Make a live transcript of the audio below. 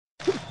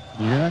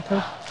You hear that,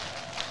 Coach?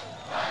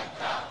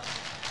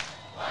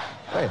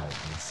 Wait,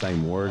 the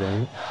same word,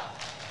 ain't it?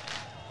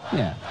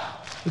 Yeah,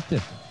 it's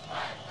different.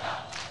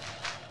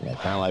 Yeah,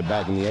 kind of like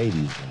back in the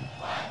 80s when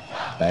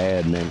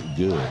bad meant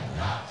good.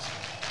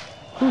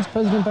 Who was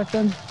president back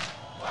then?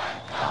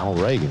 Ronald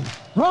Reagan.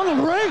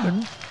 Ronald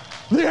Reagan?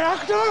 The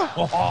actor?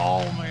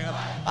 Oh, man.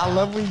 I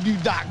love when you do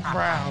Doc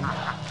Brown.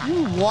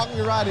 You walk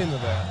me right into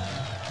that.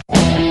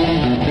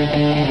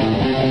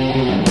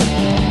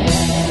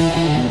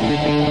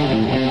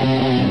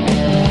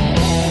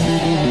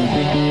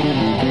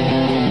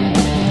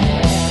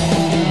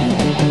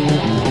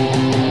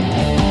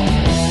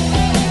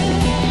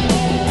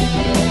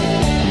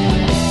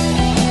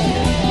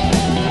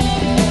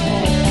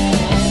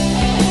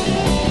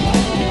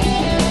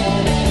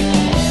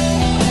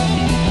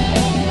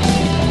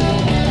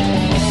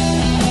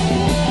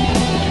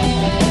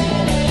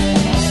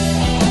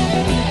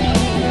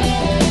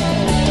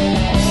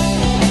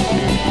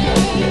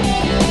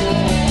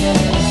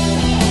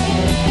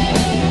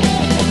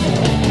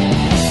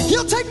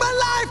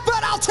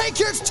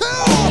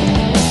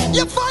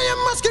 You fire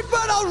musket,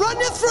 but I'll run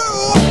you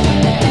through.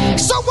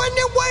 So when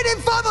you're waiting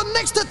for the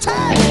next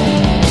attack,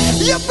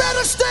 you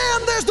better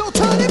stand, there's no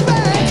turning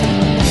back.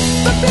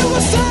 The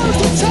bugle sounds,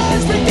 the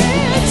charge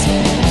begins.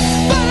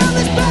 But on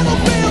this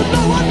battlefield,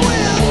 no one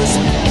wins.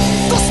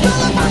 The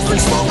smell of ice cream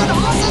smoke and a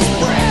horse's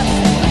breath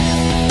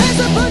is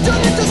a virgin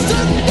into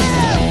certain death.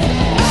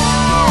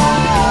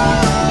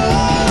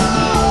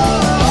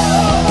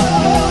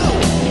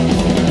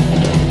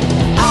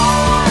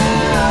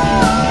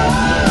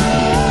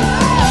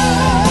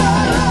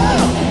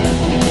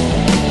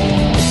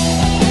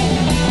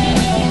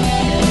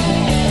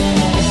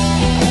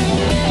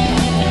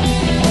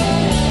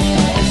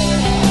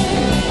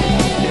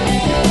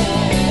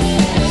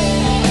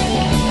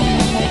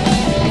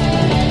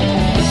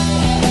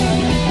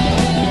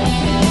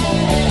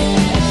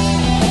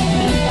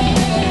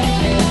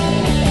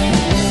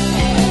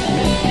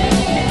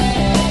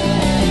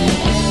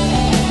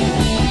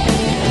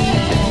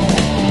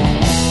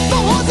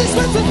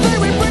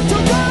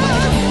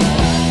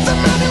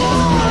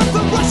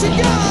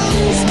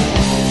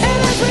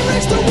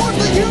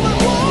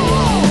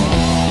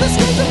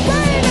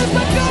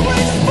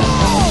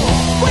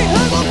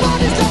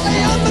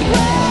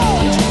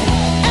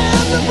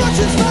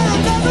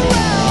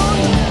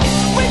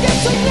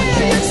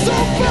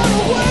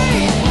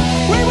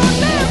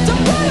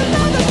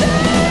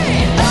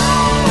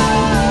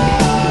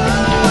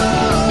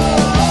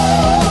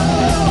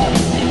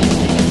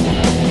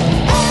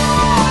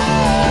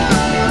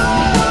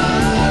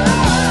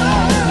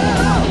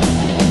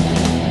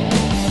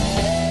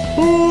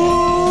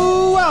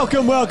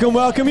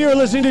 Welcome. You are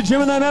listening to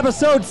Jim and Them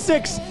episode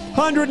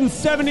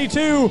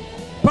 672,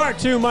 part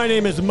 2. My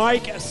name is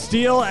Mike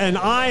Steele, and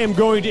I am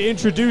going to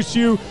introduce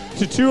you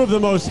to two of the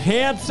most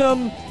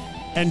handsome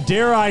and,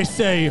 dare I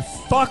say,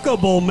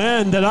 fuckable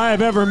men that I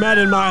have ever met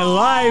in my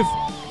life.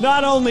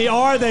 Not only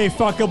are they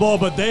fuckable,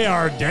 but they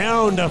are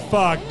down to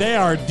fuck. They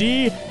are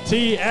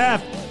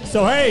DTF.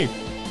 So, hey,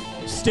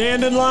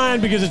 stand in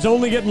line because it's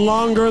only getting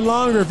longer and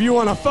longer if you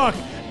want to fuck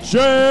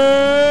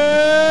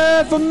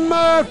Jeff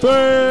Murphy!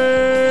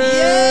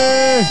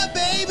 Yeah,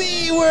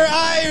 baby, we're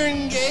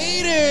Iron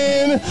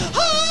Gaiden. I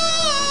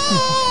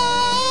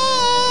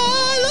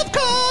love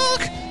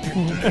cock.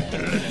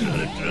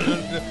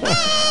 I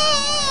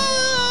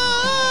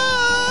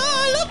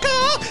love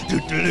cock.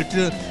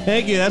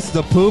 Thank you, that's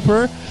the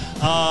pooper.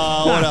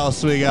 What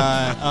else we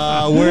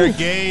got? We're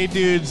Gay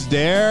Dudes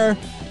Dare.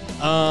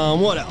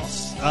 What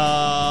else?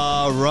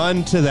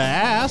 Run to the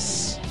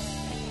ass.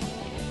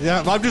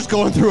 Yeah, I'm just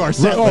going through our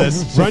set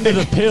list. Run to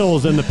the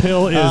pills, and the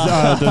pill is the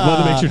one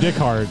that makes your dick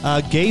hard.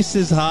 Gace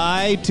is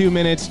High, 2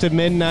 minutes to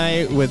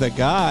midnight with a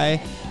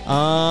guy.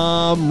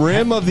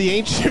 Rim of the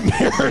Ancient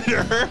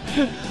Mariner.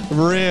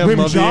 Rim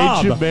of the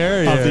Ancient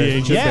Mariner. Of the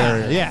Ancient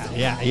Mariner.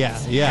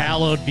 Yeah.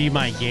 Hallowed be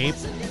my gape.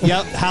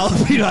 Yep,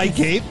 hallowed be my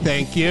gape.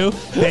 Thank you.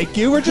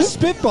 We're just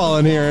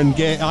spitballing here in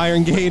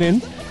Iron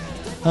Gaiden.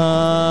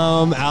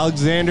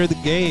 Alexander the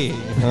Gay,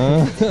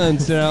 and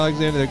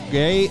Alexander the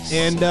Gay,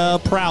 and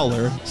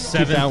Prowler.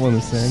 Keep that one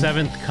the same.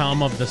 Seventh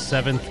cum of the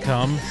seventh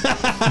cum.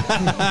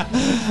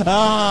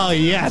 Oh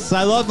yes,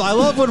 I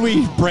love when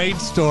we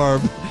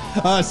brainstorm.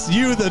 Us,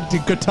 you, the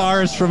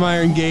guitarist from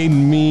Iron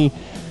Gaiden, me,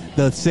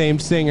 the same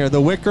singer.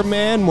 The Wicker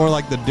Man, more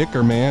like the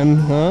Dicker Man,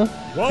 huh?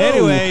 Whoa.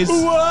 Anyways,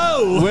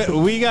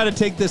 whoa! We got to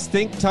take this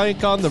think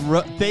tunk on the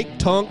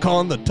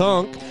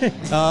tunk.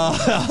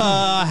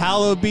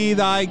 Hallowed be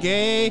thy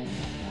gay.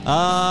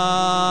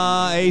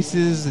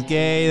 Aces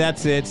gay.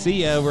 That's it.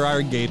 See ya. We're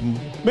Iron Gaiden.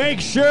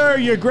 Make sure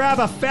you grab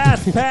a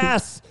fast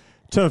pass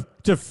to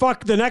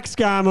fuck the next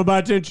guy I'm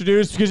about to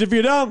introduce, because if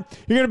you don't,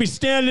 you're going to be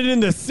standing in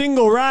the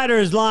single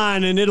riders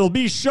line, and it'll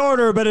be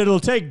shorter, but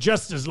it'll take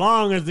just as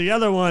long as the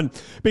other one,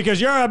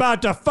 because you're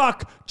about to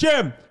fuck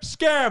Jim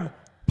Scam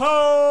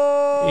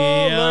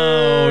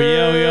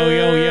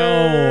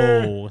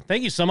Yo.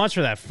 Thank you so much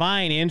for that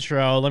fine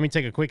intro. Let me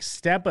take a quick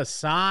step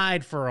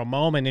aside for a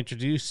moment and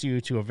introduce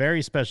you to a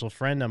very special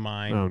friend of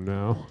mine. Oh,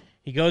 no.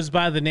 He goes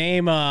by the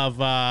name of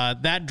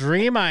That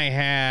Dream I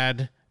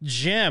Had,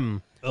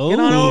 Jim. Get on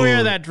over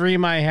here, That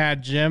Dream I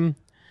Had, Jim.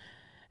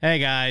 Hey,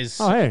 guys.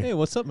 Oh, hey. Hey,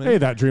 what's up, man? Hey,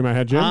 that dream I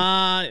had,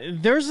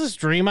 Jim. There's this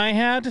dream I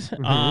had.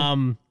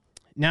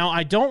 Now,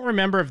 I don't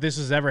remember if this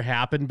has ever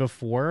happened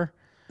before,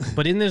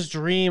 but in this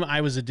dream,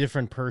 I was a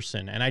different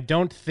person. And I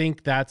don't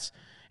think it's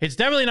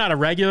definitely not a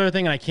regular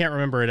thing, and I can't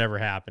remember it ever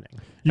happening.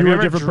 You were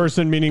a different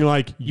person, meaning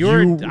like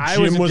Jim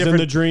was in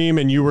the dream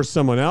and you were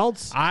someone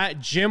else?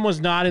 Jim was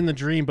not in the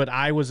dream, but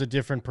I was a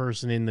different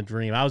person in the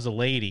dream. I was a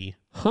lady.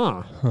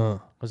 Huh. I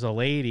was a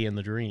lady in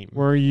the dream.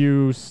 Were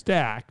you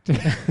stacked?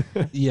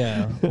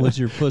 Yeah. Was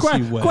your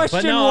pussy wet?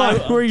 Question one,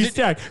 were you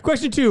stacked?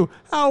 Question two,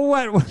 how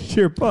wet was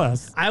your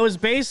puss? I was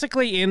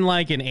basically in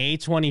like an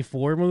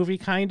A24 movie,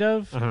 kind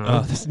of.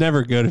 Oh, that's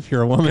never good if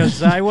you're a woman.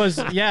 Because I was,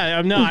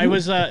 I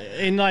was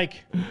in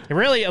like,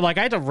 really, like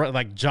I had to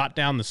like jot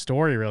down the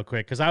story real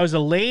quick because I was a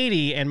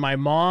lady and my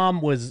mom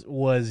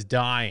was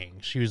dying.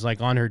 She was like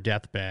on her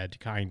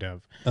deathbed, kind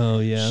of. Oh,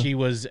 yeah. She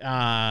was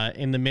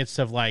in the midst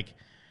of like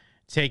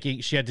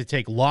she had to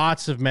take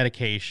lots of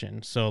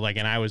medication. So like,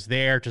 and I was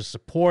there to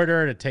support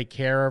her, to take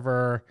care of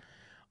her.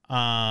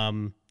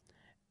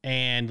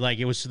 And like,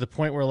 it was to the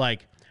point where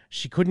like,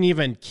 she couldn't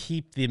even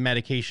keep the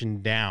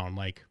medication down.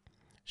 Like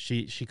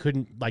she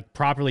couldn't like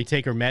properly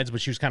take her meds, but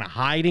she was kind of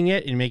hiding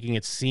it and making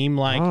it seem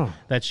like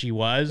that she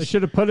was. They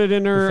should have put it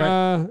in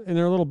her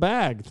little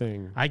bag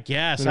thing. I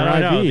guess. In I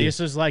her don't know. IV. This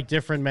is like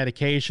different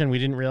medication. We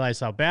didn't realize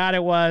how bad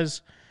it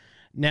was.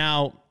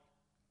 Now,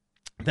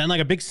 then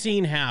like a big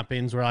scene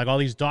happens where like all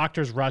these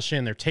doctors rush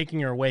in. They're taking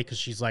her away because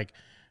she's like,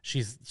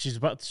 she's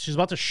about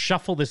to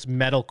shuffle this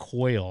metal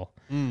coil.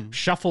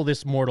 Shuffle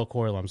this mortal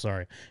coil, I'm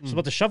sorry. She's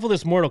about to shuffle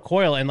this mortal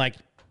coil, and like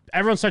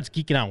everyone starts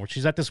geeking out where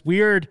she's at this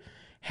weird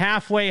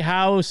halfway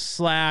house /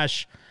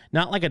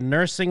 not like a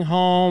nursing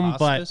home,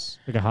 Hospice?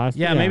 Like a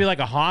hospital? yeah, maybe like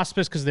a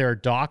hospice because there are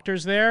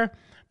doctors there.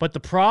 But the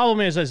problem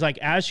is like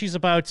as she's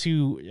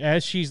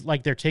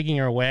like they're taking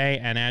her away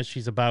and as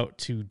she's about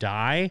to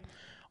die,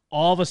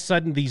 all of a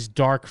sudden these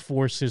dark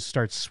forces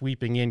start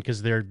sweeping in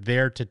because they're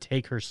there to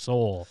take her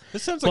soul.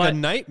 This sounds like a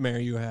nightmare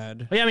you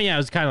had. Yeah, I mean, yeah, it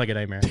was kind of like a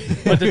nightmare.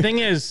 But the thing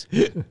is,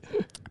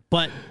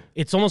 but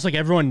it's almost like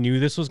everyone knew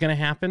this was going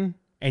to happen,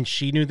 and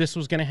she knew this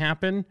was going to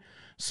happen.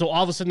 So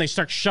all of a sudden, they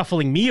start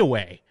shuffling me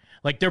away.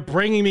 Like, they're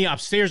bringing me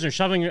upstairs and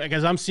shoving me,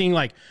 because I'm seeing,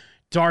 like,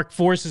 dark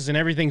forces and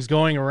everything's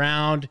going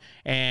around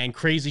and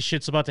crazy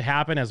shit's about to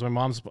happen as my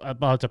mom's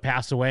about to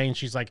pass away, and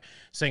she's like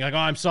saying like, oh,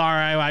 I'm sorry,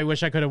 I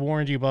wish I could have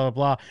warned you, blah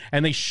blah blah.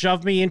 And they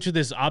shove me into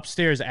this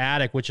upstairs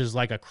attic, which is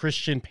like a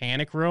Christian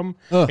panic room.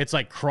 It's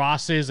like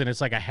crosses and it's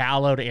like a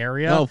hallowed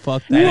area. Oh,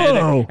 fuck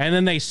that. And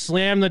then they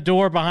slam the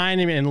door behind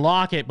me and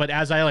lock it, but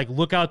as I like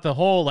look out the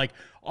hole, like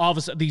all of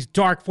a sudden these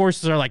dark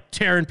forces are like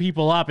tearing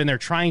people up and they're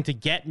trying to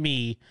get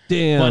me.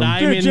 Damn. But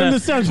I'm Dude, in Jim,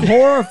 this sounds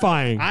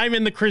horrifying. I'm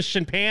in the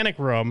Christian panic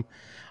room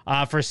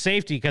for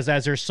safety because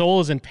as her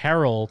soul is in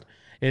peril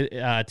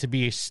to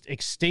be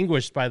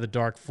extinguished by the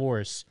dark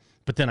force.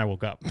 But then I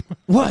woke up.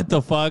 What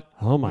the fuck?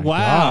 Oh, my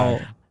wow.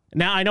 God.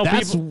 Now I know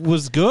That people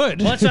was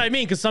good. Well, that's what I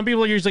mean, because some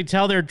people usually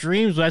tell their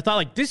dreams, but I thought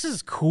like this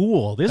is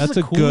cool. That's is a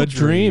a cool good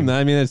dream.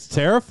 I mean, it's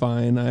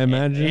terrifying, I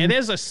imagine. It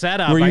is a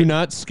setup. Were you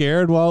not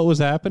scared while it was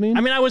happening?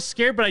 I mean, I was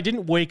scared, but I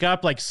didn't wake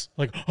up like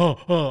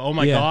oh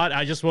my God.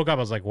 I just woke up.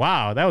 I was like,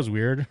 wow, that was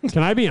weird.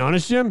 Can I be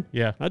honest, Jim?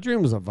 Yeah. That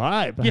dream was a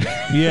vibe.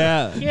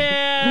 yeah.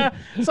 Yeah.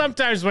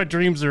 Sometimes my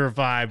dreams are a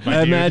vibe.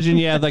 I imagine,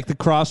 like the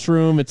cross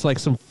room, it's like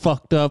some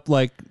fucked up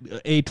like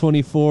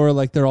A24,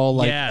 like they're all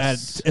like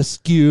Yes. at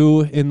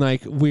askew in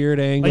like weird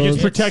angles. Like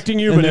it's protecting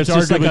you, and but it's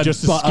there's just like arguably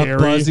just as a scary.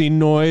 buzzing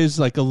noise,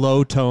 like a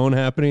low tone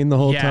happening the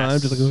whole Yes. time.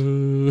 Just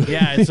like,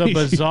 Yeah, it's a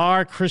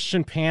bizarre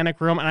Christian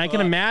panic room. And I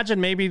can imagine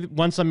maybe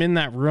once I'm in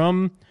that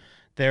room,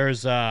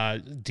 there's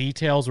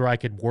details where I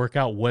could work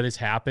out what has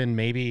happened.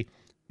 Maybe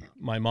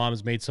my mom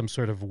has made some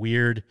sort of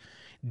weird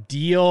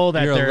deal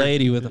that you're they're a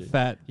lady with a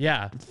fat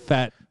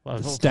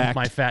Well, stacked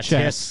my fat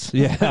chest. tits.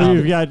 Yeah.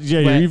 You've got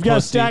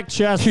pussy. stacked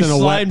chest You and a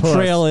slime wet puss.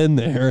 trail in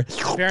there.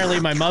 Apparently,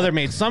 my mother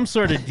made some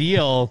sort of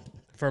deal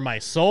for my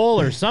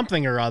soul or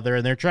something or other,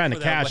 and they're trying to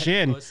cash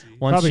in once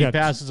Probably she got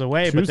passes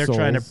away. two But they're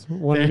trying to, souls.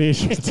 One in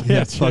each.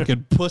 That's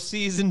fucking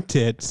pussies and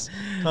tits.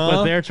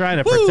 but they're trying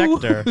to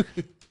protect her.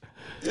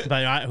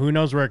 But who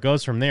knows where it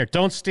goes from there?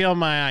 Don't steal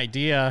my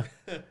idea,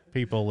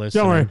 people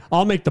listening. Don't worry,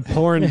 I'll make the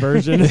porn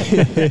version.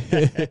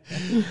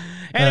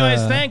 Anyways,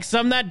 thanks.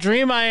 I'm that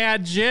dream I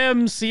had,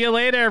 Jim. See you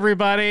later,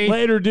 everybody.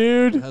 Later,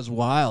 dude. That's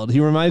wild. He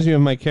reminds me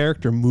of my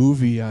character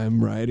movie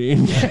I'm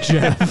writing,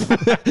 Jeff.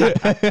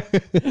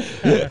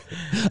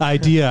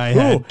 Idea I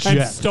had, And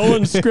Jeff.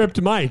 stolen script,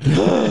 Mike.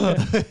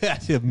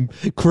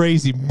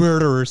 Crazy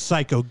murderer,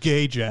 psycho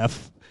gay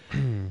Jeff.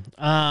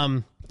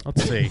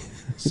 Let's see.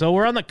 So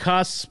we're on the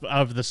cusp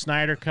of the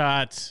Snyder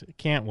Cut.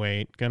 Can't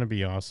wait. Gonna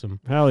be awesome.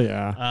 Hell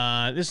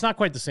yeah. It's not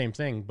quite the same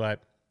thing,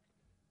 but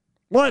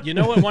What? you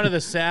know what? One of the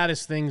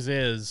saddest things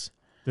is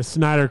The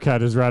Snyder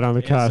Cut is right on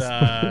the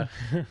cusp.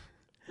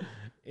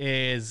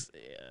 is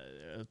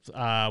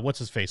what's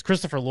his face?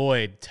 Christopher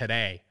Lloyd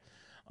today.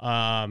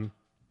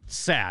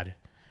 Sad.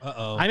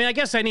 Uh-oh. I mean, I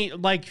guess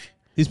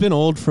He's been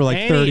old for like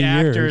any 30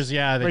 actors, years.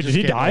 yeah, they Wait, just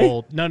did he get die?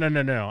 old. No.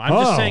 I'm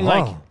just saying,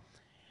 like, oh.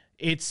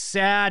 it's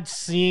sad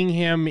seeing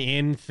him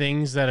in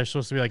things that are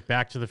supposed to be like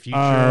Back to the Future.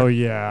 Oh,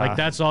 yeah. Like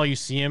that's all you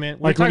see him in.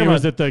 Like when he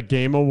was at the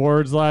Game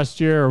Awards last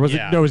year, or was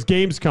Yeah. it? No, it was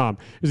Gamescom.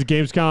 It was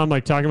Gamescom,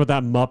 like talking about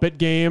that Muppet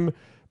game,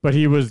 but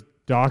he was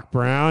Doc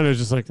Brown. It was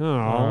just like,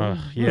 oh,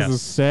 yes. this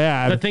is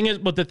sad. The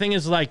thing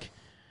is, like,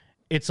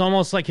 it's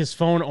almost like his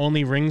phone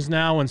only rings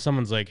now when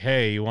someone's like,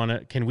 "Hey,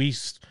 can we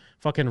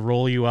fucking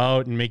roll you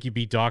out and make you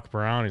be Doc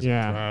Brown?" He's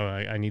Yeah.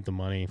 like, "Oh, I need the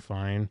money.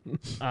 Fine."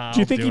 Do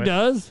you think he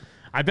does?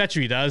 I bet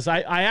you he does.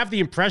 I have the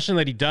impression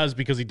that he does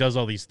because he does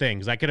all these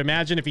things. I could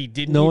imagine if he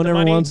didn't. No need one the ever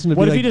money, wants him to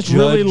What be if he like just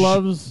really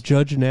loves-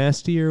 Judge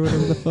Nasty or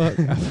whatever the fuck.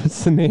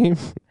 What's the name?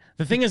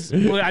 The thing is,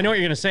 well, I know what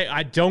you're gonna say.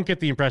 I don't get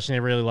the impression he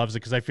really loves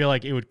it because I feel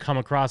like it would come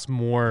across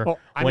more Oh,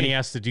 I when mean, he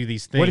has to do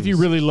these things. What if he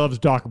really loves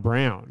Doc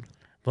Brown?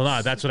 Well,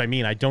 no, that's what I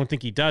mean. I don't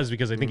think he does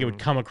because I think it would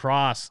come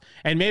across,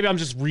 and maybe I'm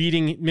just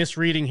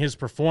misreading his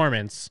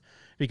performance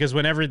because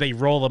whenever they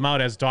roll him out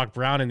as Doc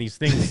Brown in these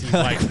things, he's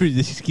like,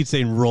 He keeps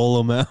saying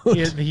roll him out.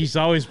 he's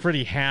always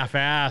pretty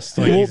half-assed.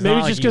 Like, Well, he's maybe not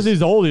it's like just because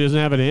he's old, he doesn't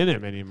have it in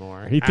him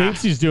anymore. He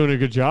thinks he's doing a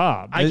good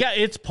job. I get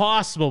it's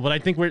possible, but I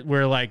think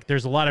we're like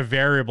there's a lot of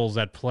variables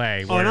at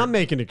play. Oh, and I'm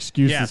making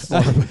excuses Yes.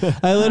 for him.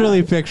 I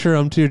literally picture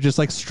him too, just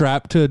like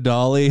strapped to a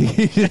dolly.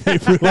 They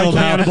reel him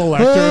out. Hannibal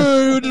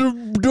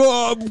Lecter.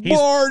 Hey,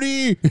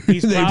 Marty.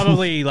 He's They-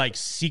 probably like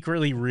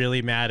secretly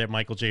really mad at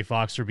Michael J.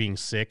 Fox for being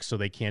sick, so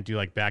they can't do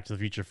like Back to the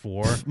Future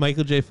 4.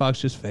 Michael J. Fox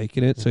just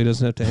faking it so he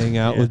doesn't have to hang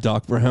out with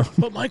Doc Brown.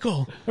 But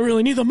Michael, I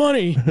really need the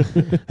money.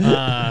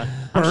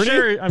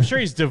 I'm sure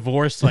he's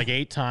divorced like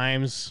 8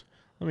 times.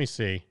 Let me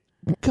see.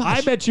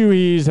 I bet you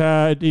he's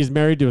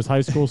married to his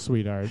high school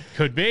sweetheart.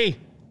 Could be.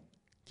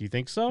 Do you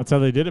think so? That's how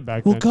they did it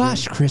back Well, then.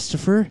 gosh,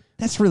 Christopher,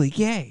 that's really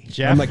gay.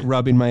 Jeff? I'm like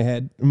rubbing my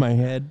head.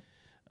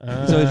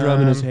 He's always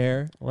rubbing his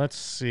hair. Let's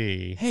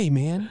see. Hey,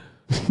 man.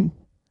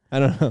 I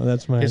don't know.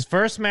 That's my. His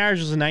first marriage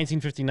was in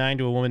 1959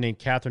 to a woman named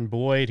Catherine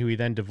Boyd, who he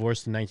then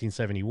divorced in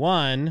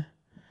 1971.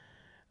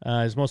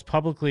 His most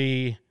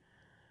publicly,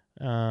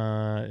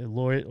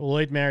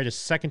 Lloyd married a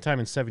second time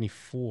in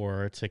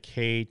 74 to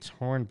Kay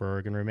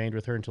Tornberg and remained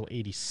with her until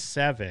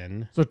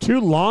 87. So 2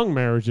 long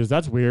marriages.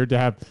 That's weird to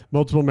have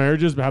multiple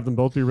marriages but have them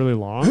both be really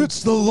long.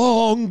 It's the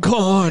long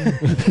con.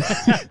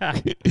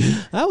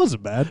 That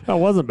wasn't bad. That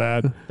wasn't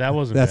bad. That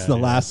wasn't That's bad, the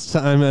yeah. last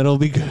time it'll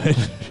be good.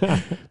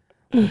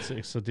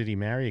 So did he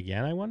marry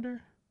again, I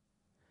wonder?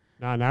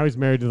 Nah, now he's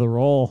married to the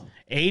role.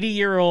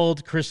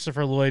 80-year-old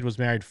Christopher Lloyd was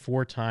married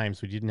 4 times,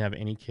 but he didn't have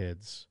any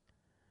kids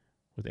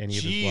with any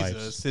of his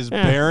wives. his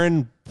Yeah.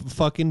 barren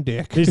fucking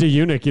dick. He's a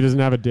eunuch. He doesn't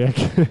have a dick.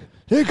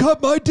 They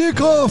cut my dick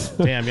off.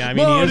 Damn, yeah, I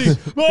mean, he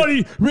is...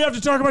 Marty, we have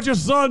to talk about your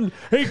son.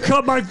 He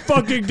cut my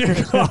fucking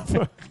dick off.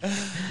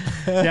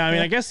 Yeah, I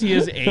mean, I guess he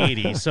is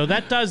 80. So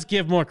that does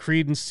give more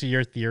credence to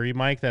your theory,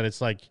 Mike, that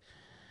it's like,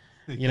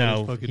 you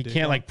know, he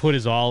can't like put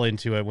his all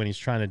into it when he's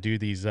trying to do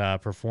these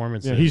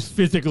performances. Yeah, he's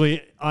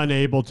physically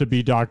unable to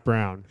be Doc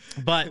Brown.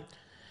 But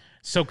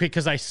so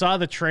because I saw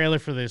the trailer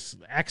for this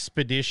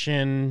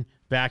Expedition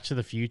Back to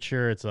the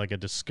Future, it's like a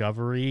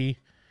Discovery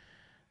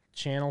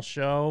Channel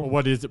show.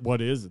 What is it?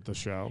 What is it? The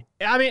show?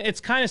 I mean,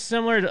 it's kind of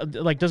similar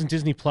to, like, doesn't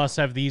Disney Plus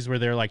have these where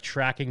they're like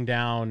tracking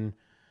down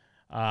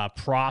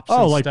props?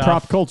 Oh, and like stuff?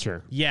 prop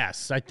culture.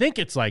 Yes, I think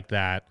it's like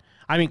that.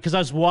 I mean, because I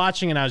was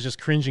watching and I was just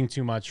cringing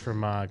too much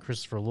from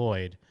Christopher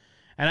Lloyd,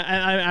 and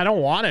I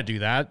don't want to do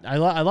that. I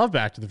love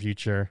Back to the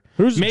Future.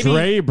 Who's Maybe-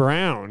 Dre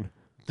Brown?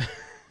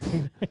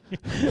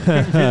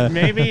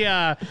 Maybe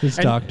It's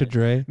and Dr.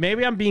 Dre.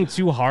 maybe I'm being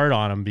too hard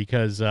on him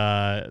because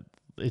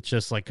it's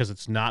just like because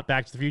it's not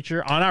Back to the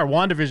Future. On our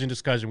WandaVision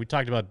discussion, we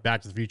talked about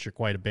Back to the Future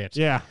quite a bit.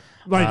 Yeah,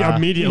 like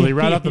immediately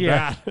right off the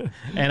Yeah. bat.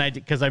 And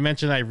because I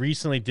mentioned I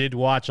recently did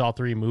watch all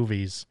 3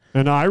 movies.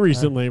 And I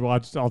recently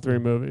watched all 3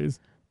 movies.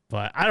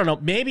 But I don't know.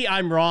 Maybe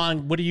I'm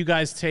wrong. What do you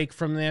guys take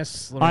from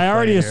this? Let me I play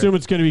already here. assume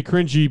it's going to be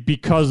cringy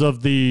because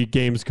of the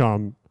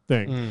Gamescom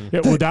thing.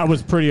 That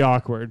was pretty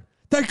awkward.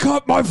 They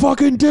cut my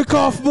fucking dick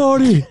off,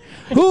 Marty.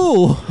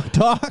 Who?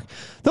 Doc?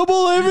 The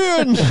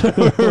Bolivians.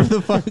 Whatever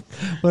the fuck.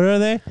 What are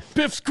they?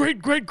 Biff's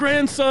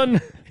great-great-grandson.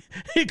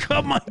 He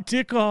cut my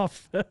dick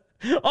off.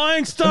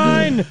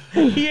 Einstein.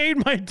 He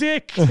ate my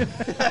dick. He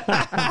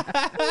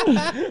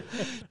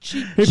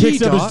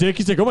picks up his dick.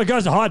 He's like, "Oh my god,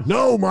 it's hot."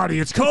 No, Marty,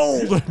 it's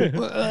cold.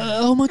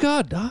 Oh my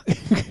God, Doc.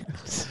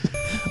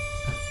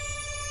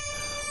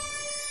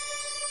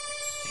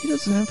 He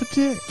doesn't have a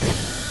dick.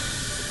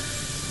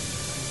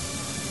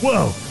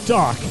 Whoa,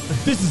 Doc,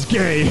 this is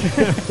gay.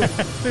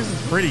 This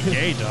is pretty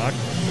gay, Doc.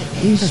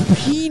 His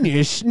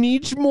penis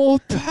needs more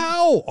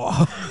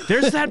power.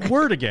 There's that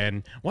word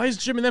again. Why is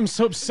Jim and them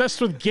so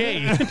obsessed with gay?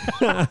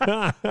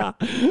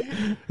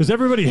 Is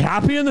everybody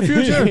happy in the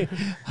future?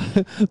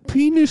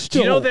 Penis. Do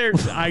you know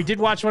I did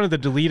watch one of the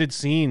deleted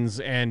scenes,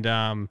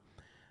 and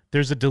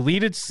there's a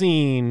deleted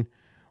scene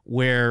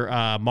where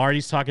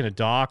Marty's talking to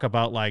Doc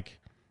about like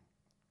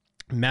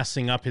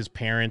messing up his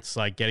parents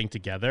like getting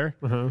together,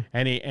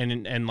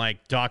 and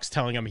like Doc's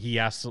telling him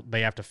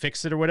they have to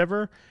fix it or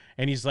whatever,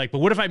 And he's like, but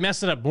what if I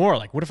mess it up more?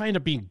 Like, what if I end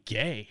up being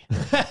gay?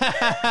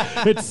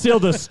 It's still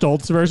the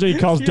Stoltz version. He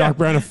calls Doc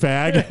Brown a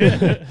fag.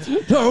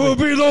 That would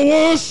be the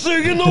worst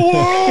thing in the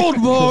world,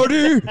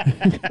 Marty.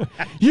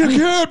 You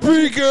can't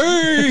be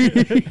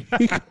gay.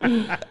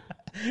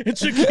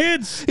 It's your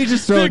kids. He's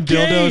just throwing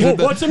They're gay.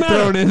 dildos What's the matter?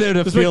 thrown in there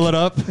to Does feel my- it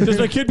up. Does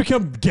my kid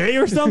become gay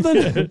or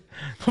something?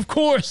 Of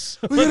course.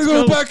 We gotta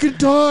go back in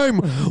time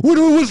when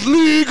it was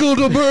legal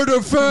to murder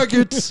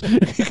faggots.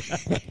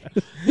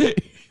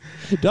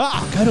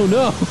 Doc, I don't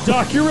know.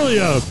 Doc, you're really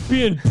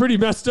being pretty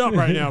messed up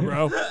right now,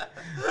 bro.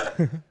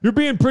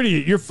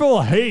 You're full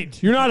of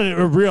hate. You're not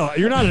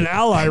you're not an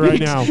ally right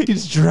now.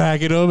 He's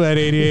dragging him at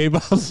 88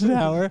 miles an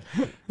hour.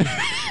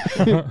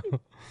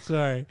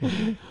 Sorry.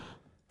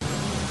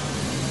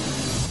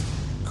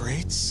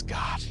 Great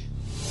Scott.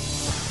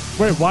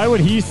 Wait, why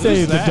would he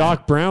say the that?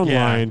 Doc Brown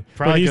Yeah, line when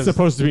probably he's 'cause-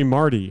 supposed to be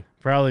Marty?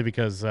 Probably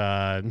because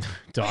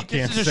Doc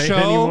can't is a say it show.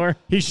 anymore.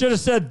 He should have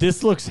said,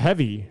 "This looks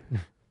heavy."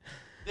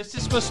 This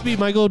is supposed to be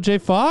Michael J.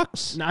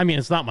 Fox? No, I mean,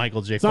 it's not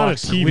Michael J. It's not a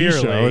Fox. TV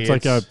clearly. show. It's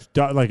like a it's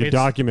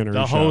documentary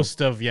The show.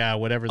 host of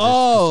whatever. This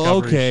Oh,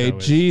 Discovery okay. show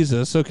is.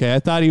 Jesus. Okay. I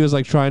thought he was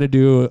like trying to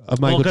do a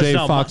Michael 'cause J.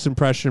 no, Fox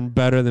impression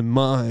better than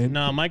mine.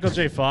 No, Michael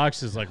J.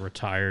 Fox is like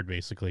retired.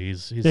 Basically,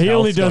 his Yeah, he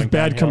only health's does going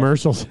bad downhill.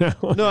 commercials now.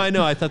 No, I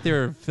know. I thought they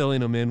were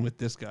filling him in with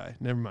this guy.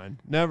 Never mind.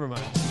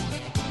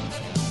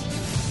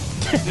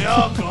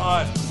 Oh,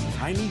 God.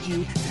 I need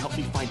you to help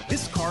me find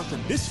this car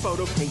from this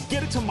photo and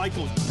get it to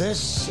Michael.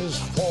 This is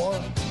for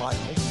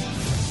Michael.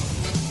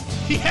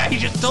 Yeah, he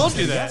just told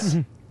you that.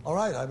 All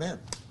right, I'm in.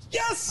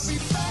 Yes!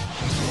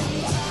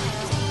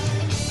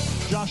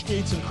 Josh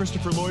Gates and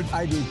Christopher Lloyd.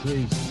 ID,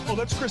 please. Oh,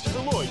 that's Christopher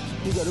Lloyd.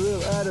 You got a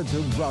real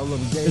attitude problem,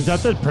 Dave. Is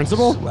that the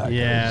principal?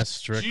 Yeah,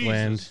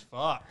 Strickland. Jesus,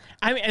 fuck.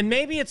 I mean, and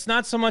maybe it's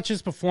not so much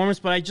his performance,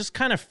 but I just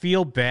kind of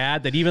feel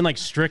bad that even like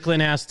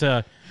Strickland has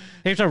to.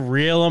 They have to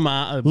reel him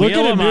out. Look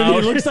wheel at him, dude. out.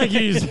 He looks like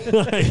he's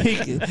like,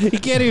 He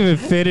can't even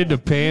fit into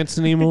pants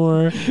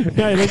anymore.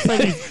 yeah, he looks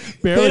like he's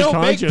barely They don't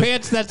conscious. make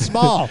pants that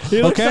small.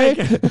 He looks Okay?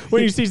 like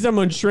when you see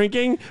someone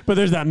shrinking, but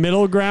there's that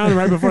middle ground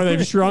right before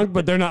they've shrunk,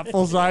 but they're not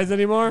full size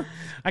anymore.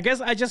 I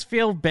guess I just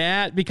feel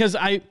bad because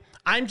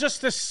I'm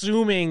just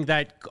assuming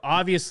that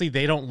obviously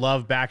they don't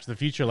love Back to the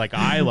Future like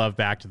I love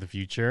Back to the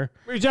Future.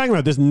 What are you talking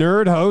about? This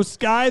nerd host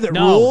guy that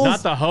No, rules?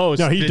 not the host.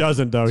 No, he The-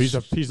 doesn't though. He's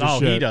a piece of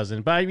shit. Oh, he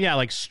doesn't. But yeah,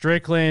 like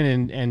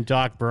Strickland and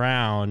Doc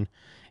Brown,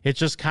 it's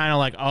just kind of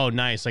like, oh,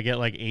 nice. I get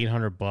like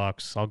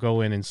 $800. I'll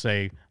go in and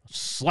say,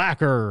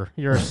 slacker,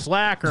 you're a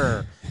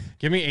slacker.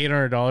 Give me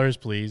 $800,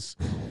 please.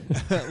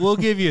 We'll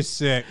give you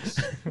 6.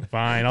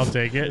 Fine, I'll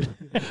take it.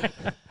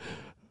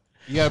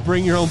 You gotta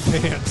bring your own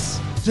pants.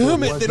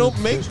 Damn it, they don't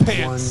make Just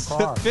pants one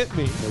car. that fit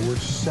me. There were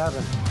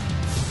 7.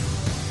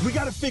 We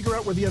got to figure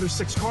out where the other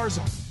 6 cars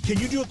are. Can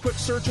you do a quick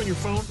search on your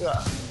phone?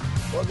 Yeah.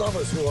 What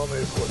numbers do you want me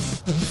to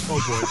push? Oh,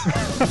 boy.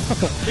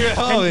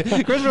 Oh,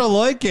 Christopher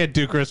Lloyd can't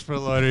do Christopher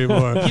Lloyd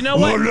anymore. You know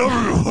what?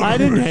 I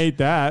didn't hate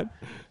that.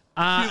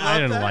 I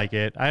didn't like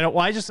it. I don't.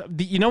 Well, I just.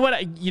 You know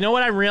what? You know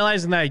what? I'm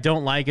realizing that I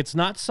don't like. It's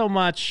not so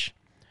much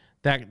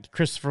that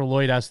Christopher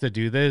Lloyd has to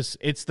do this.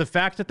 It's the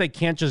fact that they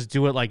can't just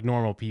do it like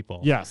normal people.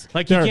 Yes.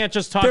 Like you can't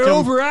just talk They're to him.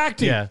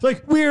 overacting. Yeah.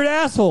 Like weird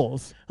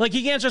assholes. Like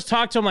you can't just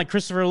talk to him like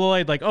Christopher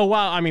Lloyd. Like, oh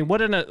wow, I mean,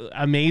 what an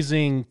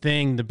amazing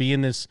thing to be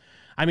in this.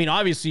 I mean,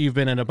 obviously you've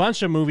been in a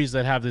bunch of movies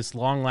that have this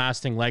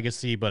long-lasting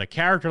legacy, but a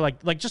character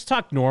like just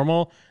talk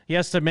normal. He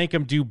has to make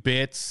him do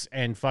bits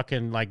and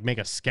fucking like make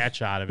a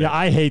sketch out of it. Yeah,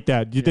 I hate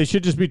that. They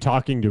should just be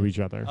talking to each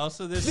other.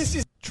 Also,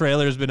 this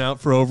trailer's been out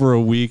for over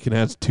a week and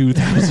has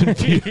 2,000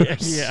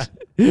 views. Yeah.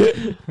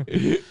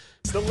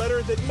 It's the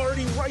letter that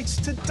Marty writes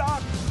to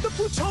Doc. The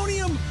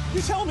plutonium.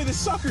 You telling me this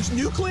sucker's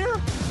nuclear?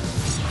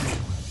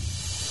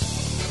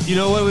 You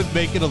know what would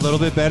make it a little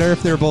bit better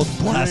if they were both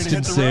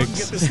blasting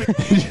cigs.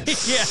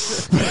 Yeah.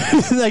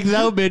 Like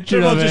no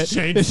mention They're of both it. just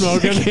chain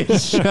smoking.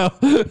 Show.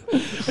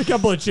 A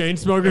couple of chain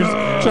smokers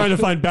trying to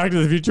find Back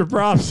to the Future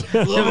props.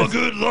 Love a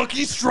good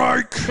lucky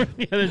strike.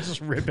 Yeah, they're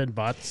just ripping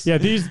butts. Yeah,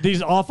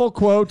 these awful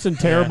quotes and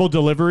terrible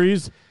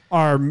deliveries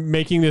are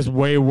making this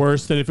way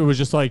worse than if it was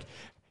just like,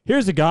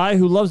 here's a guy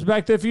who loves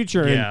Back to the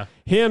Future. Yeah. And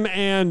him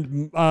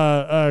and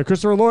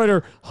Christopher Lloyd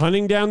are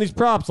hunting down these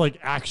props like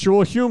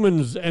actual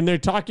humans, and they're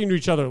talking to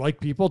each other like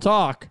people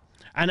talk.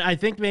 And I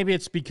think maybe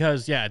it's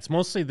because, yeah, it's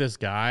mostly this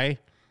guy.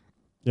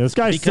 Yeah, this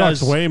guy Because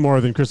sucks way more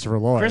than Christopher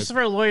Lloyd.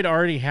 Christopher Lloyd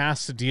already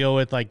has to deal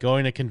with like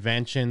going to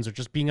conventions or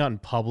just being out in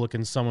public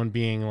and someone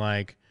being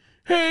like,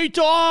 hey,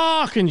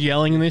 Doc, and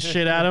yelling this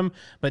shit at him.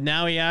 But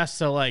now he has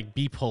to like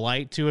be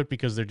polite to it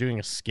because they're doing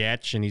a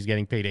sketch and he's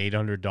getting paid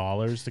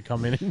 $800 to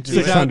come in and do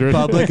He's it. out in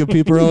public and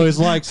people are always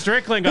like,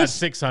 Strickland got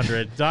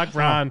 $600. Doc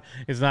Brown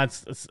is not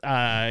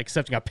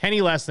accepting a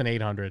penny less than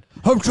 $800.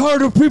 I'm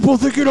tired of people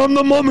thinking I'm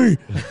the mummy.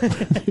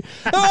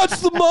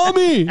 That's the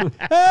mummy.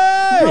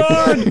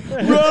 Hey!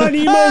 Run,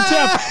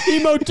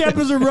 Emotep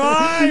has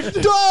arrived.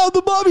 Oh,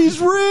 the mummy's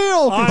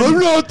real. I'm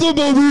not the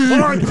mummy.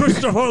 I'm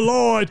Christopher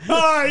Lloyd.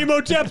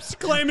 Emotep's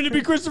claiming to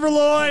be Christopher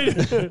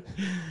Lloyd.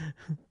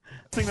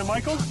 Thing to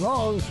Michael?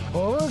 Rose,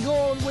 we're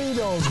going we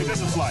don't. It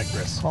doesn't fly,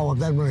 Chris. Oh,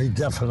 then we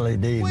definitely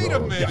need Wait a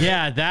Rose. minute.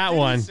 Yeah, that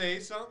one. Say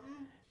something?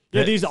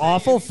 Yeah, these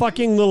awful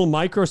fucking little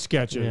micro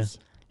sketches.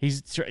 They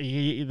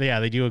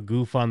do a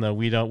goof on the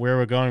where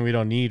we're going, we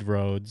don't need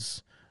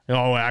roads.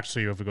 Oh,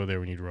 actually, if we go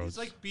there, we need roads. It's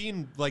like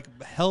being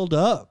held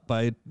up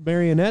by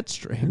marionette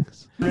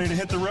strings. Ready to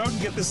hit the road and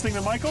get this thing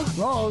to Michael?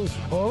 Rose,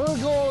 we're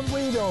going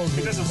we don't.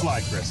 It doesn't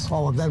fly, Chris.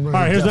 Oh, then we All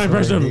right, here's my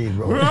definitely impression. need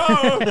Rose.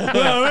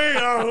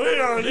 We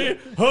don't need.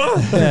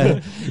 Huh?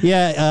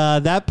 Yeah,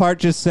 that part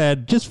just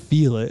said, just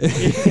feel it.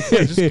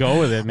 Just go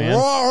with it, man.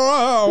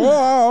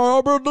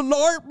 I'm in the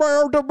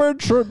nightmare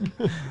dimension.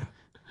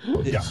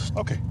 Yeah.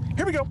 Okay.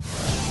 Here we go.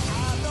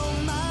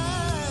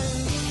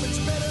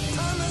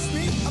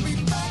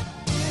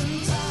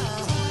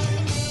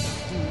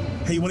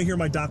 Hey, you want to hear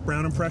my Doc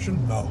Brown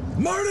impression? No.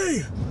 Marty!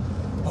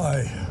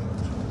 Hi.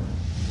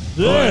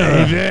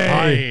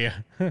 Hi.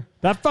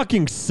 That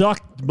fucking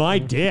sucked my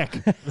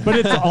dick. But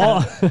it's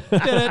all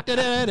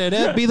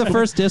Be the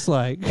first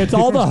dislike. it's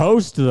all the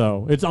host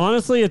though. It's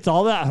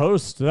all that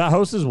host. That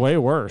host is way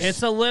worse.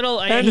 It's a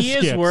little. And the He is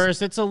skits.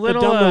 worse. It's a the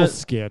little. dumb little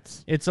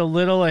skits. It's a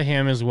little of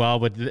him as well,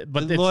 but it's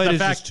Lloyd the is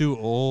fact just too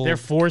old. they're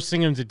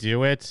forcing him to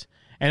do it,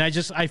 and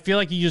I feel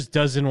like he just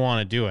doesn't want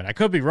to do it. I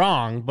could be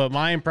wrong, but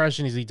my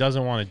impression is he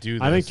doesn't want to do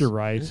this. I think you're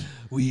right.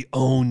 We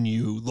own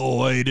you,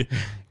 Lloyd.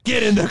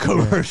 Get in the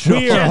commercial.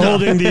 We are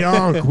holding the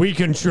Ankh. We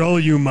control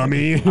you,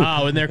 mummy.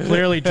 Oh, and they're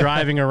clearly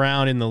driving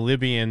around in the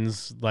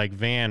Libyans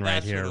van right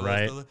That's here, what it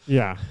right? was.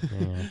 Yeah.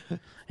 Yeah.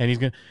 And he's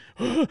going,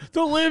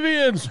 the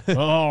Libyans!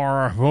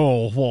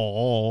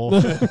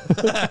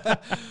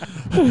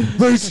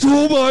 They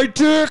stole my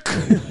dick.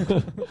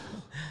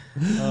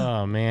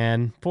 Oh,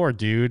 man. Poor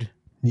dude.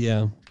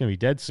 Yeah. He's going to be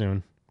dead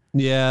soon.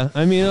 Yeah.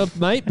 I mean, it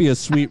might be a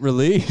sweet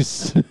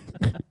release.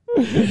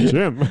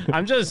 Jim.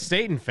 I'm just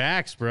stating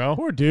facts, bro.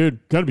 Poor dude.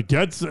 Gotta be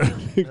dead soon.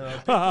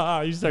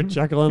 You start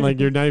chuckling like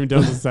you're not even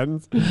done with the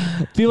sentence.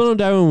 People don't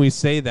die when we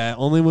say that,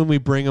 only when we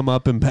bring them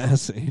up in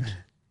passing.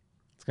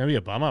 It's going to be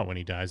a bum out when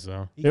he dies,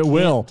 though. It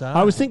will. die.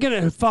 I was thinking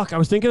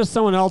of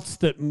someone else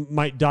that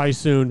might die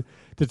soon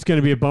that's going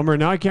to be a bummer.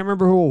 Now I can't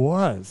remember who it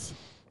was.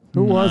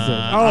 Who was it?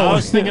 I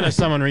was thinking of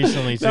someone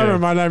recently, too. Never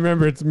mind. I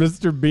remember. It's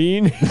Mr.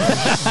 Bean.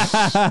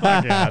 Fuck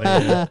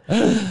outta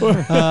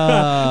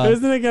here.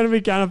 Isn't it going to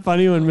be kind of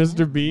funny when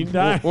Mr. Bean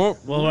dies?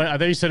 Well, I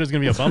thought you said it was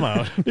going to be a bum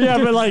out. Yeah,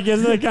 but like,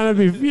 isn't it kind of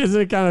going to be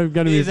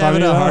He's funny?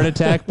 having a though? heart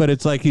attack, but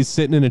it's like he's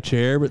sitting in a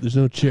chair, but there's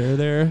no chair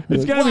there.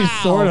 It's going to be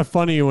sort of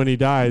funny when he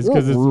dies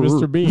because it's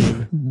Mr.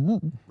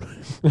 Bean.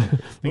 I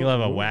think he'll have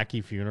a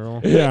wacky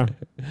funeral. Yeah.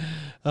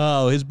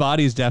 Oh, his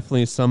body's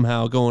definitely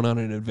somehow going on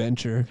an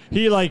adventure.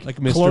 He like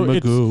Mr.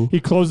 Magoo. He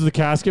closes the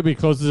casket, but he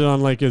closes it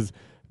on like his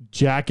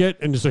jacket,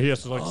 and so he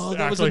has to like Oh, that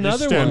act was like he's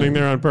another standing one.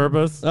 there on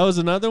purpose. That was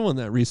another one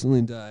that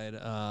recently died.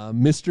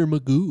 Mr.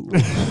 Magoo.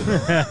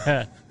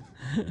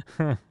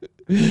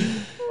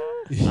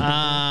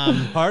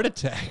 Heart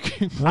attack.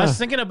 I was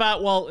thinking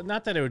about, well,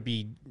 not that it would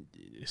be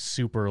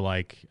super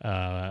like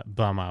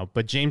bum out,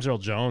 but James Earl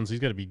Jones, he's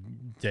going to be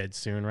dead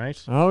soon,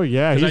 right? Oh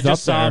yeah, Because he's I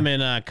just up saw there.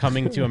 him in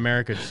Coming to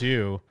America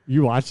 2.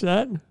 You watched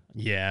that?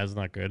 Yeah, it's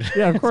not good.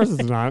 Yeah, of course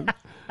it's not.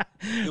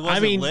 It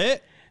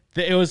lit.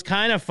 It was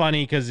kind of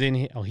funny because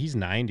he's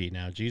 90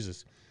 now.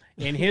 Jesus,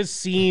 in his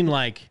scene,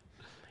 like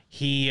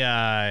he's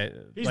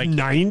He's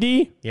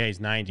 90. Yeah, he's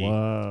 90.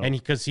 Whoa. And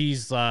because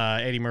he's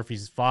Eddie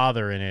Murphy's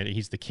father in it,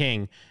 he's the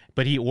king,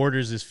 but he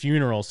orders his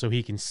funeral so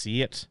he can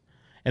see it.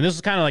 And this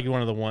is kind of like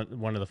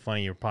one of the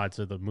funnier parts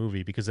of the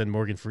movie because then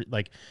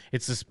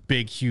it's this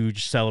big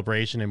huge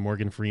celebration and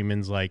Morgan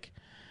Freeman's like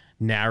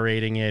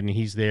narrating it and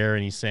he's there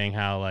and he's saying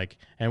how like,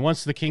 and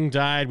once the king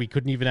died, we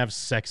couldn't even have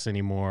sex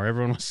anymore.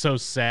 Everyone was so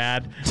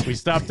sad. We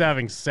stopped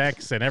having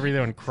sex and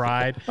everyone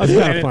cried. That's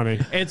kind And of funny.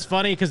 It's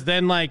funny because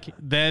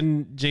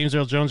then James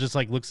Earl Jones just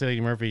like looks at Eddie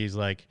Murphy. He's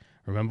like,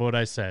 remember what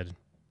I said?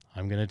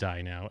 I'm going to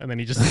die now. And then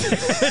he just,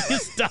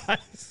 just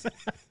dies.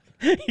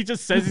 He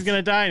just says he's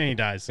gonna die and he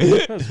dies. So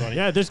that's funny.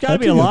 Yeah, there's got to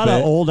be a lot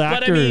of old But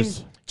I mean,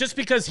 actors. just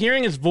because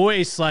hearing his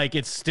voice, like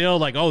it's still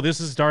like, oh,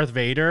 this is Darth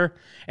Vader,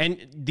 and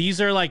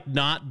these are like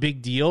not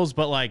big deals,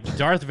 but like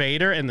Darth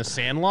Vader and the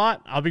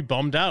Sandlot, I'll be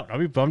bummed out. I'll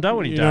be bummed out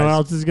when he You know who dies.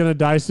 else is gonna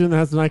die soon that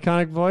has an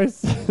iconic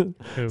voice?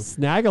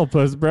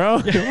 Snagglepuss, bro.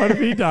 What if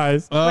he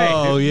dies?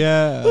 Oh,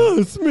 yeah. Oh,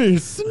 it's me,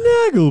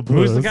 Snagglepuss.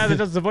 Who's the guy that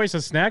does the voice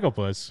of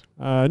Snagglepuss?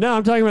 No,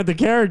 I'm talking about the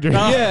character.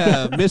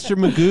 Yeah, Mr.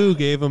 Magoo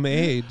gave him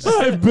AIDS.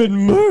 I've been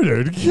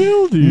murdered,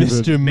 killed even.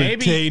 Mr.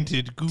 Maybe-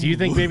 Tainted Goo. Do you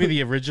think maybe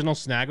the original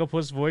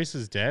Snagglepuss voice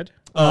is dead?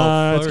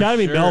 It's for got to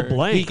be Mel sure.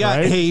 Blanc, He got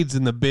right? AIDS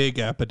in the big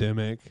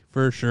epidemic,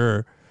 for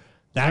sure.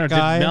 I don't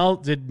That know,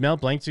 guy. Did Mel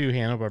Blanc do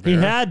Hanna-Barbera? He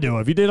had to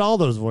have. He did all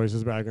those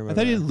voices back in the I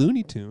thought day. he did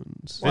Looney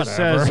Tunes. This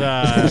says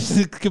It's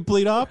the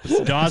complete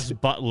opposite. Dawes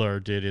Butler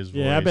did his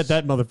voice. Yeah, I bet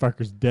that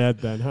motherfucker's dead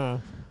then, huh?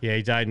 Yeah,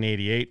 he died in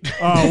 88.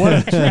 Oh, what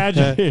a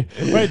tragedy.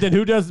 Wait, then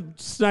who does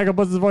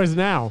Snagglepuss's voice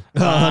now?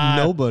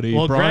 Nobody.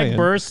 Well, Brian. Greg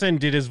Burson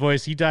did his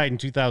voice. He died in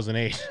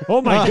 2008.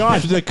 Oh my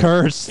gosh. The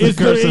curse. Is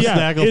The curse of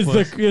yeah,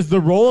 Snagglepuss. is the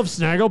role of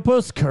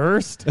Snagglepuss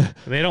cursed?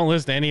 They don't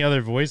list any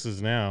other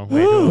voices now.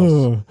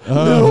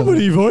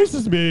 Nobody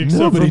voices me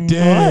except Nobody for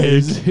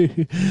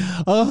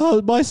Mike.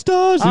 did. My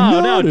stars. Oh,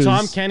 no, notice.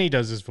 Tom Kenny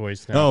does his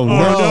voice now. Oh,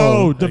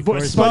 Oh no, the Of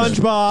course.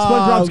 SpongeBob.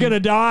 SpongeBob's gonna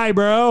die,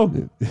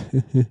 bro.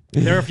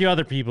 There are a few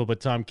other people, but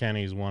Tom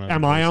Kenny's one of them.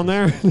 Am I on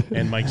there?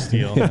 And Mike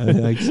Steele.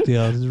 Mike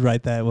Steele. Just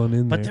write that one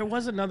in But there. there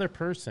was another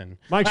person.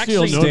 Mike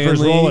Actually, Steele known for his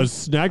Stan role Lee.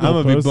 as I'm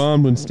gonna be Snagglepuss.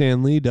 bummed when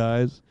Stan Lee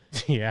dies.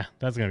 Yeah,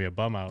 that's going to be a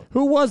bum out.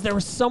 Who was there?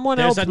 Was someone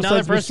There's else another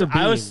besides person. Mr.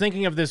 Bean? I was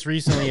thinking of this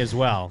recently as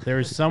well. There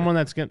is someone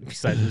that's going to,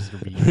 besides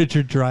Mr. Bean.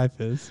 Richard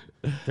Dreyfuss.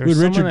 There's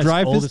When someone Richard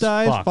that's old Dreyfuss as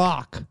dies,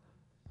 fuck.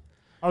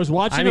 I was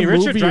watching I mean, a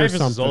Richard movie or Dreyfuss is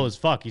something. old as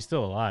fuck. He's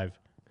still alive.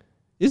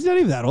 He's not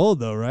even that old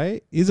though,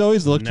 right? He's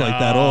always looked like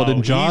that old. In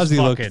No, Jaws, he's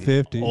he looked fucking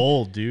 50.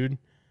 Old, dude.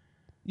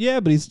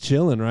 Yeah, but he's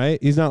chilling, right?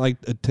 He's not like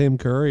a Tim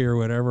Curry or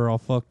whatever, all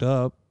fucked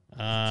up.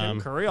 Tim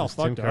Curry all it's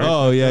Tim fucked up. Curry.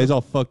 Oh yeah, he's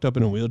all fucked up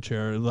in a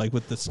wheelchair, like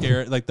with the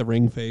scare, like the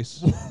ring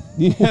face.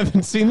 You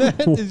haven't seen that?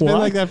 It's been What?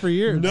 like that for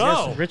years.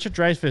 No. Richard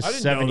Dreyfuss, I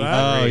didn't know 70.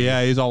 that. Oh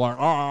yeah, he's all like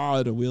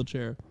in a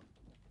wheelchair.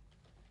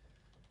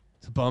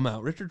 It's a bum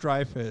out. Richard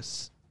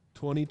Dreyfuss,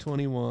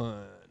 2021,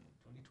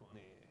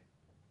 2020.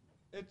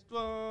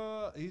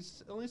 It's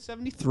he's only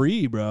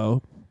 73,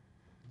 bro.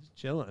 He's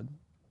chilling.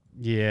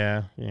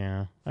 Yeah.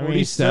 I mean,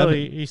 he still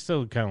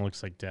 47. kind of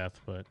looks like death,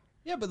 but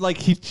Yeah, but like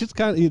he just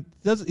kind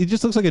of he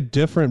just looks like a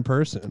different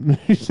person.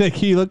 Like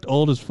he looked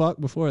old as fuck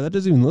before. That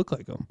doesn't even look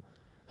like him.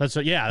 that's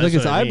what. Yeah, Like that's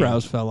his what I mean.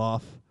 eyebrows fell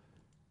off.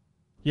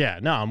 Yeah,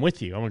 no, I'm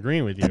with you. I'm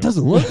agreeing with you. That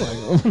doesn't look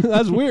like him.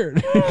 That's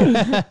weird.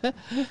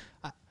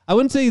 I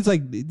wouldn't say he's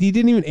like he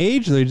didn't even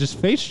age though. He just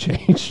face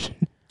changed.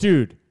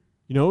 Dude,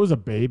 you know who was a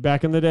babe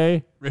back in the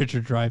day?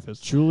 Richard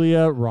Dreyfuss.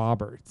 Julia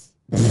Roberts.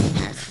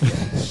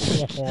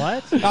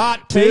 What?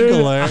 Hot take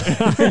alert.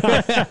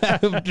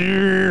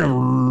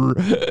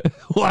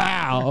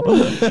 Wow.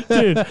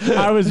 Dude,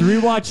 I was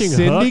rewatching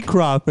Cindy Hook.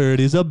 Crawford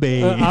is a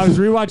babe. I was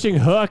rewatching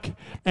Hook,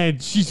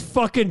 and she's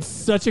fucking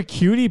such a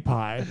cutie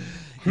pie.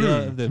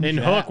 In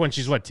Hook, when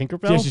she's what,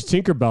 Tinkerbell? Yeah, she's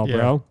Tinkerbell, Yeah.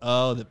 bro.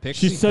 Oh, the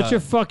pixie She's such cut. a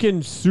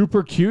fucking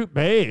super cute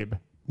babe.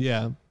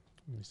 Yeah.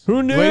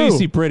 Who knew? Wait till you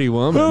see Pretty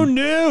Woman. Who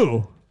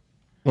knew?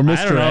 Or I don't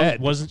Mr.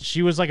 know. Ed.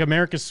 She was like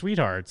America's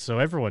sweetheart, so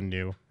everyone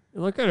knew.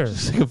 Look at her.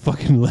 She's like a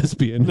fucking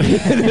lesbian. You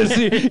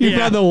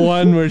found the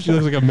one where she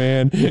looks like a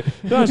man.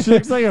 No, she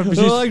looks like a. She's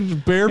She's,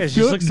 like barefoot, Yeah,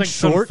 she looks like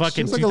some short.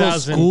 fucking She's like a little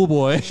 2000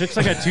 schoolboy. She looks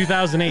like a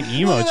 2008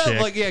 emo Look at that,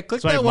 chick. like, yeah,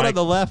 click That's why that one on Mike-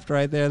 the left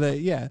right there.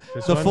 That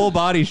This the one? full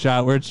body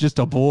shot where it's just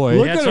a boy.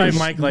 Look That's at why her.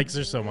 Mike likes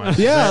her so much.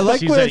 Yeah, I like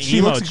she's when an she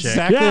emo looks chick.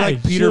 exactly yeah,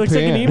 like she Peter looks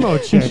Pan. like an emo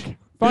chick.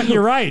 Fuck,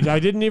 you're right. I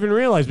didn't even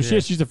realize, but Yeah.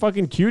 she's a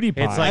fucking cutie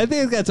pie. It's like- I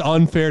think that's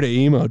unfair to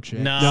emo chick.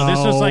 No, this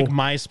was like No.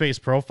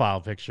 MySpace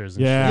profile pictures.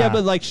 And Yeah. Yeah,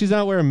 but like she's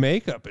not wearing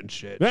makeup and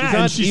shit. Yeah, she's and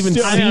not she's even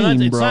still- shit. I mean,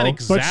 seen, it's bro. not But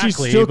exactly,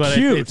 she's still but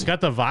cute. it's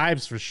got the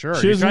vibes for sure.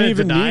 She You're doesn't trying to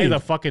even deny need- the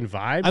fucking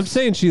vibes. I'm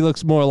saying she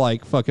looks more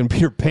like fucking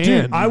Peter Pan.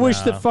 Dude, I wish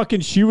that fucking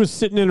she was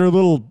sitting in her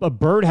little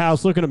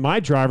birdhouse looking at my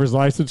driver's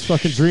license,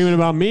 fucking dreaming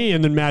about me,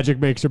 and then magic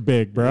makes her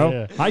big, bro.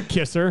 Yeah. I'd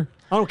kiss her.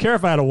 I don't care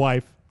if I had a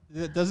wife.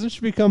 Doesn't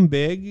she become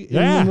big in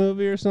Yeah. the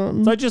movie or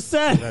something? So I just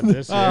said. That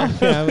this year. Oh,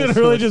 yeah, I that's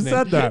literally what's just name.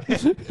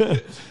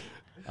 said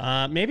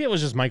that. Maybe it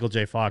was just Michael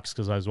J. Fox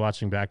because I was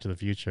watching Back to the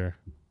Future.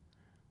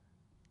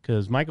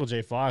 Because Michael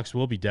J. Fox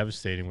will be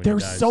devastating when There he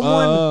was dies.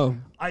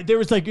 someone. There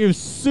was like, it was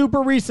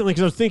super recently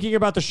because I was thinking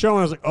about the show and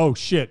I was like, oh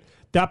shit,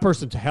 that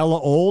person's hella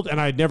old, and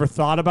I had never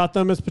thought about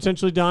them as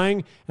potentially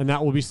dying, and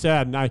that will be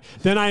sad. And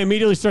then I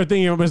immediately started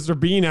thinking of Mr.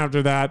 Bean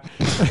after that.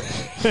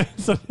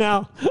 So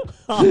now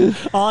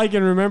all I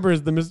can remember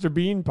is the Mr.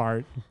 Bean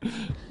part.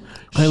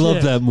 I love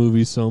Shit. that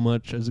movie so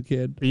much as a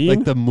kid. Bean?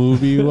 Like the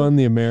movie one,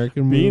 the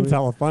American movie. Bean's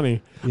hella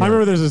funny. Yeah. I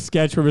remember there's a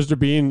sketch where Mr.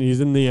 Bean,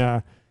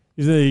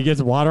 he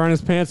gets water on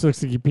his pants,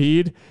 looks like he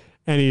peed,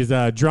 and he's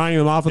drying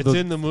them off with It's the.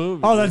 in the movie.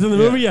 Oh, that's in the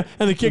movie, yeah.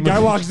 And the guy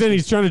walks in,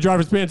 he's trying to dry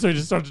his pants, so he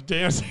just starts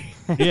dancing.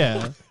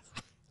 Yeah.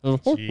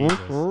 Jesus.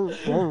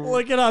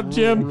 Look it up,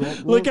 Jim.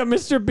 Look at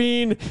Mr.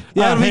 Bean.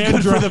 Yeah, it'll be hand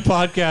good dry- for the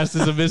podcast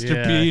as a Mr.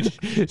 Yeah.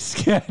 Bean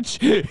sketch.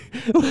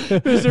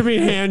 Mr.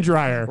 Bean hand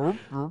dryer.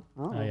 Oh,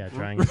 yeah,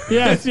 trying. his-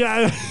 Yes,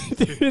 yeah.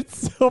 Dude,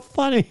 it's so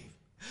funny.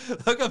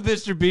 Look up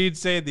Mr. Bean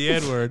saying the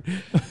N word.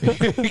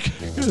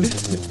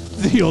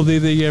 The only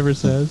thing he ever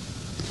says.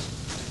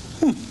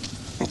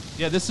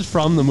 Yeah, this is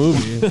from the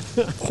movie.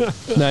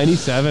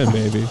 97,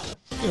 baby.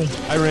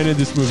 I rented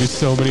this movie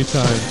so many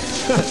times.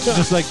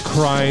 Just like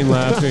crying,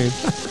 laughing.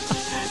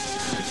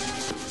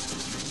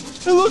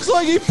 It looks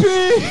like he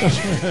peed.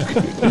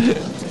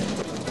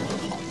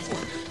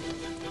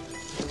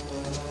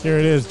 Here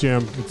it is,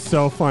 Jim. It's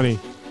so funny.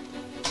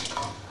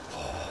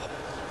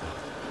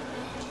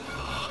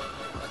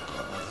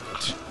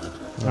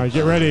 All right,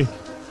 get ready.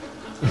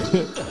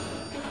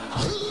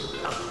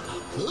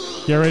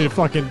 Get ready to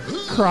fucking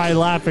cry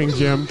laughing,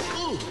 Jim.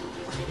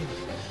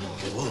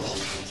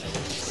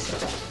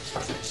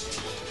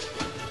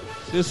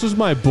 This was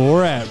my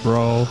Borat,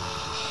 bro.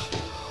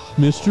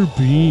 Mr.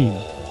 Bean.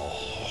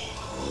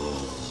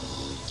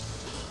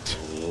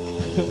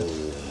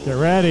 Get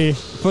ready.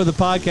 For the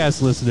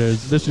podcast listeners,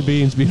 Mr.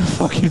 Bean's being a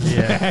fucking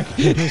Yeah.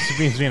 fag. Mr.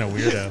 Bean's being a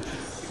weirdo.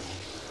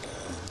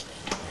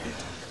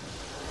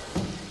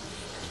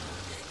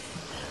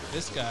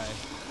 This guy.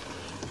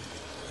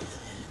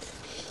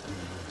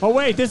 Oh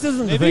wait, this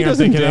isn't the Maybe thing he I'm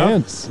doesn't thinking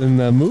dance in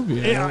the movie.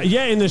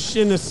 Yeah, in the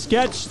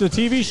sketch, the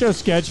TV show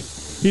sketch,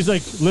 he's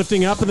like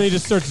lifting up and then he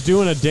just starts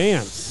doing a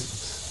dance.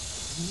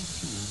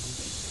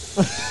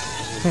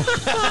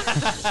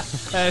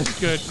 That's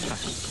good.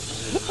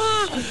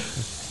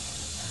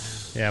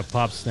 Yeah,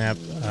 Pop Snap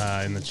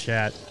in the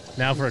chat.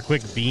 Now for a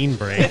quick bean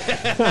break.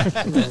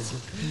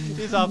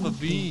 He's off a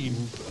bean.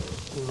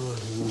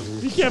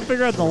 You can't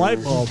figure out the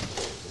light bulb.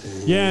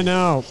 Yeah,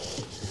 no.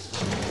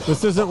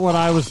 This isn't what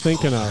I was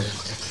thinking of.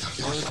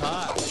 It was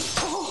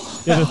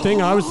hot. Yeah, the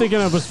thing I was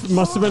thinking of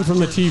must have been from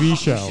the TV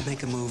show.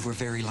 Make a move. We're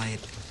very light.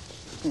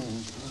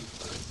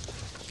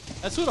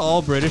 That's what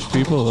all British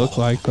people look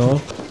like, though.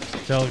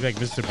 They look like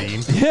Mr.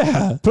 Bean.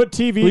 Yeah. Put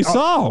TV. We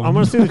saw him. I'm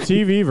going to see the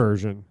TV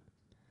version.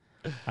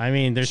 I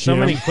mean, there's so Jim.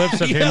 many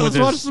clips of him Yeah, with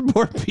let's watch his. some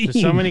more Bean.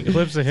 There's so many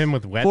clips of him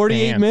with wet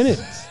 48 pants.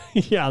 minutes.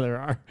 Yeah, there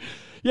are.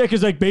 Yeah,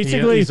 because like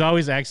basically He's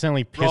always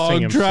accidentally pissing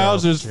Long himself.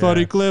 trousers, Yeah.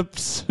 funny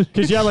clips.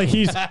 Because like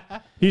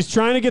he's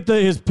trying to get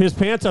his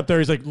pants up there.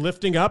 He's like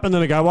lifting up, and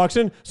then a guy walks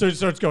in, so he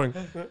starts going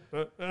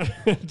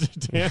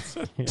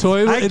dancing. I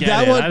Toilet. get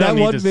That it. I one. don't That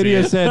need one to see video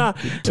it. said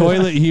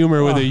toilet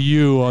humor with a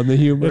U on the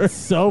humor. It's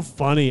so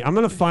funny. I'm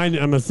gonna find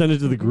it. I'm gonna send it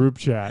to the group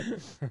chat.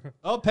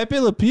 Oh, Pepe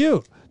Le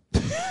Pew.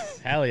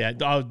 Hell yeah!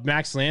 Oh,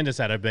 Max Landis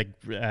had a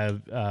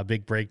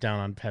big breakdown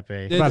on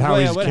Pepe. About how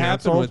he's what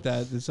happened canceled? with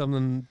that? Did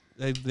something?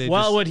 They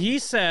Well, just, what he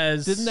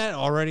says. didn't that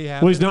already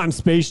happen? Well, he's not in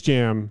Space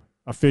Jam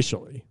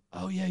officially.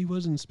 Oh yeah, he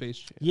was in Space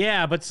Jam.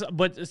 Yeah, but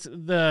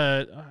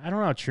the I don't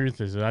know how truth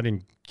is. I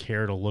didn't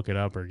care to look it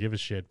up or give a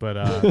shit. But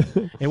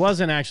it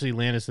wasn't actually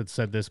Landis that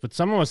said this. But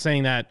someone was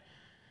saying that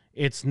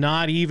it's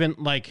not even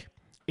like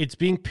it's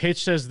being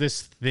pitched as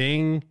this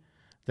thing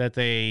that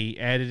they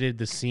edited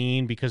the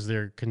scene because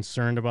they're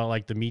concerned about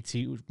like the Me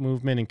Too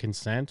movement and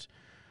consent.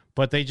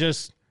 But they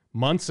just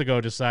months ago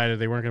decided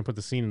they weren't going to put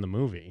the scene in the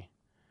movie.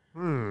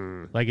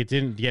 Like it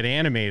didn't get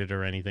animated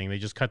or anything. They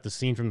just cut the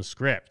scene from the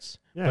script.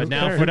 Yeah, but who now,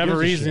 cares? for Who whatever gives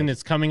a reason, shit?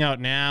 it's coming out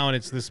now, and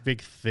it's this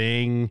big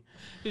thing.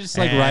 You just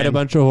like write a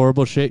bunch of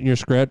horrible shit in your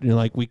script, and you're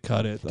like, we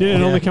cut it. Did it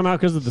though. only come out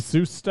because of the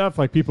Seuss stuff?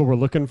 Like people were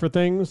looking for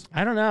things.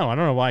 I don't know. I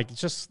don't know why.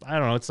 It's just I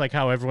don't know. It's like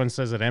how everyone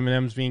says that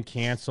Eminem's being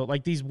canceled.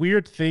 Like these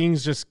weird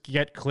things just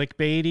get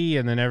clickbaity,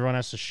 and then everyone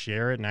has to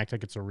share it and act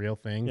like it's a real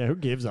thing. Yeah, who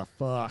gives a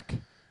fuck?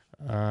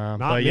 Not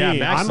Not but me. yeah,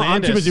 Max I'm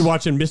Landis, too busy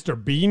watching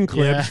Mr. Bean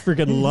clips,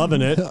 freaking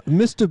loving it.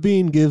 Mr.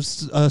 Bean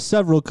gives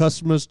several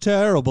customers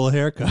terrible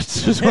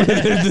haircuts. Is one of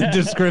the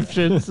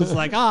descriptions. It's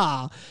like,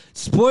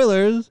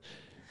 spoilers.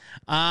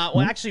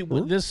 Well, actually,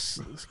 this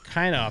is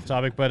kind of off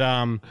topic, but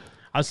I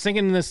was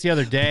thinking this the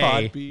other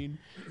day. Podbean.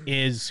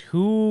 Is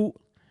who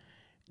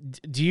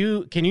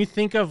can you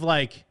think of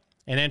like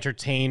an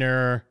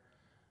entertainer,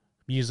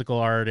 musical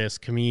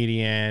artist,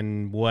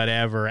 comedian,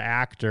 whatever,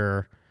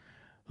 actor,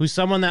 who's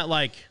someone that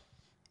like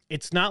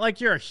it's not like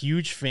you're a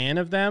huge fan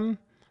of them,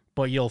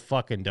 but you'll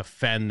fucking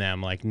defend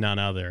them like none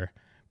other.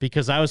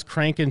 Because I was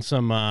cranking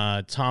some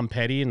Tom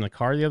Petty in the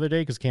car the other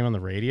day because it came on the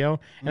radio,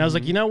 and I was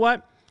like, you know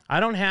what? I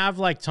don't have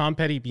like Tom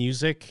Petty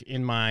music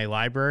in my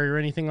library or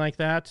anything like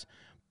that.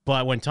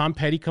 But when Tom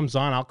Petty comes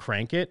on, I'll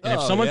crank it. And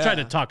if someone tried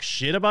to talk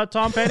shit about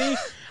Tom Petty,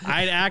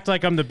 I'd act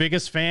like I'm the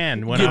biggest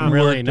fan when I'm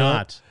really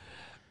not.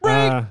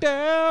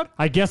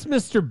 I guess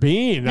Mr.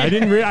 Bean. I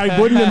didn't. I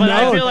wouldn't have But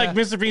known. I feel like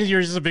Mr. Bean's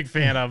you're just a big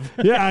fan of.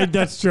 Yeah,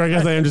 that's true. I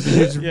guess I am just a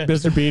huge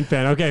Mr. Bean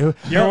fan. Okay,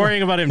 You're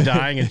worrying about him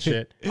dying and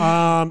shit.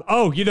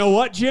 Oh, you know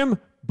what, Jim?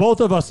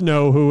 Both of us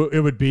know who it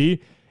would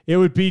be. It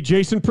would be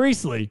Jason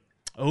Priestley.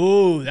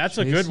 Oh, that's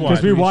a good one.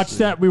 Because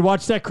we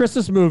watched that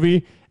Christmas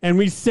movie, and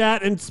we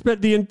sat and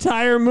spent the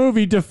entire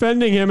movie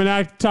defending him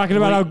and talking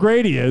about how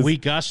great he is. We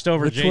gushed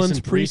over Which one's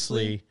Jason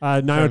Priestley.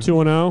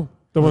 90210,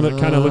 the one that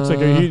kind of looks like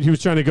he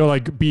was trying to go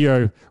like be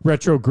a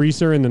retro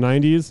greaser in the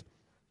 90s.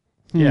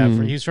 Yeah,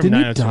 he's from Didn't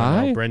he 90210.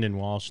 die? Brendan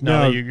Walsh.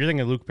 No. No, you're thinking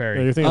of Luke Perry.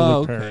 Yeah, you're thinking Oh, of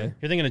Luke okay. Perry.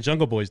 You're thinking of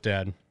Jungle Boy's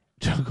dad.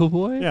 Jungle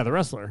Boy? Yeah, the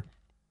wrestler.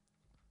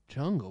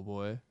 Jungle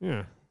Boy.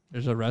 Yeah,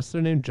 There's a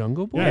wrestler named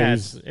Jungle Boy? Yeah, Yeah,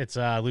 he's it's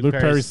Luke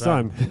Perry's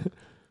son.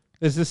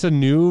 Is this a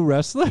new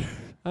wrestler?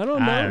 I don't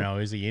know. I don't know.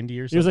 Is he indie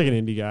or He was something? like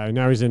an indie guy.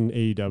 Now he's in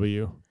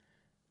AEW.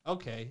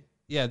 Okay.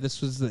 Yeah,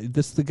 this was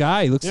the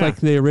guy. He looks Yeah. like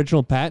the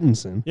original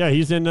Pattinson. Yeah,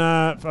 he's in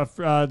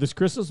this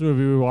Christmas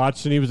movie we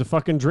watched, and he was a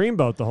fucking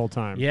dreamboat the whole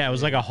time. Yeah, it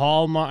was like a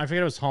Hallmark. I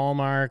forget it was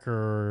Hallmark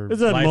or. It's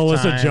a Lifetime,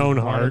 Melissa Joan one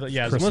of Hart the-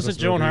 Yeah, it's Christmas Melissa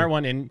Joan movie. Hart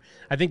one, and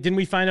I think didn't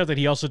we find out that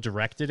he also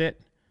directed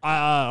it?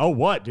 Oh,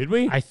 what did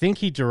we? I think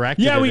he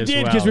directed. Yeah, it we as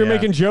did well, because we were yeah.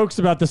 making jokes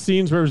about the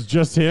scenes where it was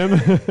just him.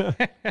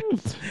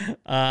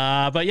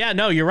 But yeah,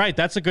 no, you're right.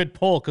 That's a good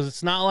poll because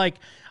it's not like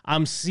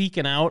I'm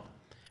seeking out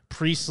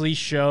Priestley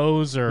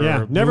shows or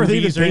Yeah, never even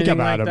movies or think anything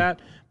about like him. that.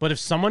 But if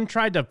someone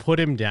tried to put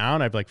him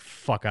down, I'd be like,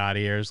 fuck out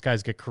of here. This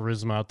guy's got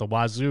charisma out the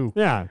wazoo.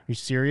 Yeah. You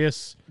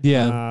serious?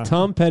 Yeah,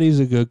 Tom Petty's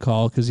a good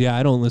call because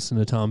I don't listen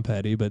to Tom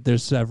Petty, but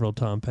there's several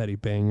Tom Petty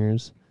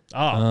bangers. Oh,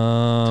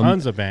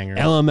 tons of bangers.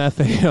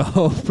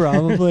 LMFAO,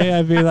 probably.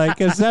 I'd be like,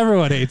 because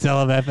everyone hates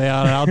LMFAO,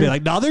 and I'll be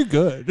like, no, they're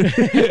good.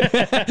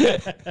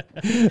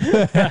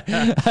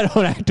 I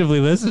don't actively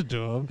listen to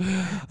them.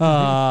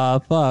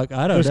 Fuck,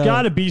 I don't There's know.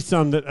 got to be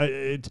some that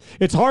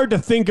it's hard to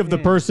think of the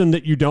person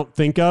that you don't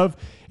think of.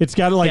 It's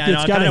got to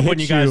it's got to hit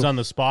putting you guys on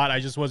the spot. I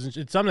just wasn't.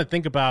 It's something to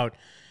think about.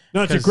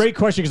 No, it's a great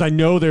question because I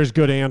know there's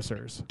good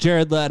answers.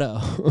 Jared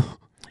Leto.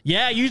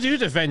 Yeah, you do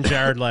defend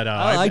Jared Leto.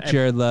 I like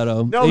Jared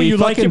Leto. No, He you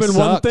like him in fucking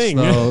one sucks, thing.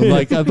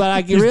 though. But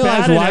I He's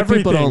realize bad in why people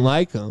everything. don't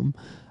like him.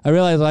 I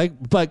realize,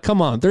 but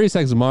come on, 30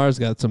 Seconds to Mars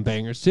got some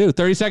bangers too.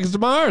 30 Seconds to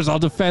Mars, I'll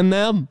defend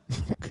them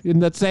in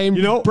that same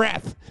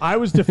breath. I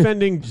was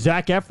defending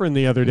Zac Efron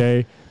the other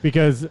day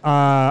because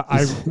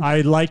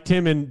I liked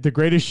him in The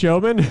Greatest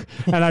Showman,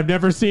 and I've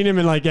never seen him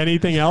in like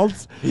anything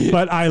else.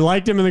 But I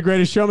liked him in The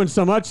Greatest Showman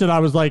so much that I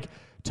was like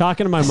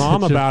talking to my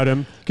mom about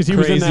him because he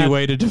was in Crazy that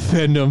way to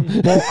defend him.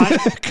 Well,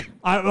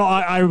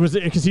 I was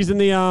because he's in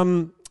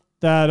the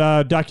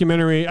that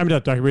documentary. I mean,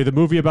 not documentary. The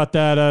movie about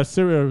that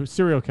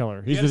serial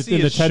killer. He's gotta see in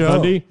the his Ted show.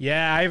 Bundy.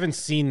 Yeah, I haven't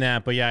seen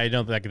that, but yeah, I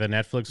don't like the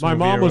Netflix. My movie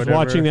mom or was whatever.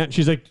 watching that. And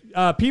she's like,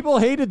 people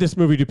hated this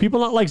movie. Do people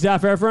not like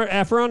Zac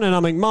Efron? And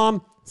I'm like,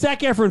 Mom,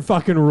 Zac Efron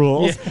fucking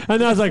rules. Yeah.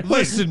 And I was like,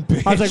 Listen,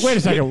 bitch. I was like, wait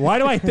a second. Why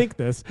do I think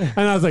this? And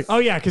I was like, oh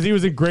yeah, because he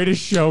was in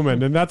Greatest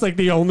Showman, and that's like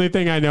the only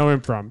thing I know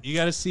him from. You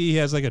got to see he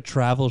has like a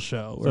travel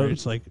show where So-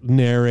 it's like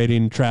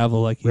narrating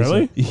travel. Like he's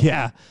Really?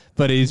 yeah,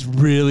 but he's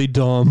really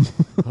dumb.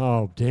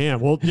 Oh damn.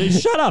 Well,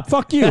 shut up.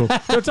 Fuck you.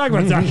 Don't talk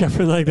about Zac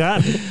Efron like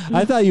that.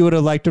 I thought you would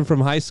have liked him from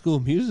High School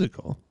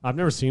Musical. I've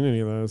never seen any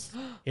of those.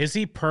 Is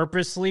he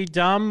purposely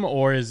dumb,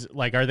 or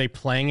are they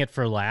playing it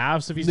for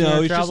laughs? If he's doing No,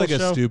 a he's travel just like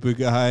show? a stupid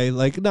guy.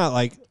 Like not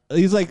like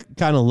he's like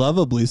kind of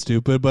lovably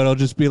stupid, but he'll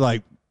just be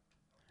like.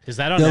 Is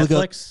that on They'll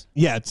go- Netflix?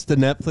 Yeah, it's the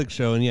Netflix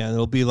show, and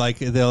it'll be like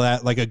they'll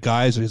act like a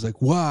geyser. He's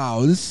like,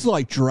 "Wow, this is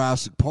like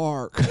Jurassic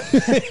Park."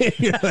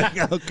 You're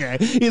like, okay.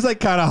 He's like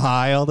kind of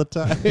high all the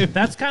time.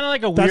 That's kind of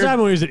like a That's weird. what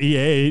happened when he was at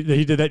EA.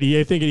 He did that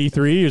EA thing at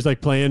E3. He was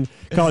like playing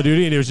Call of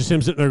Duty, and it was just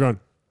him sitting there going,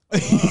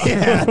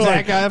 Yeah, for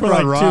like, Zac for Efron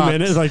like 2 rocks.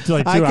 minutes, like 2 I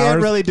hours.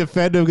 can't really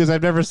defend him because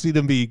I've never seen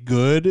him be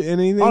good in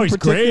anything. Oh, he's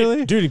particularly.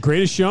 great, dude.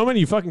 Greatest Showman?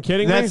 You fucking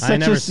kidding That's me? I such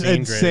never an seen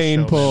Greatest insane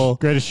Showman. pull.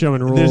 Greatest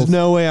Showman rules. There's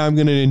no way I'm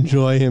going to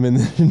enjoy him in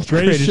the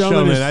Greatest Showman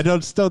Showman. is- I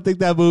don't think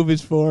that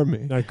movie's for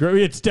me.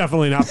 It's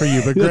definitely not for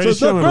you, but This Greatest is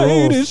the Showman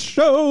greatest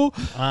rules.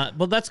 show.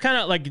 Well, that's kind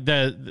of like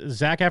the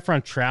Zac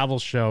Efron travel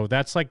show.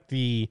 That's like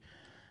the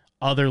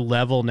other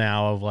level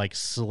now of like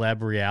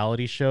celeb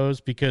reality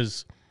shows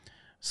because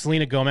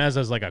Selena Gomez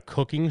has like a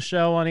cooking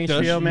show on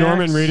HBO Max.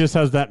 Norman Reedus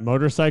has that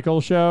motorcycle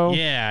show.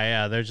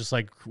 Yeah. They're just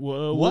like,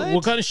 What?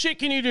 what kind of shit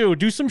can you do?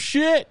 Do some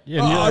shit.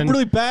 And, I'm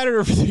really bad at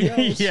everything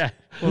else. yeah.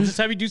 We'll just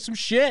have you do some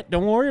shit.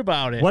 Don't worry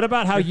about it. What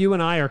about how you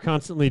and I are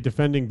constantly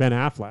defending Ben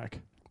Affleck?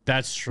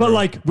 That's true. But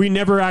like, we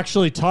never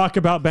actually talk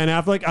about Ben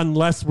Affleck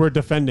unless we're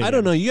defending I don't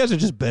him. know. You guys are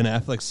just Ben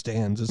Affleck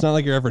stands. It's not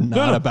like you're ever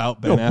not about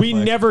Ben Affleck. We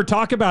never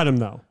talk about him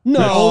though.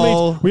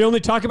 No. we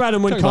only talk about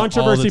him when Talk about all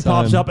controversy the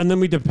pops time. up, and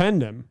then we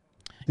defend him.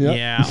 Yep.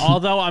 Yeah.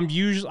 Although I'm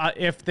usually,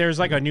 if there's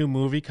like a new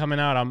movie coming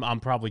out, I'm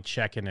probably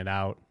checking it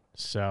out.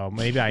 So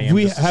maybe I am.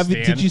 We just a have.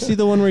 stan. Did you see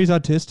the one where he's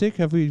autistic?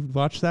 Have we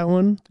watched that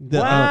one?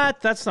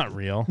 What? That's not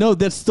real. No,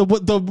 that's the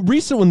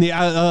recent one.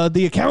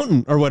 The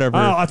accountant or whatever.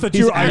 Oh, I thought He's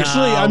you were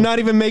actually. No. I'm not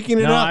even making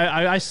it No, up.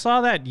 I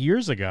saw that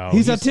years ago.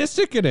 He's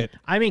autistic in it.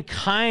 I mean,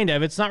 kind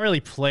of. It's not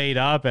really played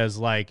up as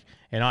like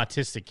an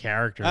autistic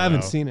character. I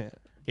haven't though. seen it.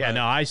 Yeah,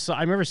 no, I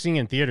remember seeing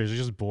it in theaters. It was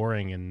just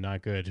boring and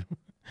not good.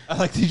 I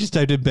like that you just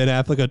typed in Ben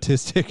Affleck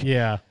autistic.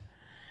 Yeah.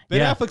 Ben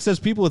Yeah. Affleck says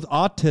people with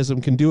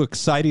autism can do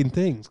exciting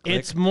things. Click.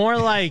 It's more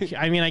like,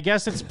 I mean, I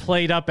guess it's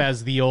played up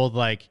as the old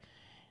like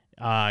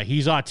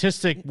he's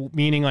autistic,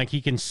 meaning like he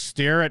can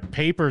stare at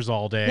papers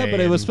all day. Yeah, but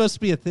it was and- supposed to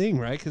be a thing,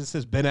 right? Because it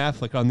says Ben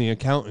Affleck on The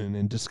Accountant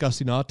and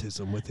discussing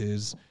autism with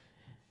his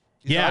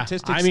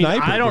autistic I mean,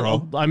 sniper, I don't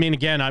bro. know. I mean,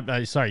 again,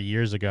 I sorry,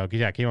 years ago. 'Cause,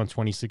 yeah, it came out in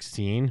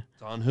 2016.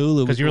 It's on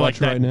Hulu. Because you're like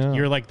that. right now.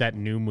 You're like that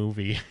new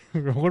movie.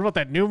 What about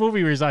that new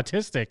movie where he's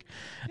autistic?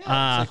 It's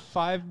like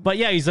 5. But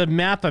yeah, he's a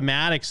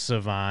mathematics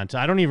savant.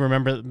 I don't even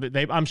remember.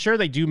 I'm sure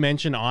they do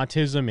mention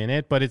autism in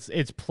it, but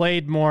it's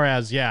played more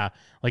as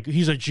like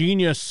he's a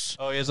genius.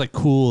 Oh, he has like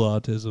cool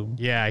autism.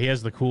 Yeah, he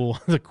has the cool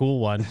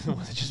one.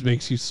 It just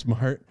makes you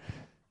smart.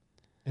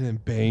 And then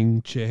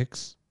bang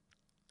chicks.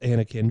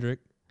 Anna Kendrick.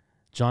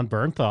 John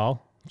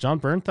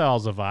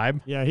Bernthal's a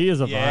vibe. Yeah, he is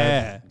a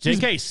vibe.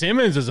 J.K.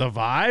 Simmons is a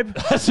vibe.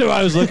 That's what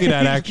I was looking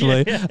at,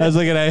 actually. Yeah. I was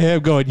looking at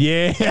him going,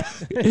 yeah.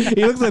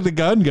 He looks like the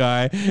gun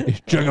guy.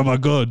 Check out my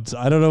goods.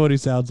 I don't know what he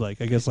sounds like.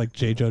 I guess like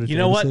J. Jonah You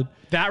know what? Jameson.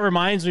 That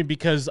reminds me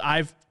because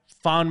I've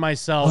found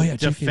myself J.K.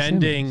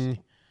 defending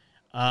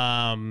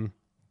the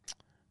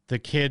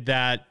kid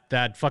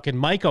that fucking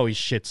Mike always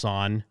shits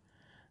on.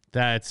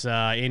 That's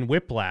in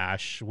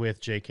Whiplash with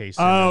J.K. Simmons.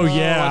 Oh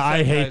yeah, what's that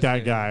I hate guy's that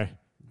name? guy.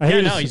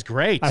 He's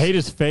great. I hate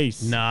his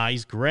face. Nah,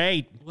 he's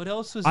great. What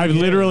else was I've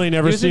literally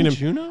never seen him.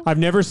 Juno? I've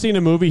never seen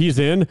a movie he's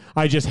in.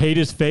 I just hate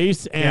his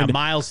face. Yeah, And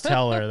Miles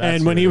Teller. That's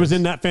and when who he it was is.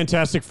 in that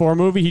Fantastic Four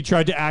movie, he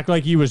tried to act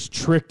like he was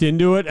tricked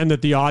into it, and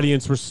that the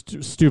audience was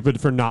stupid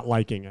for not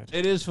liking it.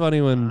 It is funny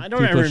when I don't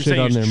people remember him shit saying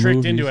on he their was tricked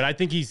movies. into it. I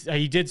think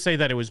he did say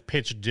that it was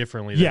pitched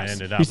differently than Yes, it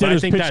ended up. he said But it I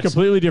was think pitched that's-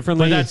 completely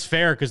differently. But that's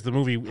fair because the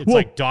movie it's Well,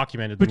 like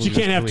documented. The But you movie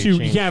was can't have completely two. You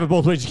changed. can't have it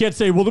both ways. You can't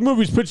say, "Well, the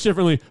movie's pitched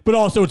differently," but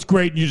also it's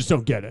great, and you just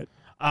don't get it.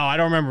 Oh, I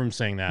don't remember him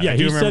saying that. Yeah, I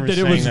do he said remember that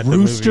it saying was that the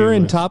Rooster movie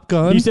and was- Top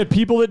Gun. He said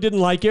people that didn't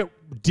like it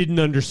didn't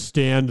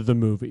understand the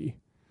movie.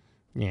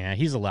 Yeah,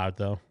 he's allowed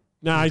though.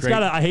 Nah, he's great.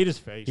 got. I hate his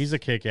face. He's a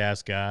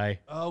kick-ass guy.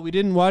 Oh, we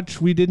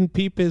didn't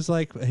peep his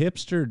like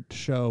hipster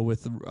show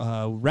with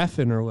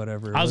Reffin or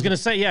whatever. I was gonna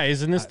say, yeah,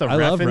 isn't this the I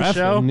love Reffin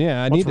show?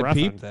 Yeah, I What's need to Reffin?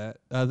 peep that.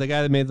 The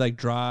guy that made like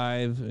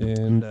Drive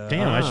and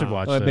Damn, I should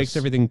watch it this. makes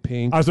everything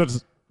pink. I was about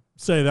to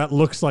say that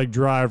looks like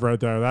Drive right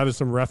there. That is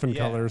some Reffin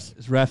Yeah, colors.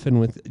 It's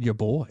Reffin with your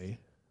boy,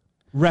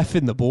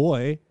 Reffin the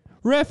boy,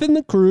 Reffin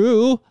the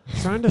crew.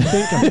 Trying to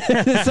think.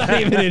 Of, It's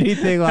not even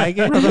anything like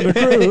it. Reffin the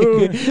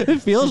crew.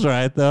 It feels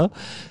right though.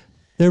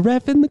 They're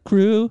Reffin the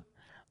crew.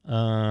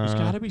 There's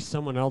got to be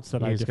someone else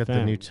that I He's got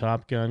defend. the new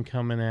Top Gun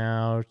coming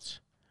out.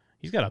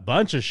 He's got a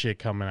bunch of shit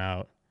coming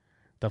out.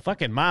 The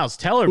fucking Miles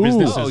Teller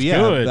business is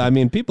good. I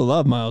mean, people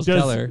love Miles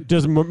Teller.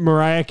 Does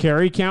Mariah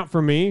Carey count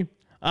for me?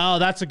 Oh,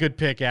 that's a good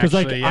pick, Because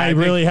actually. like Yeah, I think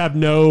really have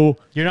no.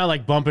 you're not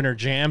like bumping her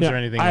jams or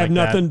anything. I have like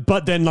nothing. That.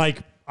 But then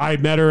like I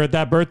met her at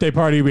that birthday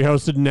party we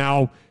hosted.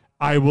 Now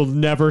I will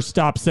never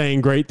stop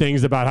saying great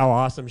things about how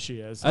awesome she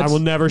is. I That's- will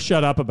never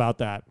shut up about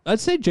that. I'd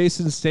say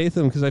Jason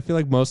Statham because I feel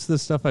like most of the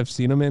stuff I've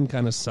seen him in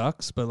kind of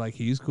sucks, but like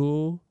he's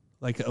cool.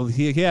 Like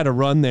he had a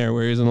run there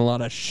where he was in a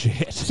lot of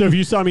shit. So if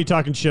you saw me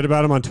talking shit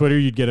about him on Twitter,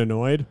 you'd get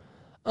annoyed.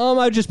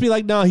 I'd just be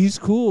like, no, he's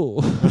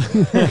cool.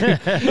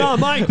 No,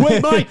 Mike.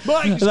 Wait, Mike.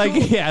 He's like,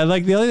 cool. yeah,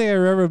 like the only thing I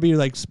remember being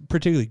like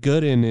particularly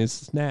good in is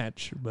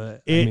Snatch.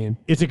 But I mean,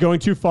 Is it going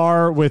too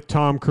far with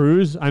Tom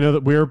Cruise? I know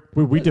that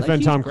we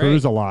defend he's Tom great.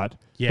 Cruise a lot.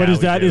 Yeah, but is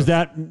we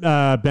that do.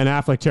 Ben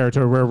Affleck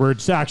territory where we're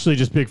actually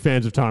just big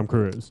fans of Tom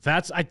Cruise?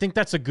 I think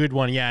that's a good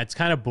one. Yeah, it's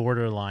kind of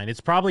borderline. It's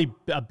probably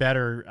a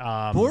better.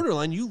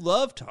 borderline. You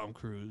love Tom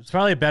Cruise. It's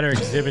probably a better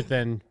exhibit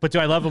than. But do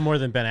I love him more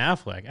than Ben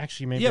Affleck?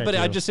 Actually, maybe. Yeah, but do.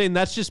 I'm just saying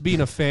that's just being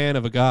a fan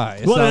of a guy.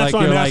 It's Well, not that's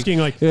like what I'm you're asking,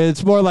 like-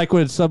 it's more like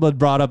when someone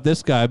brought up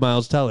this guy,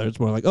 Miles Teller.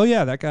 It's more like, oh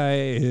yeah, that guy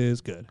is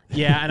good.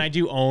 Yeah, and I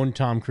do own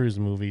Tom Cruise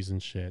movies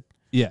and shit.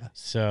 Yeah.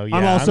 So yeah,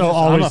 I'm also I'm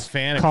always a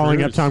fan of calling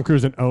up Cruise. Tom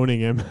Cruise and owning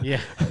him.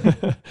 Yeah,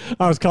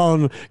 I was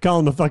calling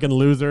the fucking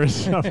loser and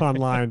stuff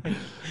online.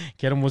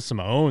 get him with some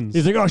owns.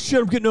 He's like, oh shit,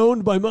 I'm getting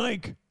owned by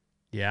Mike.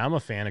 Yeah, I'm a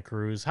fan of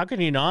Cruise. How can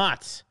you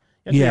not?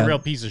 You have to be Yeah. a real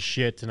piece of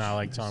shit to not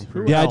like Tom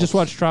Cruise. Yeah, I just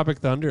watched Tropic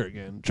Thunder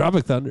again.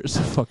 Tropic Thunder is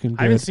fucking good.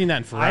 I haven't seen that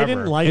in forever. I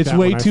didn't like It's that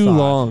way when I too saw it.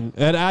 long,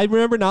 and I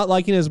remember not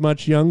liking it as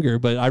much younger,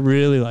 but I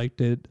really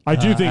liked it. I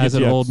do think as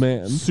it's an old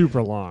man.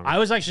 super long. I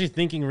was actually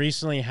thinking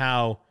recently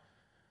how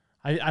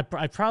I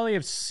probably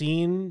have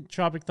seen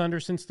Tropic Thunder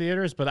since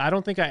theaters, but I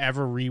don't think I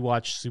ever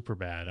rewatched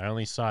Superbad. I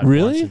only saw it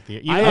Really? once in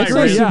theater. I I'd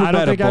agree. say Yeah, I Superbad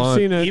don't think a I've bunch.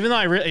 seen it. Even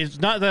though it's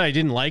not that I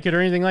didn't like it or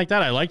anything like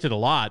that. I liked it a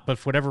lot, but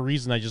for whatever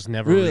reason, I just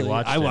never Really,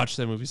 rewatched I it. watched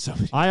that movie so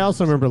many. I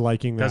also remember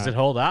liking that. Does it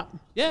hold up?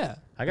 Yeah,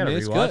 I gotta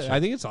it's rewatch good. it.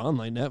 I think it's on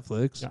like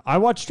Netflix. I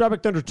watched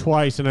Tropic Thunder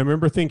twice, and I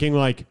remember thinking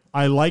like,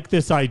 I like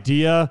this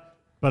idea,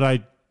 but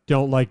I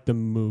don't like the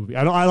movie.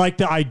 I like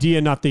the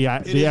idea, not the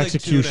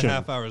execution.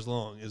 hours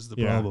long is the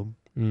Yeah. problem.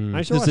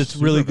 I should Because watch it's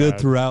really good Superbad.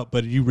 throughout,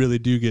 but you really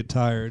do get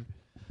tired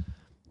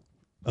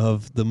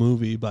of the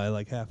movie by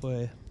like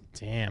halfway.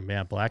 Damn,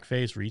 man,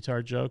 blackface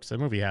retard jokes. That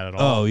movie had it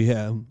all. Oh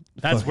yeah,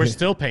 We're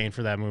still paying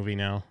for that movie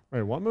now.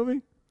 Wait, what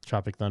movie?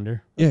 Tropic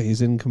Thunder. Yeah,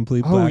 he's in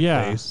complete Oh,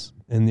 yeah. blackface.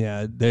 And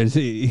yeah,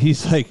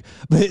 he's like,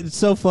 but it's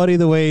so funny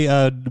the way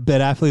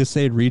Ben Affleck is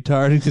saying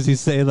retard because he's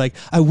saying like,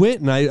 I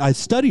went and I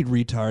studied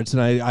retards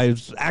and I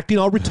was acting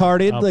all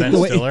retarded. Oh, like Ben the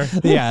way, Stiller?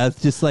 yeah,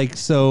 it's just like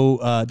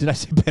so. Did I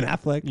say Ben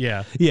Affleck?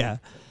 Yeah. yeah.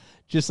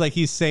 Just like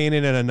he's saying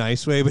it in a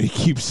nice way, but he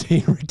keeps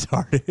saying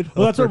retarded.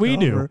 Well, that's over what we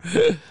and do.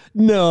 over.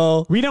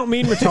 No. We don't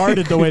mean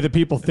retarded the way that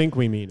people think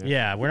we mean it.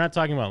 Yeah, we're not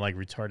talking about like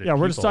retarded. Yeah,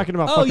 we're just people. talking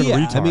about Oh fucking yeah.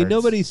 retards. I mean,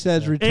 nobody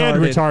says retarded.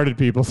 and retarded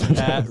people.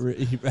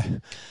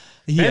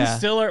 Ben yeah.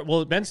 Stiller.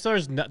 Well, Ben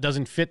Stiller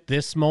doesn't fit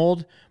this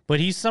mold,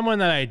 but he's someone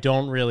that I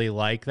don't really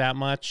like that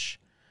much,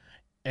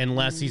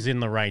 unless he's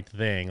in the right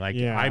thing. Like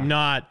Yeah. I'm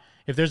not.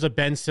 If there's a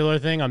Ben Stiller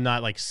thing, I'm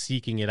not like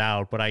seeking it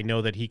out, but I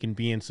know that he can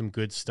be in some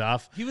good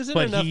stuff. He was in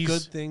but enough he's-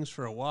 good things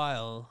for a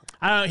while.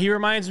 I don't know. He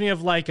reminds me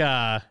of like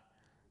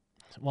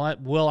well,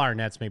 Will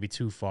Arnett's maybe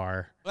too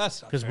far.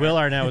 That's not Because fair. Will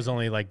Arnett was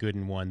only like good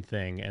in one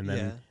thing, and then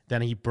Yeah.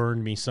 then he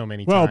burned me so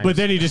many Well, times. but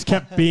then he just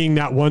kept being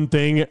that one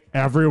thing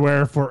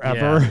everywhere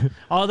forever. Yeah.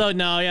 Although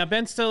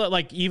Ben Stiller,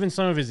 like even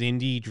some of his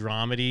indie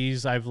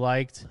dramedies I've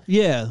liked.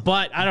 Yeah.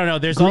 But I don't know.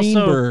 There's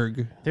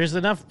Greenberg. there's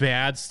enough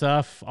bad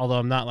stuff. Although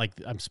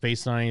I'm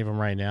spacing on any of them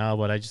right now,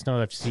 but I just know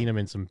that I've seen him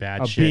in some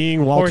bad shit.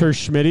 Being Walter Or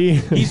Schmitty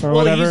he's or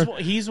well, whatever.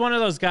 he's one of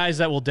those guys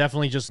that will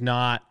definitely just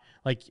not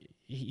like.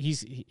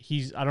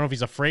 I don't know if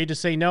he's afraid to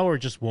say no or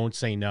just won't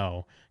say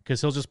no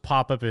because he'll just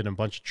pop up in a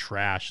bunch of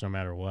trash no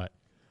matter what.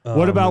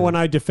 What about when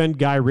I defend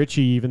Guy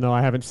Ritchie, even though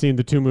I haven't seen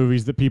the 2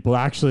 movies that people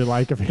actually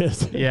like of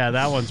his? Yeah,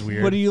 that one's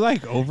weird. What do you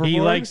like? Overboard?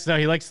 He likes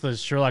the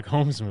Sherlock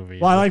Holmes movie.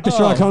 Well, I like the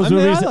Sherlock Holmes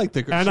movies, I like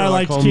the and I Sherlock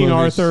liked Holmes King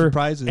movies, Arthur,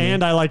 surprisingly.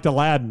 and I liked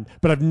Aladdin,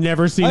 but I've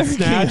never seen I think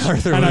Snatch. King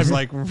Arthur and was I've,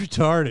 like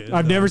retarded.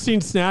 I've never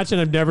seen Snatch,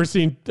 and I've never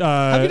seen you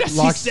not seen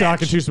Lock, Stock,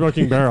 Snatch? and 2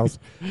 Smoking Barrels.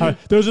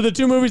 Those are the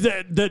 2 movies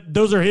that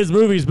those are his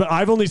movies, but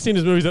I've only seen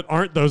his movies that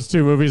aren't those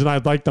 2 movies, and I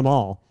like them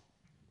all.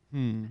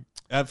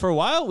 For a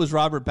while, it was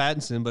Robert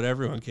Pattinson, but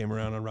everyone came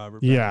around on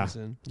Robert Yeah.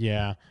 Pattinson.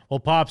 Yeah. Well,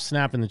 Pop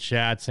Snap in the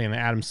chat saying that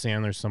Adam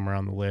Sandler's somewhere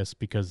on the list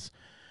because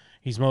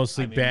he's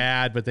mostly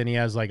bad, but then he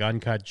has like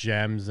Uncut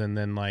Gems and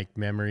then like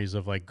memories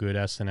of like good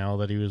SNL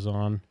that he was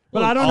on.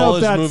 But I don't All know if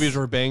his that's movies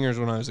were bangers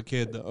when I was a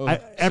kid, though.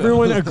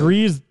 everyone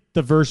agrees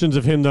the versions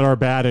of him that are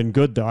bad and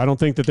good, though. I don't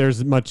think that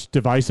there's much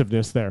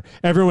divisiveness there.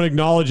 Everyone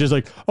acknowledges,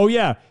 like, oh,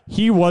 yeah,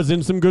 he was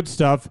in some good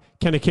stuff,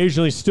 can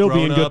occasionally still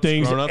be in good Grown-ups,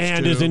 things, Grown-ups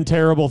and too. is in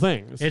terrible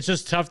things. It's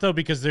just tough though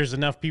because there's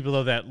enough people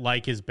though that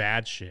like his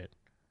bad shit.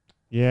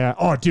 Yeah.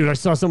 Oh, dude, I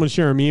saw someone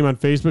share a meme on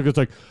Facebook. It's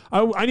like,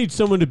 I need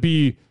someone to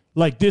be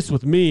like this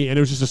with me, and it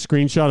was just a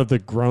screenshot of the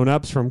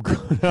grown-ups from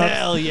Grown-ups.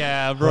 Hell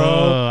yeah, bro.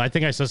 Oh, I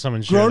think I saw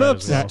someone share Grown that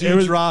Ups, as well.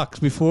 Dudes Rocks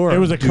before. It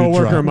was a Dudes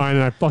coworker Rock. of mine,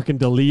 and I fucking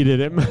deleted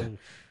it.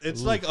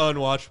 It's like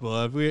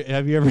unwatchable.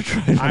 Have you ever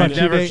tried? I've watching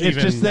never it? It's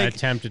even just like,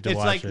 attempted to it's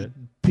watch like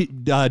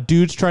it.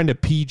 Dudes trying to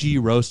PG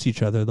roast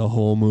each other the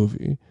whole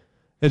movie.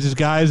 It's just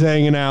guys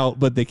hanging out,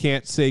 but they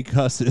can't say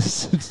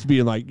cusses. It's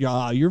being like,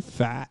 "Yeah, you're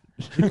fat."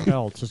 Who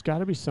else? There's got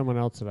to be someone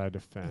else that I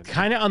defend.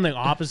 Kind of on the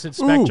opposite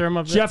spectrum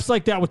of Jeff's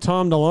like that with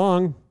Tom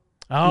DeLonge.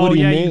 Oh, What do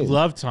you yeah, you mean?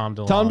 love Tom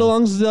DeLonge. Tom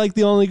DeLonge's like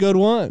the only good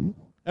one.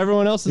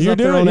 Everyone else is You're up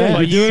their doing own it. end.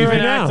 But You're you doing it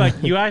even right act now.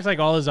 like you act like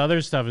all his other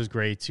stuff is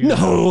great too.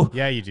 No.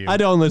 Yeah, you do. I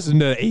don't listen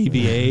to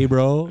AVA,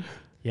 bro.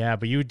 Yeah,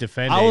 but you would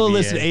defend I will AVA.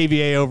 listen to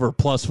AVA over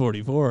Plus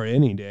 44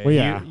 any day. Well,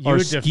 yeah. You Or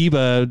would def-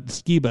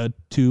 Skiba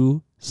 2.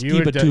 You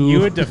would, Skiba 2. you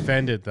would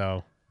defend it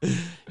though.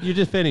 You're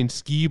defending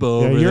Skiba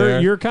Yeah, over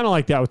there. you're kind of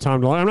like that with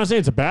Tom DeLonge. I'm not saying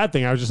it's a bad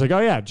thing. I was just like, oh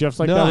yeah, Jeff's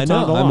like No, that I with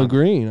know. Tom DeLonge. I'm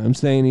agreeing. I'm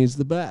saying he's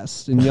the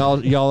best. And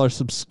y'all are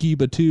some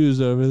Skiba 2s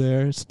over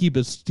there. Skiba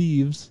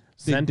Steves.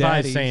 Big Senpai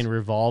daddies. saying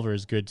Revolver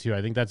is good too.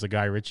 I think that's a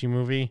Guy Ritchie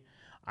movie.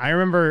 I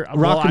remember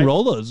Rock and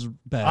Rolla's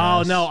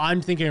badass. Oh no,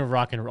 I'm thinking of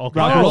Rock and Roll.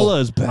 Rock and Rolla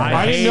is badass.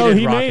 I didn't know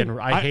he made-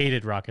 I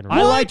hated Rock and Roll.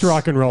 I liked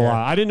Rock and Roll.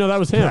 I didn't know that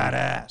was him.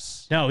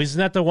 Badass. No, isn't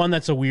that the one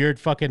that's a weird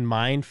fucking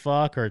mind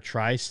fuck or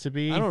tries to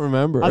be? I don't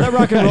remember. I thought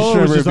Rock and Roll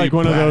was just like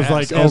one of those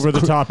like Badass. over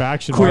the top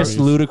action Chris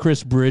movies.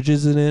 Ludacris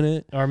Bridges in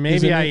it. Or maybe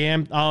Isn't I it?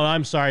 am. Oh,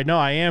 I'm sorry. No,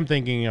 I am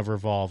thinking of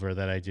Revolver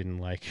that I didn't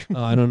like.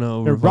 Oh, I don't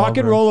know. Yeah, Rock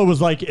and Revolver. Roll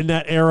was like in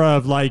that era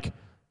of like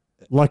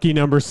Lucky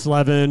Number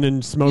 11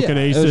 and Smoking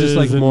Yeah, Aces. it was just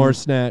like and- more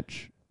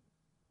Snatch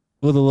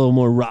with a little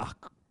more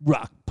rock,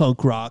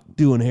 punk rock,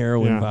 doing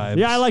heroin yeah. vibes.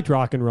 Yeah, I liked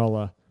Rock and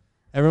Rolla.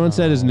 Everyone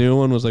said his new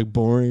one was like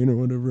boring or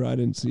whatever. I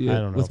didn't see it. I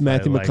don't know With if I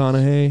Matthew liked-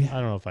 McConaughey. I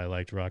don't know if I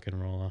liked Rock and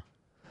Roll.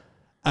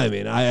 I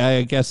mean,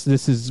 I guess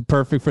this is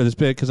perfect for this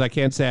bit because I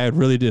can't say I'd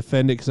really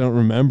defend it because I don't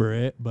remember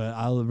it, but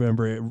I'll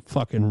remember it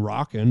fucking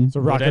rocking.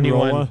 So Rock and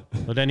Rolla.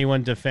 Would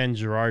anyone defend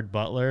Gerard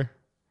Butler?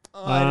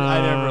 I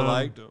never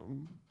liked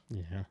him.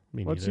 Yeah,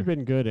 me What's he neither.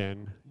 been good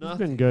in? He's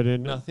been good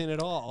in. Nothing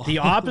at all. The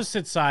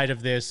opposite side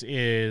of this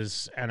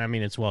is, and I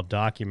mean it's well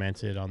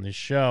documented on this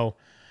show,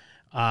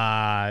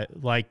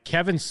 like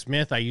Kevin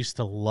Smith I used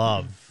to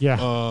love. Yeah,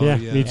 Oh, yeah,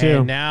 yeah. me too.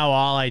 And now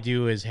all I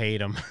do is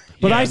hate him.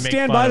 But Yeah, I make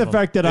stand fun by of the him.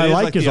 fact that It I is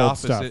like his the old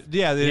opposite. stuff.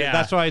 Yeah, Yeah.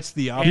 that's why it's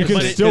the You opposite. can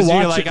But still 'cause you're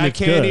watch like, it and I it's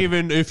can't good.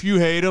 even, if you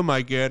hate him,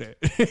 I get it.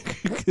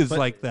 It's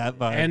like that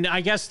vibe. And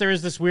I guess there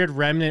is this weird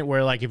remnant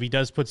where, like, if he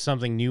does put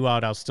something new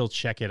out, I'll still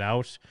check it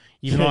out,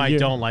 even though I Yeah.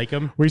 don't like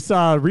him. We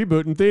saw a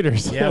reboot in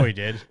theaters. Yeah, we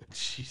did.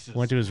 Jesus.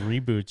 Went to his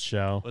reboot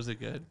show. Was it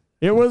good?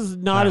 It was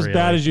not Not as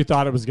bad really. as you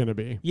thought it was going to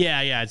be.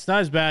 Yeah, it's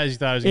not as bad as you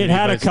thought it was. It Gonna be,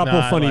 had but a it's couple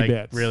not, funny like,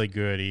 bits. Really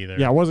good either.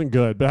 Yeah, it wasn't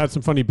good, but it had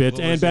some funny bits.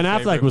 What And was Ben your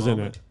Affleck favorite was in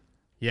moment? it.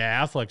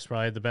 Yeah, Affleck's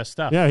probably the best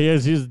stuff. Yeah, he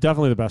is. He's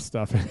definitely the best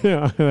stuff.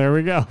 Yeah, there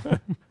we go.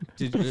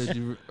 Did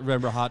you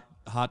remember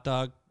hot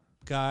dog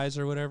guys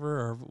or whatever,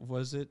 or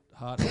was it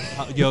hot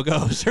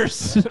Yogos or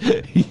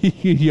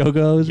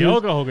Yogos?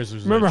 Yoga Hogers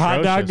was Remember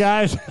Hot Dog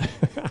atrocious.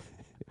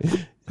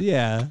 Guys?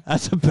 Yeah,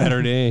 that's a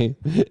better name.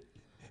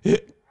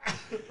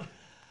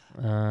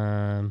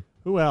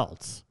 Who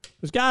else?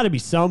 There's got to be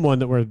someone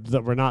that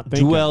we're not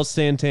thinking. Joel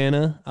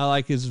Santana. I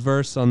like his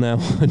verse on that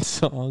one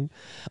song.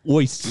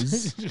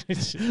 Oysters.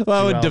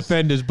 Well, I would Joel's-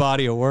 defend his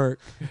body of work.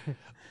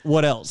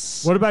 What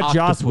else? What about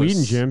Joss Octopus.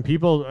 Whedon, Jim?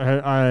 People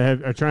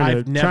are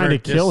trying to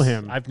kill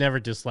him, I've never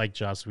disliked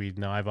Joss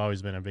Whedon. No, I've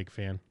always been a big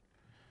fan.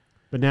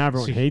 but now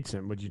everyone hates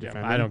him. Would you defend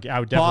him? I don't. I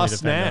would definitely Boss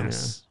defend him.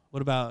 Nass.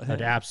 What about him?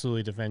 I'd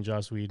absolutely defend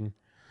Joss Whedon.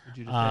 Would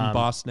you defend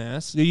Boss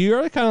Nass?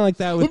 You're kind of like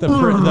that with the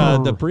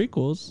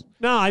prequels.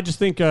 No, I just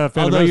think Phantom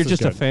Although Menace you're is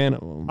just a good. fan of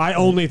them. I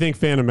only think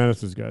Phantom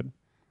Menace is good.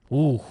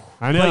 Ooh.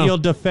 I know. But you'll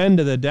defend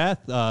to the death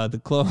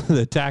the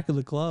Attack of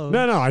the Clones.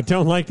 No, I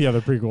don't like the other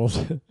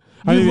prequels.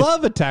 I You think-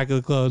 love Attack of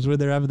the Clones where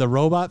they're having the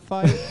robot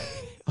fight.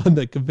 On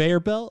the conveyor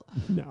belt?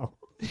 No.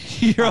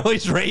 You're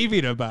always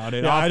raving about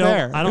it. Yeah, off I don't.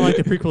 air. I don't like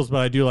the prequels, but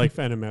I do like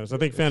Phantom Menace. I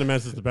think Phantom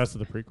Menace is the best of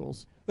the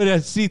prequels.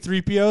 But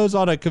C-3PO's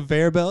on a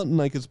conveyor belt and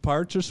like his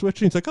parts are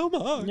switching. He's like, oh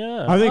my.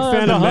 Yeah, I think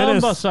Phantom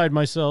Menace. I'm beside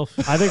myself.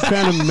 I think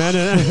Phantom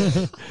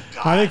Menace.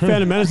 I think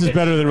Phantom Menace is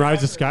better than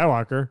Rise of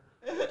Skywalker.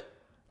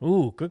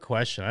 Ooh, good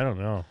question. I don't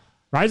know.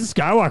 Rise of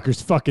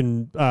Skywalker's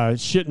fucking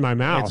shit in my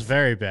mouth. It's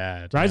very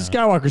bad. Rise of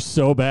Skywalker's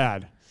so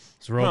bad.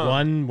 Is Rogue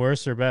One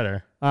worse or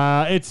better?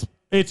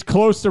 It's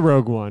close to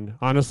Rogue One,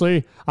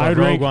 honestly. I would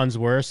Rogue rank One's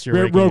worse.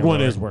 Rogue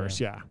One is worse,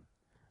 yeah.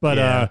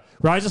 But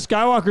Rise of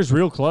Skywalker's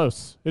real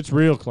close. It's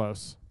real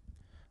close.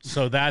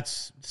 So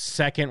that's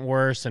second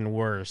worst and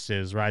worse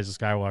is Rise of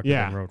Skywalker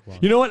than Rogue One.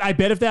 You know what? I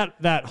bet if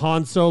that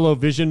Han Solo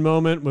vision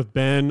moment with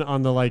Ben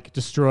on the like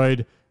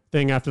destroyed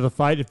thing after the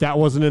fight, if that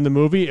wasn't in the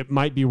movie, it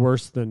might be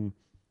worse than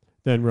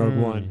Rogue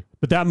One.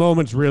 But that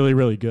moment's really,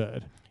 really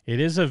good. It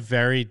is a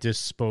very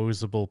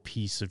disposable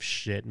piece of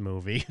shit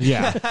movie.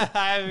 Yeah.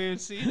 I haven't even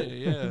seen it,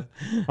 yeah.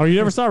 Oh, you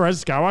never saw Rise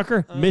of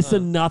Skywalker?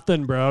 Missing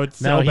nothing, bro.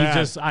 It's No, so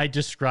bad. I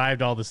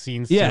described all the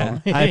scenes Yeah,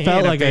 to him. I felt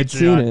in a like I'd Patreon-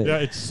 seen it. Yeah,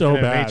 it's so in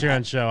a bad.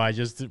 Patreon show. I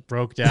just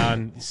broke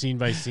down scene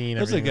by scene.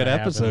 That was a everything good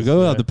that episode. happens.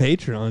 Go on the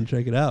Patreon,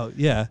 check it out.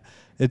 Yeah.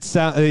 It's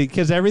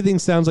because everything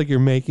sounds like you're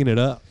making it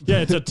up. Yeah,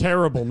 it's a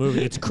terrible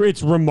movie.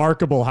 It's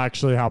remarkable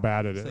actually how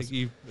bad it is.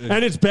 Like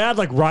And it's bad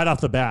like right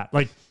off the bat.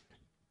 Like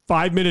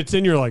 5 minutes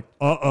in, you're like,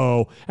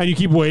 uh-oh. And you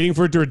keep waiting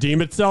for it to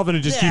redeem itself, and it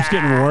just keeps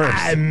getting worse.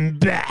 I'm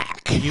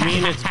back. You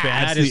mean it's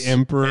bad That's the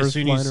Emperor as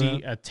soon as you flying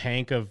see a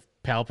tank of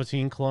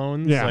Palpatine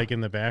clones Yeah. like in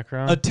the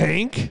background? A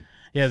tank?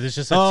 Yeah, there's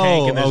just a Oh,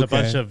 tank and there's a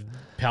okay. bunch of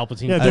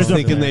Palpatine Yeah, I clones. was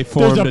thinking they There's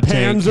formed a a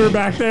tank. Panzer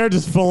back there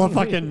just full of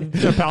fucking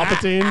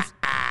Palpatines.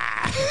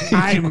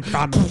 I'm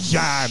from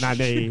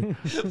Germany.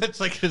 It's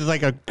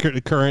like a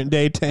current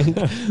day tank.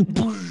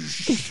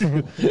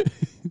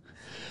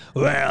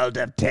 World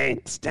of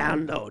Tanks,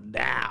 download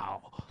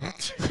now.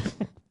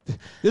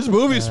 This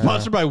movie is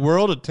sponsored by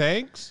World of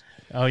Tanks.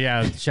 Oh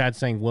yeah, Chad's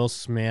saying Will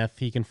Smith,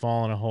 he can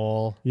fall in a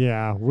hole.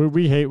 Yeah,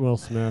 we hate Will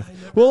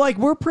Smith. Well, like,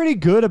 we're pretty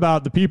good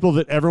about the people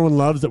that everyone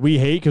loves that we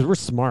hate because we're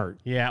smart.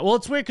 Yeah, well,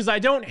 it's weird because I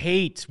don't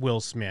hate Will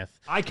Smith.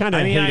 I kind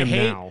of hate him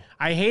now.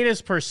 I hate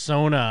his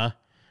persona,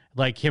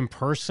 like him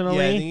personally.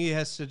 Yeah, I think he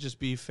has to just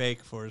be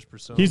fake for his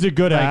persona. He's a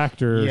good Like,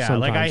 actor. Yeah,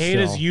 like I sometimes hate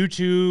his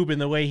still. YouTube and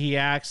the way he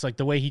acts, like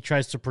the way he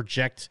tries to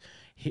project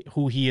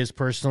who he is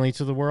personally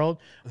to the world.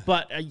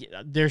 But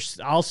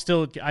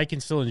I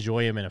can still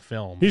enjoy him in a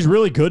film. He's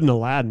really good in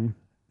Aladdin.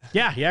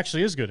 Yeah, he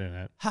actually is good in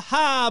it.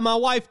 Ha! My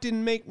wife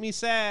didn't make me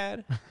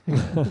sad.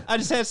 I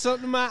just had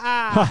something in my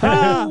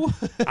eye.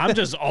 I'm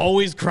just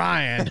always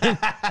crying.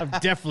 I'm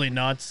definitely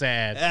not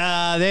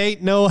sad. They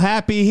ain't no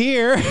happy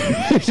here.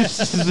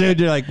 They're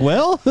like,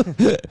 well,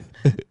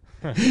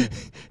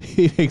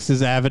 he makes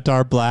his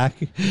avatar black,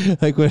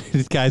 like when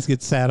these guys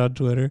get sad on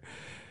Twitter.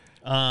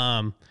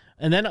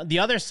 And then the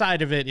other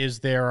side of it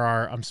is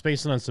I'm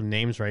spacing on some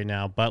names right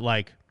now, but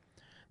like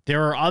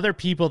there are other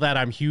people that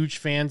I'm huge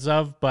fans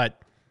of,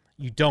 but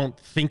you don't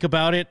think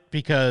about it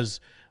because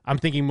I'm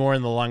thinking more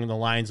along the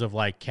lines of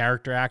like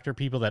character actor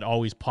people that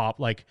always pop,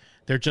 like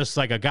they're just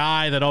like a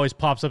guy that always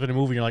pops up in a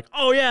movie and you're like,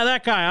 oh yeah,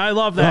 that guy. I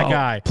love that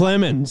guy.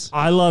 Plemons.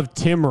 I love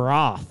Tim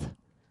Roth.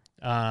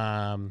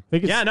 Tim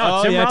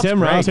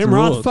Tim Roth. Tim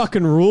Roth rules.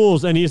 fucking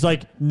rules, and he's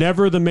like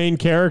never the main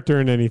character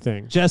in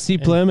anything. Jesse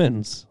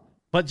Plemons.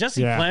 But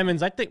Jesse Yeah.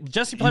 Plemons, I think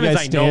Jesse You Plemons,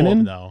 guys I know him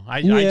standing? though.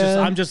 Yeah.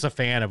 I'm just a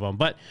fan of him.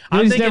 But Yeah,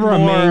 I'm he's thinking never a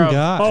more main of,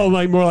 guy. Oh,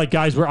 like more like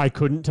guys where I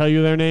couldn't tell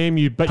you their name.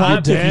 I'm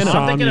I'm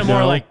thinking of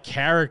more like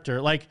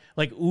character, like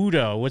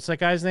Udo. What's that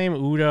guy's name?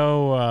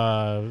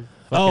 Udo.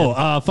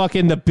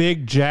 Fucking the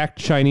big jacked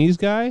Chinese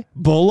guy,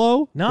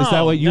 Bolo. No, Is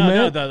that what you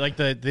meant? No,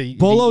 the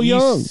Bolo the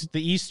Young.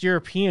 the East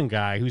European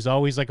guy who's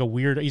always like a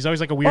weird. He's always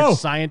like a weird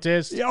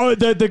scientist. Oh,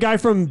 the guy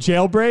from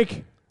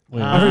Jailbreak.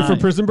 I mean, from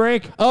Prison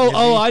Break.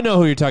 I know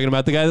who you're talking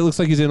about. The guy that looks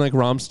like he's in like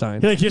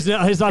Rammstein. Like his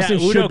last name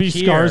Udo should be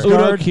Kier. Skarsgård.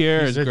 Udo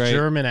Kier He's is a great.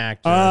 German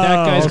actor.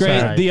 That guy's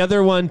okay. great. The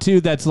other one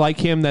too, that's like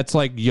him, that's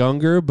like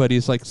younger, but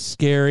he's like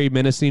scary,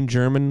 menacing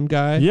German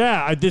guy.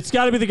 Yeah, it's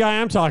got to be the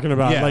guy I'm talking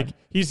about. Yeah. Like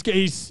he's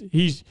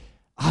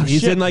oh, He's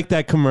shit. in like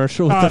that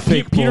commercial with the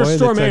fake Peter boy.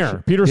 that's Stormare.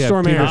 actually- Peter Yeah,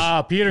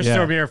 Stormare. Peter Yeah.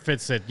 Stormare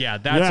fits it. Yeah,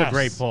 that's Yes. a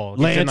great pull.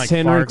 He's Lance in, like,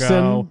 Henriksen.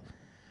 Fargo.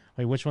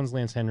 Wait, which one's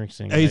Lance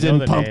Henriksen? He's I know in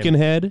the name.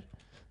 Pumpkinhead.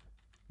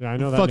 Yeah, I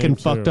know that Fucking name,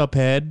 fucked too. up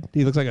head.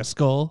 He looks like a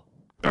skull.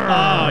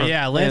 Oh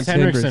yeah, Lance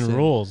Henriksen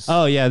rules.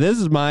 Oh yeah, this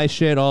is my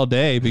shit all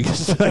day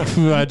because like,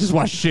 I just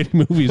watch shitty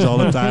movies all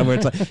the time. Where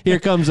it's like, here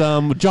comes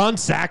John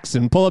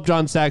Saxon. Pull up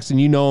John Saxon.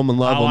 You know him and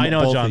love him. I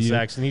know both John of you.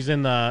 Saxon. He's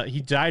in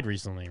he died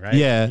recently, right?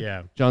 Yeah,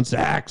 yeah, John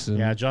Saxon.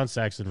 yeah. John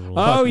Saxon rules.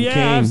 Oh Fucking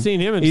yeah, I've king. seen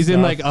him. He's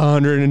in like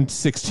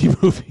 160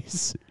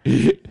 movies.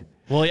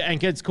 Well, yeah,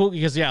 and it's cool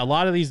because a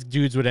lot of these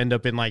dudes would end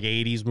up in like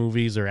 80s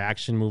movies or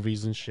action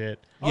movies and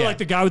shit. Oh, like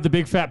the guy with the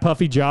big fat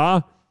puffy jaw.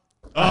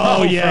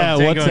 Oh yeah,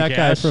 from what's Tango that and guy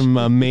Cash.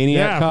 from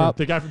Maniac Yeah, Cop?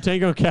 the guy from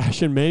Tango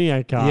Cash and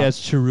Maniac Cop. He has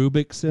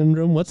cherubic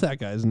syndrome. What's that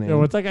guy's name? Yeah,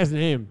 what's that guy's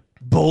name?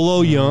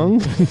 Bolo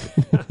Young?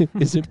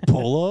 Is it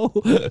Bolo?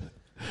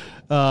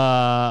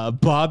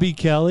 Bobby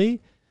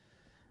Kelly?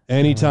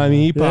 Anytime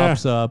he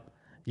pops up.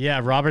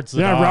 Yeah, Robert Zadar.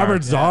 Yeah,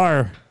 Robert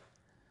Zadar.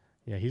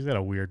 Yeah, he's got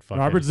a weird fucking.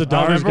 Robert Zadar's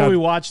I remember got- we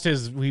watched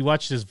his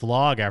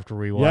vlog after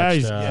we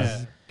watched. Yeah,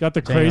 he's got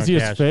the Tango and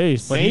craziest Cash.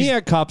 face. But he's-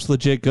 Maniac Cop's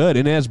legit good,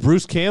 and it has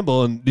Bruce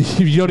Campbell, and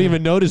you don't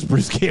even notice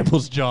Bruce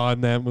Campbell's jaw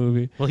in that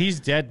movie. Well, he's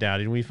dead now.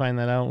 Didn't we find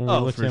that out when we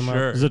Oh, looked for him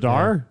sure. up?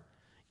 Zadar?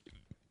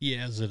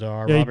 Yeah,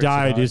 Zadar. Yeah, he Robert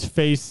died. Zadar. His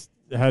face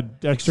had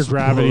extra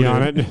gravity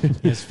on it.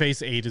 His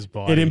face ate his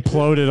body. It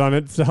imploded on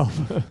itself.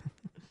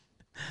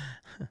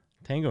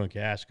 Tango and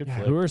Cash. Good Yeah,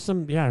 flip. who are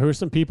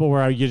some people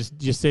where you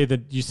say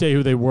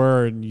who they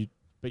were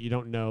but you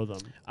don't know them.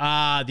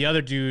 The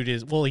other dude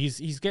is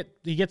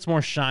he gets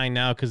more shine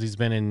now because he's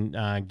been in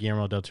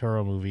Guillermo del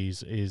Toro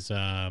movies. Is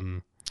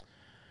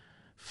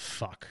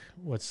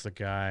what's the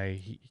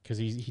guy? Because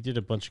he did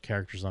a bunch of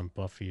characters on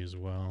Buffy as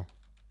well.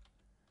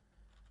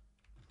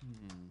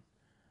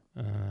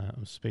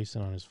 I'm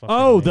spacing on his fucking.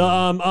 Oh,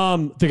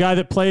 name. the guy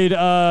that played Ape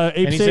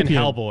and he's Sapien. in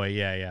Hellboy.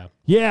 Yeah.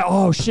 Yeah.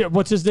 Oh shit.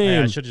 What's his name?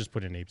 Yeah, I should just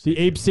put in Ape. The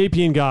Ape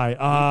Sapien guy.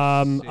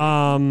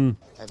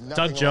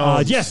 Doug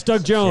Jones. Yes,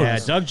 Doug Jones. Yeah,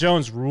 Doug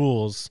Jones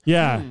rules.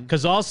 Yeah.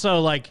 Because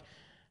also, like,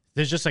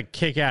 there's just a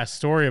kick-ass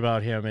story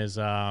about him is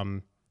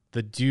the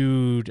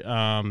dude, dude,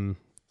 I'm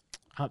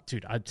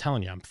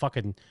telling you, I'm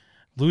fucking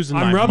losing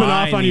my I'm rubbing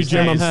mind off on you, these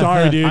Jim. I'm days.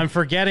 sorry, dude. I'm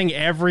forgetting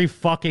every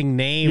fucking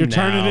name You're now.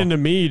 turning into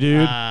me,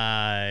 dude.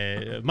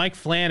 Mike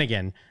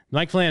Flanagan.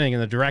 Mike Flanagan,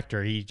 the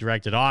director, he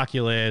directed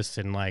Oculus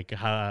and, like,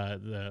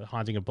 The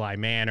Haunting of Bly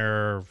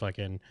Manor,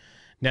 fucking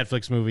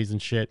Netflix movies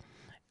and shit.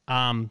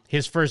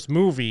 His first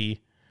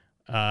movie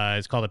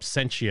is called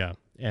Absentia,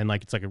 and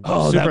like it's like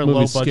a super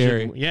low budget.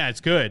 Scary. Yeah,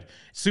 it's good.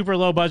 Super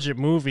low budget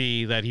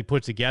movie that he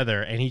put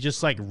together, and he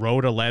just like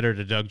wrote a letter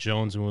to Doug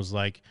Jones and was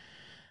like,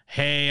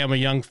 "Hey, I'm a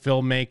young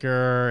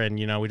filmmaker, and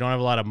we don't have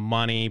a lot of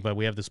money, but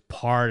we have this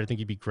part I think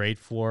you'd be great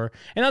for."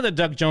 And not that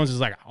Doug Jones is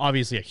like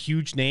obviously a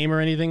huge name or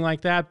anything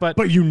like that, but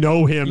you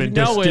know him you and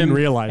know just him, didn't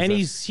realize and it.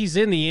 he's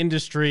in the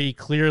industry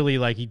clearly.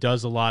 Like he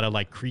does a lot of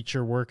like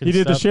creature work. And He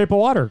did stuff. The Shape of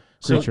Water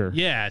creature.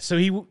 So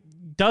he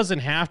doesn't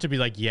have to be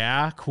like,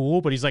 yeah, cool,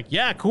 but he's like,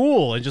 yeah,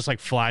 cool, and just like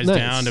flies Nice.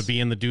 down to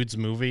be in the dude's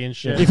movie and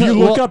shit. If you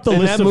look up the in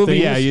list that of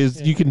movie,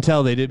 things, you can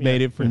tell they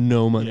made it for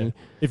no money.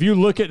 if you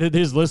look at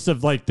his list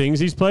of like things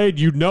he's played,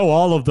 you know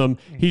all of them.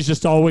 He's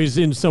just always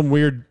in some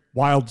weird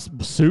wild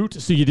suit,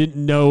 so you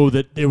didn't know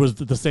that it was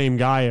the same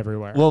guy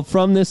everywhere. Well,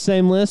 from this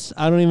same list,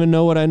 I don't even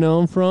know what I know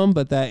him from,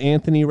 but that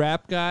Anthony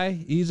Rapp guy,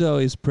 he's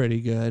always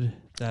pretty good.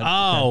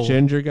 That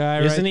ginger guy,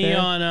 isn't right he there.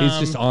 on? He's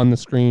just on the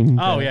screen.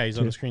 Oh yeah, he's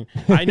on the screen.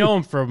 I know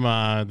him from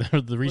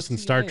the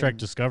recent Star Trek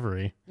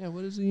Discovery. Yeah,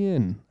 what is he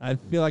in? I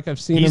feel like I've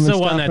seen He's him. the in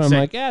one stuff, that and I'm said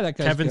like, yeah, that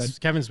guy's good.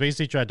 Kevin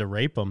Spacey tried to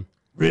rape him.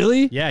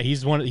 Really? Yeah,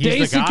 he's the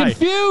Dazed and guy.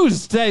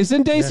 Confused. He's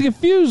in Dazed and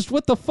Confused.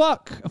 What the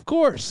fuck? Of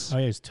course. Oh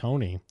yeah, he's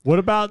Tony. What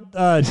about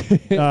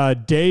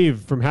Dave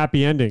from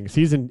Happy Endings?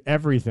 He's in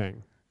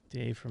everything.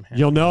 Dave from Happy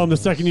You'll know him the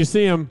second you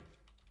see him.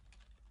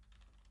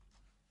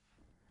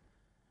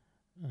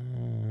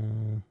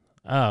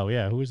 Oh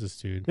yeah, who is this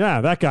dude?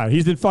 Yeah, that guy.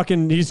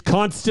 He's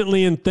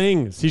constantly in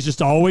things. He's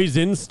just always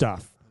in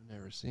stuff. I've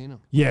never seen him.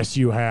 Yes,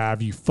 you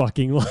have, you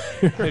fucking liar.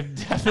 I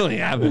definitely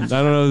haven't.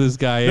 I don't know who this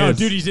guy No, is.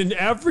 dude, he's in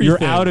everything.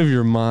 You're out of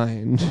your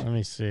mind. Let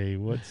me see.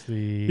 What's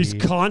the? He's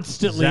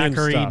constantly in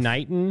Zachary stuff.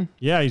 Knighton.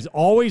 Yeah, he's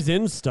always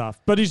in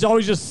stuff, but he's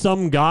always just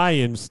some guy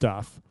in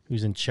stuff.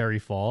 Who's in Cherry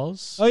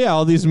Falls? Oh yeah,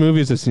 all these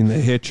movies I've seen: The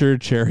Hitcher,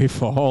 Cherry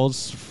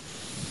Falls.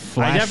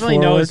 I definitely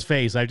know his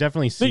face. I've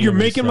definitely No, seen. you're him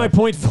in making my stuff.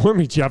 point for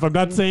me, Jeff. I'm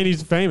not saying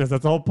he's famous.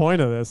 That's the whole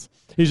point of this.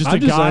 He's just I've a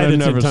just guy said I've that's in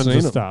never tons seen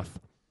of him. stuff.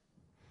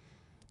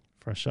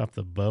 Fresh Off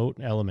the Boat,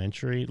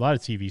 Elementary, a lot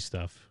of TV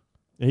stuff.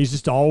 And he's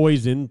just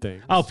always in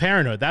things. Oh,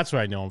 Parenthood. That's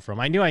where I know him from.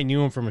 I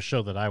knew him from a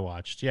show that I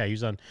watched. Yeah, he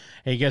was on.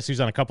 I guess he was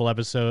on a couple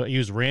episodes. He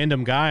was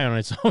random guy on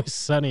It's Always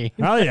Sunny.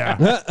 Hell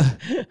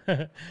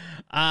yeah.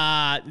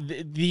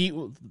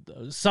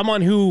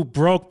 Someone who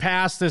broke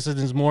past this and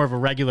is more of a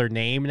regular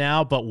name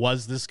now, but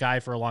was this guy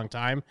for a long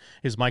time,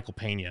 is Michael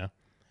Pena.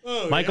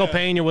 Michael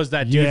Pena was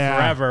that dude Yeah.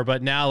 forever,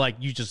 but now like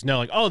you just know,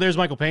 like, oh, there's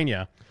Michael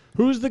Pena.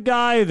 Who's the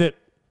guy that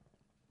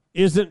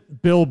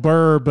isn't Bill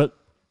Burr but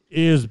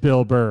is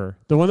Bill Burr?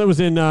 The one that was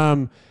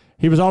in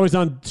he was always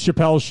on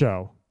Chappelle's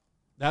show.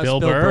 That's Bill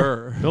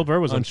Burr? Bill Burr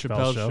was on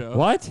Chappelle's show.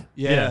 What?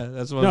 Yeah,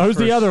 that's one. No, of who's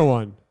the first- other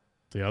one?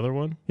 The other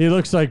one? He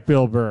looks like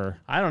Bill Burr.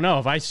 I don't know.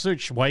 If I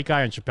search white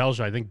guy on Chappelle's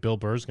show, I think Bill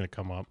Burr's going to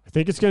come up. I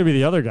think it's going to be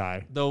the other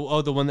guy. The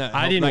one that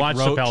I didn't watch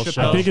wrote Chappelle's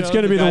show. I think it's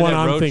gonna be the guy one that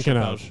I'm wrote thinking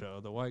Chappelle's of. Show,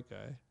 the white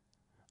guy.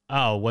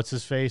 Oh, what's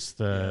his face?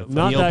 The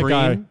Not Neil that Breen?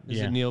 guy. Is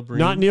Yeah. it Neil Breen?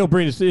 Not Neil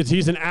Breen.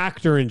 He's an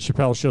actor in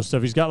Chappelle's show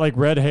stuff. He's got like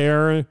red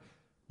hair.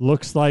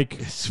 Looks like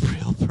It's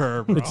Bill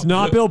Burr, bro. it's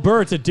not Bill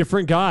Burr. It's a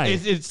different guy.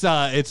 It's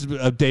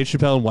Dave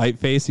Chappelle in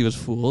whiteface. He was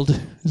fooled.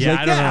 He's Yeah, like,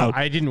 I don't know.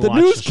 I didn't the watch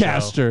the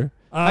newscaster.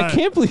 I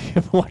can't believe you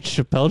haven't watched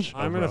Chappelle's show.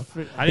 I'm gonna.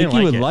 bro. I didn't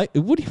think you like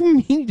would it. What do you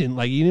mean you didn't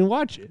like it? You didn't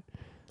watch it?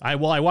 I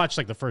watched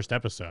like the first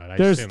episode. I just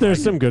There's didn't there's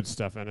like some it. good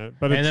stuff in it,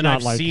 but And it's then not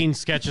I've like. seen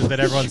sketches that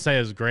everyone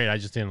says is great. I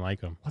just didn't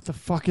like them. What the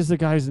fuck is the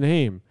guy's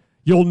name?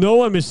 You'll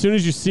know him as soon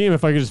as you see him.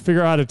 If I could just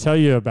figure out how to tell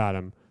you about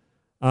him.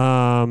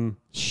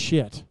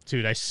 Shit.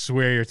 Dude, I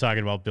swear you're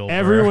talking about Bill Burr.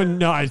 Everyone,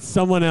 no, it's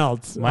someone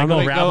else. Michael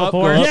I'm-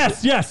 Rappaport?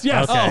 Yes.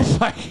 Okay. Oh,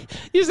 fuck.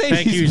 You say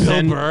Thank he's you,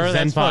 Bill Burr?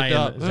 That's fucked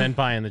up.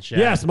 Zenpai in the chat.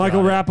 Yes,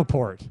 Michael Got it.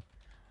 Rappaport.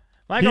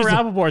 Michael He's-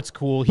 Rappaport's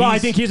cool. But I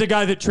think he's a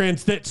guy that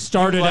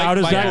started You like out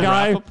as that Michael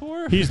guy.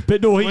 Rappaport? He's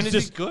but no, When he's is he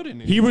just good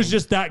in he was anything?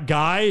 just that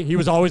guy. He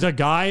was always a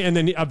guy, and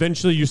then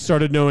eventually you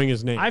started knowing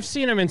his name. I've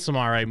seen him in some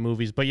alright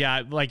movies, but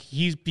yeah, like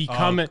he's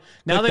become now look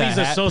that that he's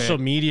a hat social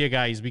pick. media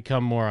guy, he's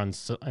become more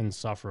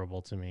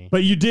insufferable to me.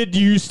 But you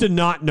used to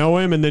not know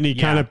him, and then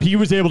he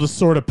was able to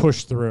sort of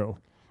push through.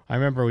 I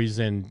remember he's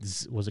in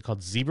was it called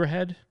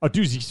Zebrahead? Oh,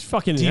 dude, he's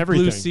fucking in Deep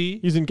everything. Blue Sea?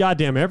 He's in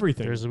goddamn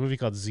everything. There's a movie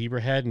called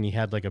Zebrahead, and he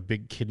had like a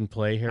big kid and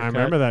play haircut. I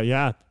remember that.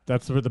 Yeah,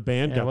 that's where the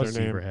band Yeah, it got was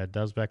their name. Zebrahead.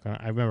 That was back when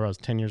I remember I was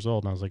 10 years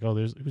old, and I was like, oh,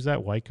 who's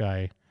that white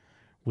guy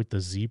with the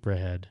zebra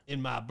head?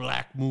 In my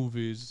black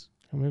movies.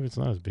 Well, maybe it's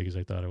not as big as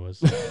I thought it was.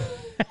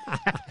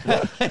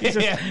 he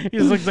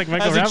just looks like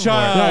Michael As a Rappaport.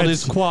 child, No,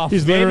 his quaff.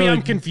 He's Maybe literally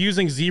I'm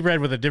confusing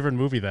Zebrahead with a different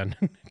movie then.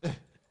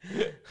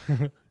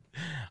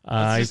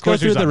 Let's of just go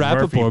course, he through was the on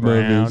Murphy Rappaport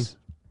Brown. movies.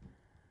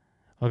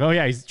 Oh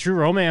yeah, he's True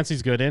Romance.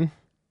 He's good in.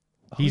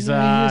 He's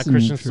yeah, he is in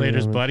Christian True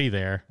Slater's Romance. buddy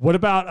there. What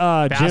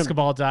about Jim?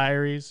 Basketball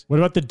Diaries. What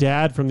about the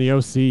dad from the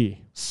OC?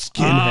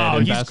 Skinhead. Oh,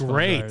 in he's Basketball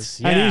great. Diaries.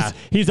 Yeah. And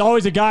he's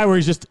always a guy where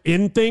he's just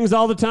in things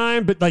all the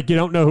time, but like you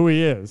don't know who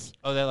he is.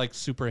 Oh, that like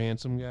super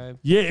handsome guy.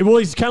 Yeah, well,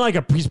 he's kind of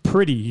like he's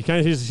pretty.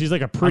 He's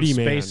like a pretty I'm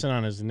man. spacing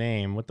on his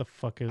name. What the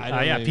fuck is? I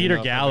don't Yeah, even Peter know if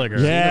I've Gallagher.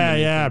 ever seen Yeah, him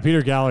in yeah,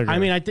 Peter Gallagher. I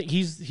mean, I think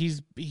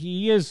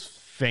he is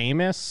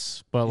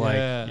famous, but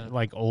Yeah.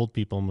 like old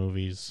people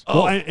movies.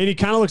 well, and he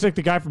kind of looks like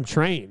the guy from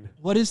Train.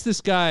 What is this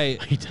guy?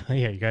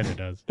 Yeah, he kind of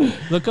does.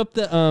 Look up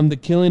the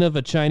killing of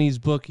a Chinese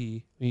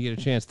bookie when you get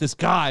a chance. This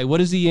guy, what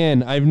is he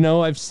in?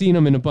 I've seen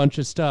him in a bunch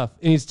of stuff,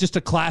 and he's just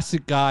a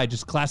classic guy,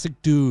 just classic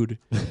dude.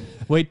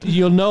 Wait,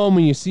 you'll know him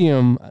when you see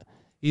him.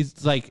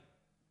 He's like,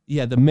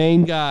 yeah, the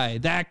main guy,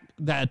 that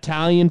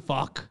Italian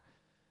fuck,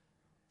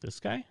 This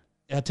guy?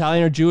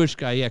 Italian or Jewish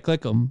guy. Yeah,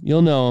 click him,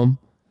 you'll know him.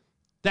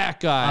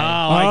 That guy.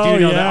 Oh, I do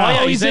know yeah. that.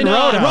 Oh, yeah, he's in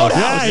Roadhouse.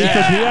 Roadhouse.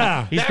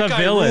 Yeah, He's that the guy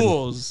villain.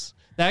 rules.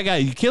 That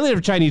guy, killing of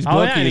a Chinese Oh,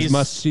 bookie yeah, and is he's,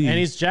 must see. and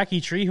he's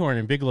Jackie Treehorn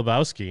in Big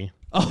Lebowski.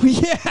 Oh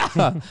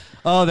yeah.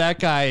 Oh, that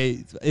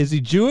guy. Is he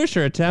Jewish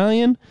or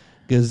Italian?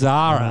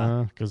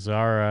 Gazzara.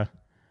 Gazzara.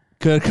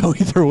 Could go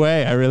either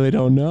way. I really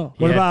don't know.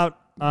 What Yeah.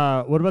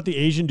 about the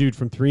Asian dude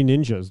from Three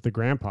Ninjas, the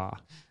grandpa?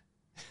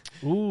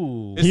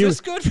 Ooh. Is He this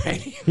was- good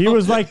radio? He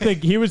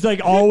was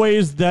like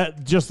always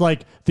that, just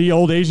like the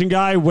old Asian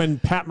guy when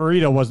Pat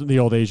Morita wasn't the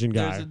old Asian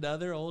There's guy.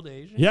 another old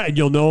Asian. Yeah, and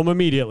you'll know him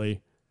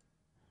immediately.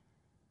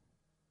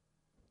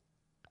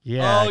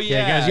 Yeah, Oh, guys,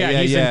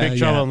 yeah, he's yeah, in Big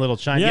Trouble yeah. in Little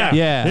China. Yeah,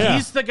 Yeah. yeah.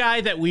 He's the guy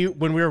that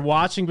when we were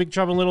watching Big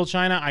Trouble in Little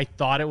China, I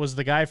thought it was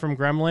the guy from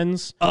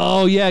Gremlins.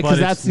 Oh yeah, because But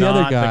that's it's the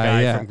other not the guy.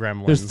 guy yeah. from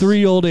Gremlins. There's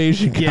three old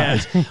Asian Yeah.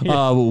 guys.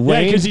 Yeah.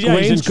 Wayne's, 'cause he's in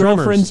Wayne's Tremors,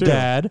 girlfriend's too.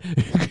 dad,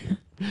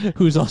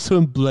 who's also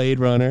in Blade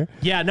Runner.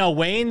 Yeah, no,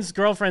 Wayne's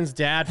girlfriend's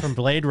dad from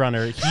Blade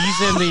Runner.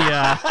 He's in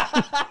the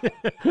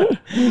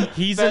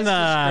he's in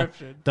Best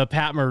the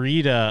Pat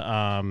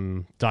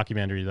Morita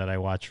documentary that I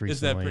watched recently.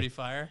 Is that pretty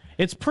fire?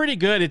 It's pretty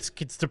good. It's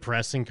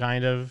depressing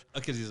kind of.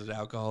 Because he's an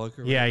alcoholic.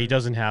 Or Yeah, he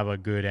doesn't have a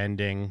good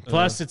ending.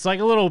 Plus, it's like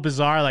a little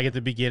bizarre. Like at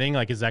the beginning,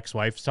 like his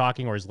ex-wife's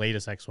talking, or his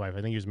latest ex-wife.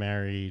 I think he was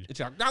married. It's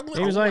like,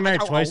 He was only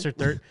married twice or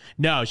third.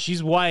 No,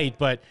 she's white,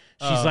 but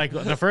she's like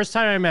the first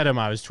time I met him,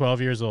 I was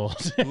 12 years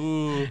old,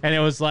 and it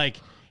was like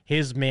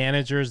his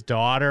manager's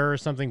daughter or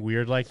something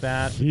weird like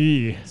that.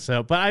 Gee.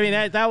 So, but I mean,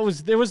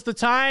 there was the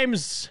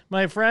times,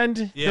 my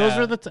friend. Yeah. Those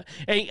were the.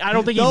 Hey, I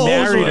don't think he Those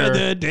married were her.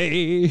 the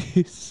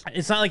days.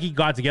 It's not like he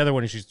got together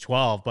when she was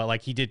 12, but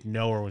like he didn't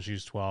know her when she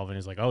was 12, and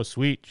he's like, "Oh,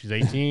 sweet, she's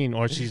 18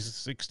 or she's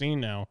 16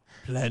 now."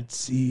 Plant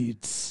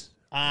seeds.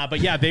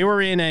 But yeah, they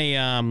were in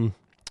a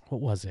what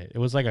was it? It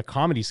was like a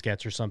comedy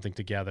sketch or something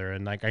together,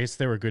 and like I guess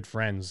they were good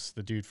friends.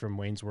 The dude from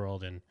Wayne's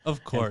World and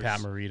Of course. and Pat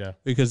Morita.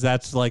 Because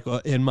that's like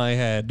in my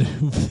head,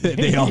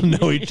 they all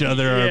know each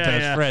other, are Yeah,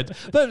 best yeah. friends.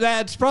 But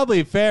that's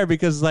probably fair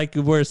because, like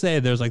we're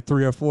saying, there's like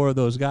 3 or 4 of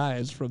those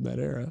guys from that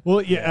era.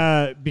 Well,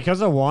 yeah,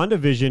 because of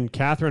WandaVision,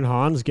 Catherine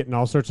Hahn's getting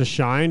all sorts of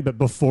shine, but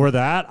before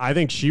that, I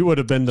think she would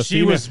have been the She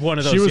female. was one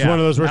of those, She was yeah, one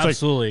of those where it's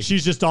absolutely. like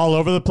she's just all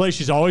over the place.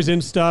 She's always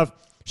in stuff.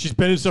 She's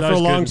been in stuff for a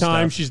always good long in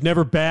time. stuff. She's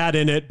never bad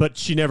in it, but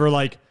she never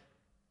like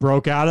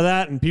broke out of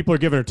that. And people are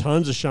giving her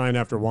tons of shine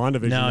after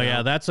WandaVision. No, now.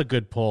 yeah, that's a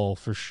good pull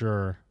for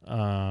sure.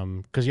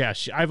 Because yeah,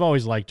 I've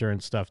always liked her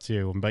and stuff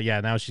too. But yeah,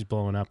 now she's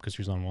blowing up because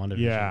she's on WandaVision.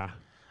 Yeah.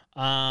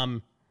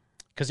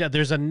 Because yeah,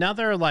 there's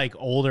another like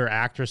older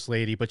actress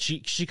lady, but she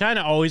kind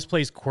of always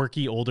plays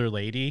quirky older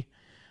lady.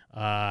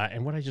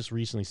 And what I just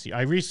recently see,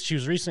 she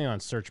was recently on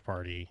Search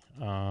Party.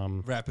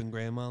 Rapping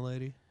grandma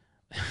lady.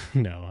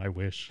 No, I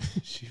wish.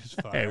 She was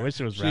I wish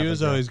it was. She Rapping was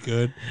Grandma. always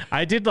good.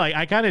 I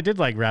kind of did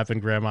like rapping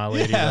grandma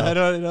lady. Yeah, I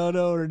though. don't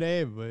know her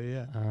name, but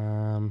yeah.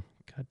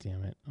 God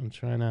damn it, I'm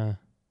trying to.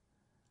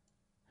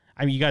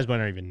 I mean, you guys might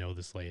not even know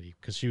this lady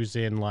because she was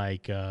in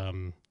like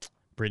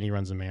Brittany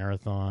Runs a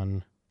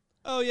Marathon.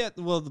 Oh yeah,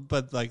 well,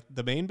 but like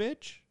the main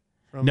bitch.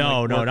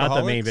 No, not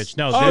the main bitch.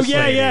 No, Oh this yeah,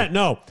 lady. yeah,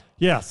 no,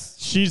 yes,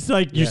 she's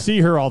like you see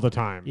her all the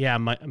time. Yeah,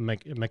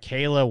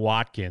 Michaela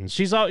Watkins.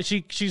 She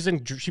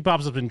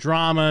pops up in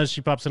dramas.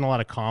 She pops in a lot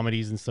of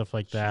comedies and stuff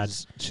like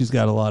that. She's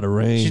got a lot of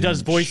range. She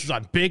does voices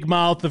on Big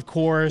Mouth, of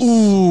course.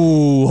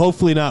 Ooh,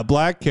 hopefully not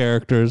black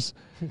characters.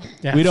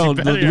 Yeah, we she don't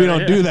better, we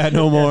don't yeah. do that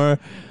no more.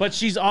 But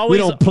she's We always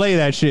don't play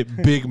that shit,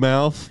 Big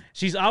Mouth.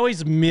 she's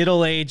always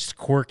middle-aged,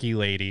 quirky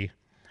lady.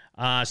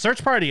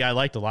 Search Party I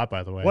liked a lot,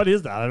 by the way. What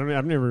is that?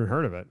 I've never even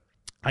heard of it.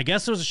 I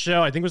guess it was a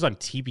show. I think it was on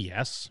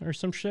TBS or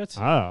some shit.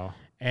 Oh,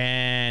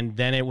 And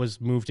then it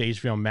was moved to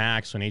HBO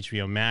Max when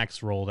HBO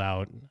Max rolled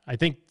out. I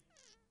think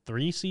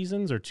 3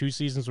 seasons or 2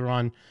 seasons were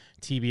on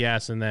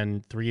TBS, and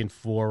then 3 and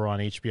 4 were on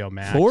HBO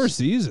Max. 4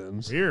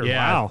 seasons. weird.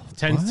 Yeah, Wow.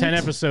 10 What?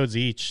 episodes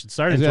each. It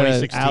started Is in that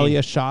 2016.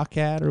 Alia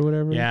Shawkat or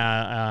whatever?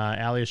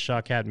 Yeah, Alia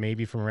Shawkat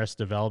maybe from Arrested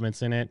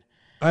Development's in it.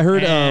 I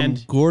heard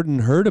And- Gordon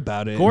heard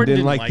about it Gordon and didn't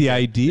didn't like like the it.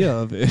 idea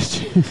of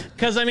it.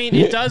 Because, I mean,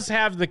 it does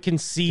have the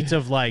conceit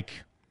of, like,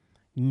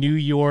 New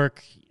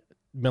York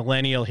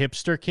millennial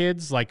hipster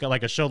kids, like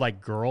a show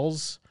like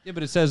Girls. Yeah,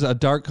 but it says a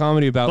dark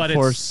comedy about But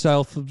 4 it's-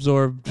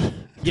 self-absorbed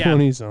Yeah,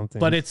 20-somethings.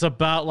 But it's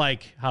about,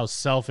 like, how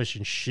selfish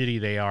and shitty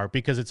they are,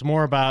 because it's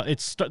more about... Well,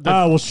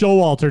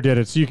 Showalter did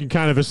it, so you can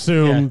kind of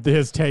assume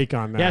his take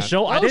on that. Yeah,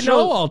 I Oh, didn't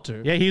know.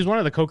 Showalter. Yeah, he's one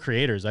of the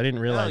co-creators. I didn't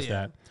realize yeah.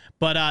 that.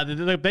 But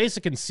the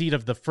basic conceit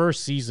of the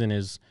first season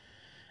is,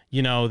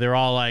 you know, they're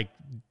all like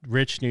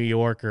rich New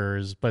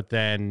Yorkers, but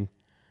then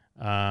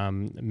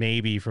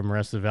maybe from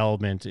Arrested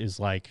Development is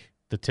like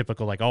the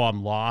typical like, oh,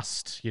 I'm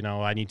lost. You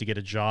know, I need to get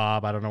a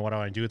job. I don't know what I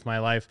want to do with my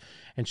life.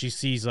 And she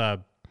sees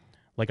a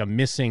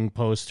missing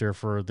poster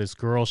for this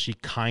girl she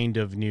kind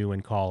of knew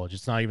in college.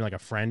 It's not even like a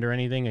friend or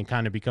anything, and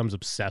kind of becomes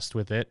obsessed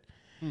with it.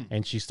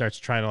 And she starts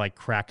trying to like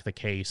crack the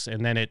case,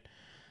 and then it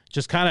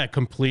just kind of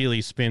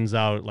completely spins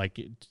out. Like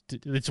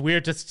it's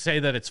weird to say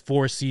that it's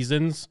 4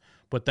 seasons,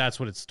 but that's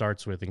what it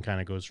starts with and kind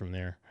of goes from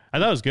there. I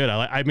thought it was good.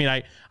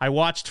 I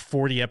watched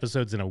 40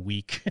 episodes in a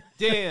week.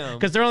 Damn.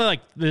 Because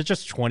they're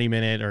just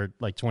 20-minute or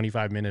like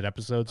 25-minute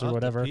episodes or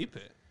whatever. Keep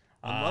it.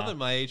 I'm loving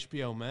my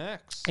HBO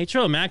Max.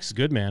 HBO Max is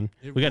good, man.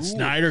 We got rules.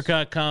 Snyder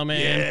Cut coming.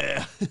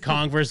 Yeah.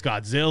 Kong vs.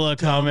 Godzilla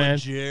Tom coming. and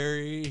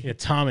Jerry. Yeah,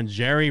 Tom and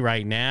Jerry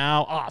right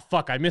now. Oh,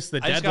 fuck. I missed the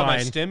I just got my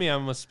deadline. stimmy. I'm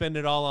going to spend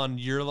it all on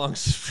year-long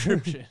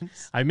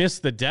subscriptions. I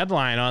missed the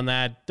deadline on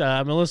that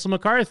Melissa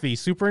McCarthy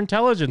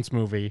superintelligence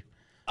movie.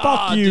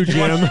 Fuck you,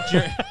 Jim.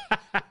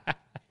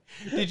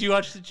 Did you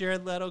watch the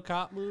Jared Leto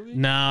cop movie?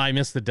 No, I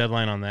missed the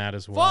deadline on that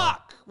as well.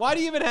 Fuck! Why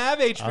do you even have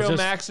HBO just-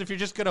 Max if you're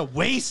just going to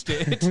waste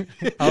it?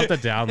 I'll have to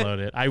download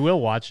it. I will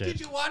watch it.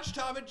 Did you watch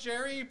Tom and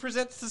Jerry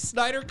presents the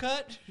Snyder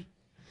Cut?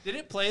 Did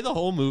it play the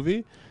whole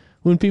movie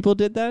when people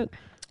did that?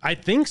 I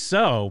think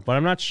so, but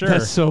I'm not sure.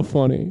 That's so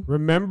funny.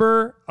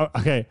 Remember?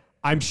 Okay,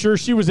 I'm sure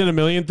she was in a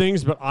million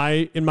things, but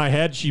in my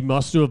head, she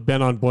must have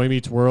been on Boy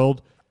Meets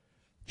World.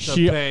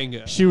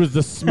 Topanga. She was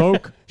the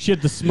smoke. She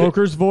had the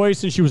smoker's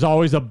voice, and she was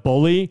always a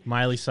bully.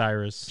 Miley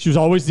Cyrus. She was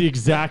always the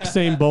exact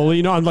same bully.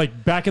 You know, I'm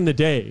like back in the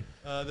day.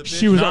 The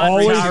She was Not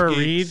always Tara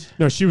Reid.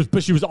 no. She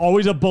was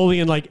always a bully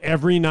in like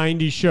every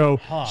 '90s show.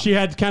 She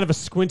had kind of a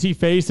squinty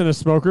face and a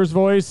smoker's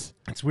voice.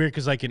 It's weird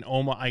because I can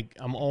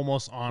I'm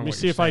almost on. Let me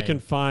see if I can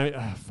find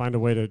a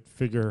way to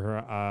figure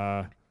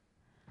her.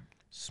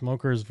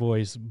 Smoker's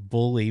voice,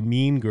 bully,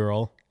 mean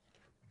girl.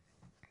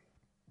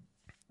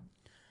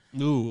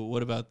 Ooh,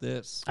 what about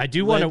this? I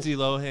do wanna- Lindsay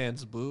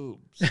Lohan's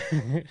boobs.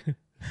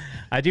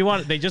 I do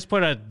want. They just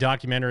put a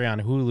documentary on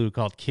Hulu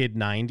called Kid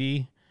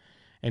 90,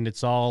 and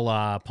it's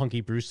all Punky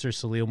Brewster,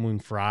 Salil Moon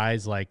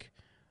Frye's like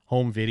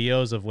home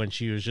videos of when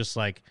she was just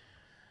like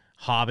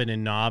hobbing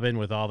and nobbing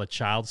with all the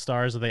child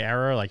stars of the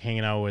era, like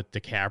hanging out with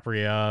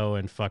DiCaprio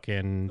and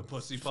fucking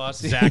Pussy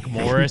Posse. Zach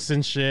Morris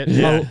and shit.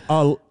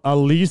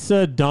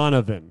 Elisa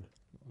Donovan.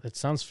 That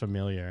sounds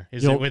familiar.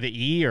 Is You'll- it with an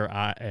E or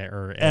I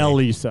or A?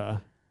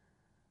 Elisa.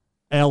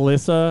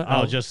 Elisa.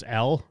 Oh, just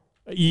L.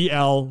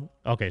 E-L.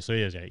 Okay, so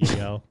it is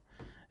E-L.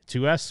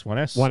 2S,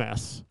 1S.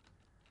 1S.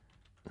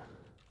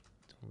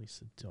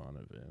 Lisa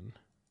Donovan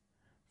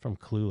from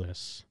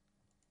Clueless.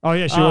 Oh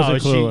yeah, she was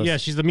in Clueless.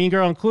 She's the mean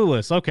girl in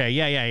Clueless. Okay,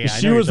 yeah. I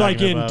She know was you're like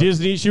talking in about.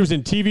 Disney. She was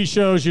in TV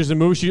shows. She was in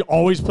movies. She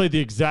always played the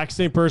exact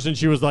same person.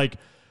 She was like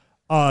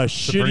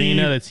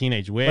Sabrina, the shitty,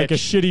 Teenage Witch. like a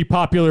shitty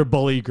popular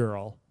bully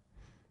girl.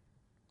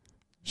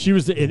 She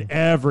was in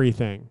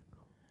everything.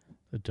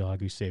 The Dog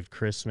Who Saved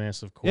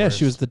Christmas, of course. Yeah,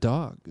 she was the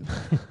dog.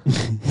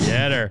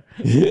 Get her.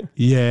 Yeah.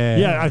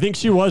 Yeah, I think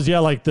she was. Yeah,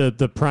 like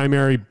the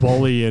primary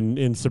bully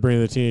in Sabrina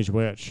the Teenage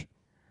Witch.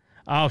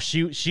 Oh,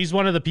 she's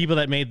one of the people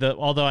that made the.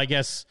 Although I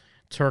guess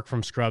Turk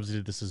from Scrubs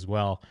did this as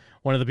well.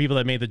 One of the people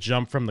that made the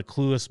jump from the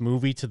Clueless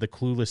movie to the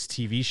Clueless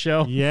TV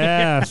show.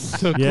 Yes,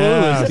 The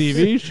yes. Clueless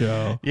TV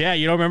show. Yeah,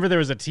 you don't remember there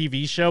was a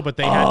TV show, but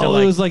they had to It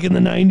like. was like in the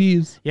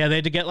 90s. Yeah, they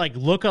had to get like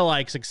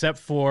lookalikes, except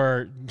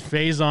for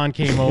Faison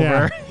came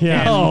over. yeah.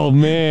 and Oh,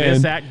 man.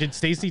 did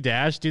Stacey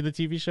Dash do the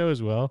TV show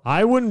as well?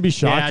 I wouldn't be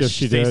shocked Yeah, if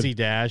she Stacey did.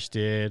 Dash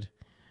did.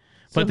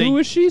 So But who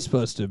was she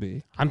supposed to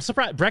be? I'm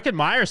surprised. Breckin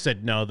Meyer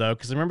said no though,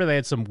 because remember they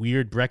had some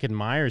weird Breckin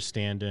Meyer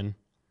stand-in.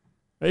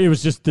 It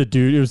was just the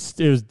dude. It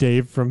was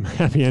Dave from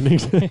Happy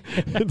Endings.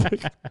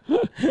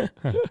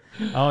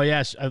 Oh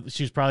yeah,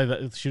 she was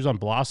probably she was on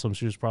Blossom.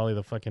 She was probably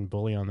the fucking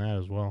bully on that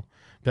as well.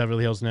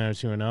 Beverly Hills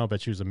 90210.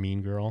 Bet she was a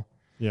mean girl.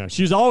 Yeah,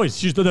 that's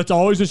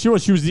always what she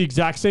was. She was the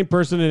exact same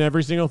person in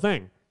every single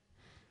thing.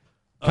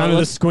 Kind of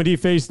the squinty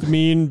faced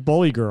mean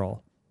bully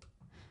girl.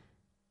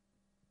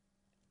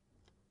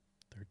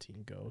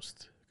 13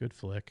 Ghost. Good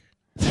flick.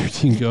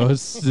 13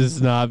 Ghosts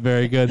is not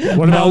very good.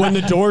 What about when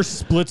the door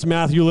splits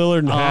Matthew Lillard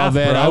in half? Oh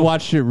man, bro? I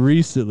watched it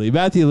recently.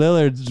 Matthew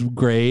Lillard's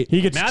great.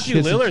 He gets Matthew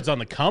Lillard's on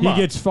the come up.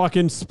 He gets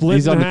fucking split.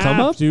 He's in on the half, come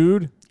up?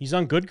 dude. He's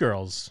on Good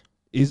Girls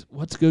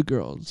What's Good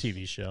Girls?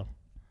 TV show.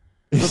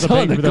 He's The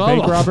on bank come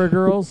up. robber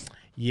girls.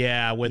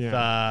 Yeah, with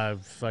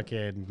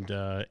fucking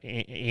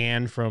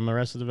Anne from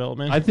Arrested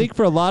Development. I think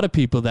for a lot of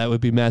people that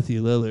would be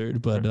Matthew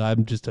Lillard, but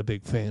I'm just a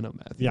big fan of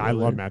Matthew. Yeah, Lillard. I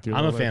love Matthew.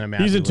 I'm a Lillard. fan of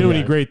Matthew. He's in too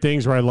many Lillard. great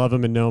things where I love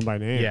him and know him by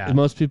name. Yeah. And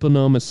most people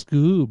know him as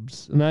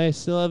Scoobs, and I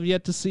still have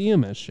yet to see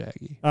him as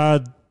Shaggy.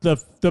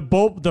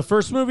 The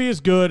first movie is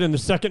good, and the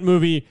second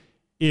movie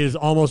is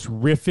almost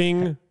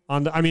riffing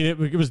on the. I mean,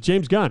 it was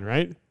James Gunn,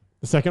 right?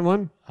 The second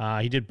one.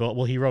 He did both.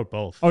 Well, he wrote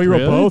both. Oh, he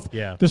wrote both.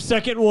 Yeah. The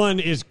second one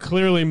is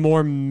clearly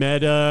more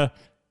meta,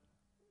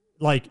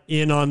 like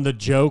in on the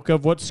joke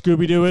of what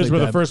Scooby Doo is. Like where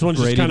the that first one's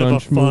just Brady kind of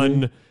Bunch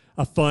movie?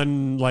 a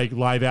fun like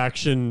live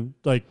action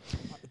like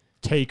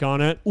take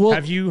on it. Well,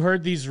 Have you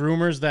heard these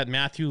rumors that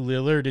Matthew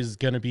Lillard is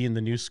going to be in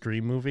the new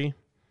Scream movie?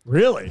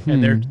 Really?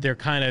 And they're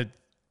kind of.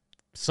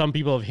 Some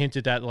people have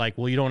hinted that like,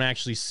 well, you don't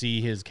actually see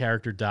his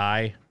character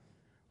die.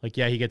 Like,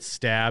 yeah, he gets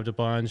stabbed a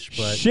bunch,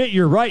 but Shit,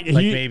 you're right.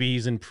 like maybe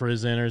he's in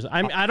prison or.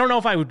 I don't know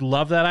if I would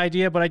love that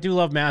idea, but I do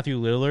love Matthew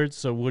Lillard,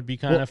 so it would be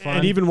kind of fun.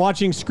 And even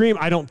watching Scream,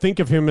 I don't think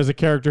of him as a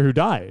character who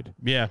died.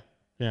 yeah.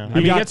 I mean,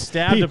 he gets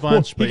stabbed a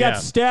bunch, but he got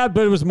stabbed,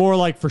 but it was more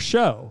like for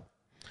show.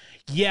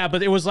 Yeah,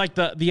 but it was like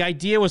the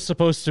idea was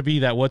supposed to be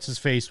that what's his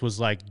face was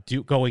like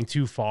going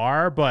too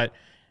far, but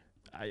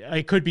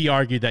I could be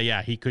argued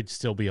that he could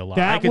still be alive.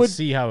 I could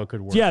see how it could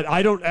work. Yeah,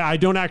 I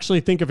don't actually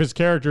think of his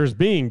character as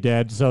being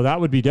dead, so that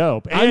would be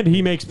dope. And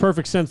he makes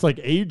perfect sense, like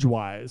age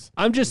wise.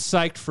 I'm just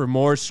psyched for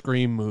more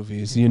Scream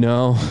movies. You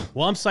know?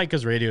 Well, I'm psyched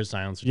because Radio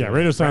Silence. Yeah,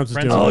 Radio Silence is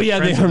doing it. Oh yeah,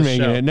 they Friends are of the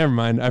making show. it. Never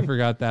mind, I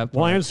forgot that.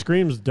 Well, part. and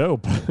Scream's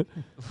dope.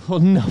 Well,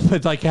 no,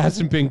 but like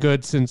hasn't been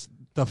good since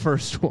the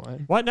first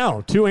one. What?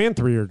 No, 2 and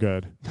 3 are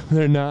good.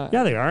 They're not.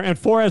 Yeah, they are, and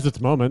 4 has its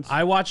moments.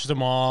 I watched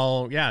them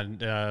all.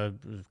 A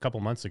couple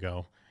months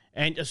ago,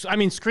 and I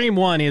mean, Scream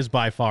 1 is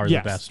by far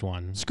Yes. the best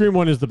one. Scream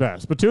 1 is the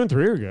best, but 2 and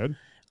 3 are good.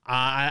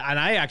 And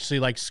I actually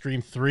like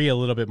Scream 3 a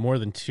little bit more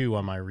than 2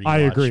 on my rewatch. I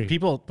agree.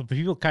 People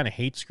kind of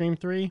hate Scream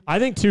 3. I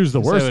think 2's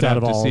the I worst would out have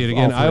of to all. see it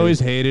again. all I always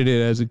three. hated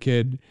it as a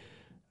kid.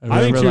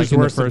 I think remember 2's liking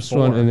the worse than first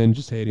one 4. and then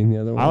just hating the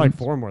other one. I like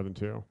 4 more than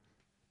 2.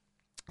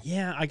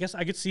 Yeah, I guess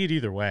I could see it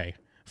either way.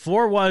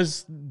 4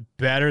 was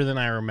better than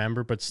I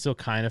remember, but still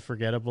kind of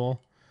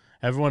forgettable.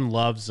 Everyone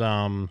loves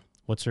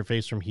what's her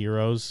face from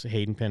Heroes,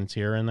 Hayden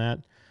Panettiere in that.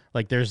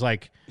 Like, there's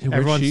like Where'd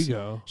everyone's she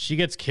go? She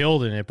gets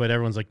killed in it, but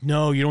everyone's like,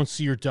 no, you don't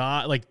see her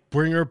die. Like,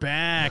 bring her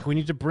back. We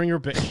need to bring her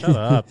back. Shut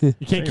up. You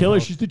can't kill her.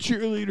 She's the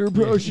cheerleader,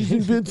 bro. She's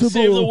invincible.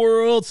 Save the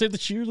world. Save the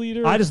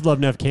cheerleader. I just love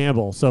Nev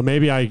Campbell, so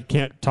maybe I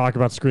can't talk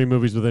about Scream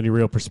movies with any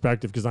real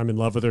perspective because I'm in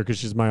love with her because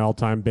she's my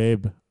all-time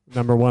babe,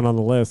 number 1 on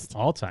the list.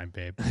 all time,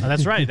 babe. Oh,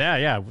 that's right.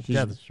 Yeah,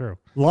 that's true.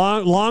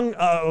 Long,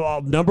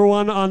 number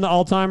 1 on the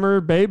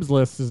all-timer babes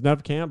list is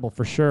Nev Campbell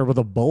for sure with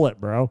a bullet,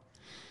 bro.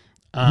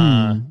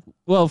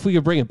 Well, if we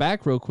could bring it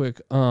back real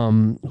quick,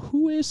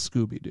 who is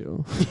Scooby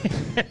Doo?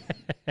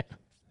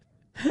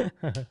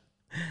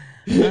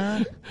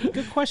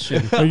 Good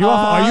question. Are you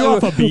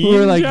off a beam?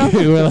 We're like Jeff?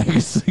 we're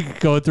like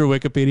going through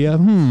Wikipedia.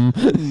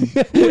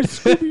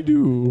 Scooby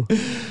Doo.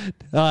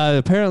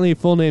 Apparently,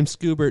 full name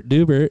Scoobert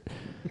Doobert.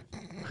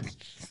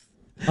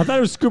 I thought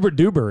it was Scoobert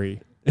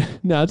Doobery.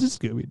 No, it's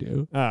just Scooby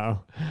Doo. Oh,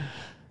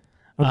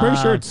 I'm pretty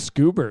sure it's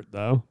Scoobert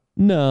though.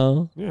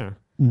 No, Yeah.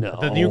 no.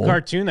 The new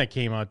cartoon that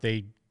came out,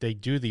 they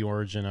do the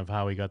origin of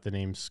how he got the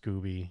name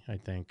Scooby, I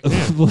think.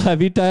 Well,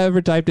 have you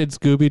ever typed in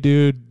Scooby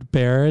Doo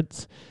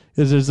parents?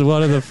 Because it's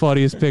one of the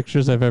funniest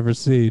pictures I've ever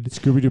seen.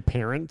 Scooby Doo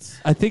parents.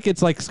 I think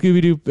it's like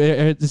Scooby Doo.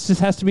 This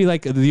just has to be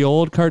like the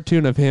old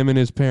cartoon of him and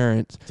his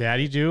parents.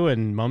 Daddy Do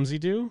and Mumsy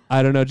Do?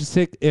 I don't know. Just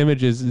take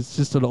images. It's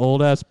just an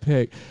old ass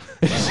pic.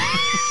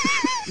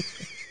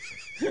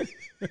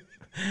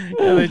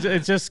 Yeah,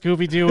 it's just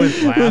Scooby Doo with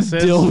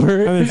glasses.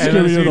 Dilbert. And then And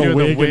then Scooby Doo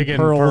with a wig and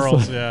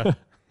pearls. yeah.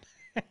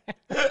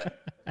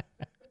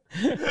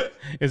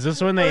 Is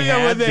this when they Oh, yeah,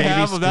 had when they Baby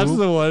have them, that's Scoop?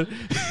 the one.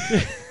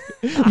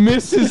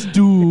 Mrs.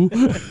 Doo.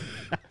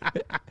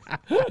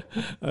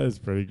 That is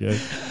pretty good.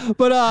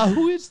 But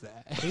who is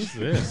that? Who's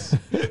this?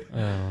 Oh.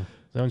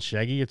 Is that when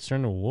Shaggy gets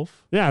turned to a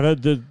wolf? Yeah,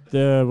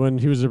 the when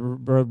he was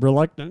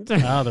reluctant.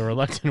 Oh, the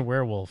reluctant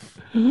werewolf.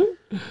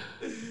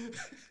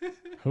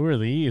 Who are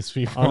these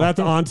people? Oh, that's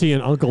Auntie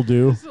and Uncle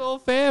Doo. It's the whole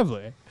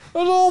family. It's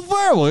the whole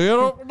family.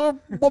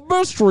 A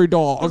mystery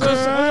dog.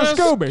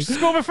 Scooby.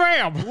 Scooby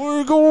fam.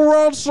 We go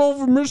around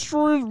solving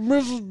mysteries,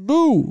 Mrs.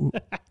 Doo.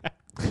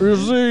 You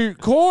see,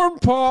 Corn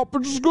Pop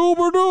and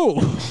Scooby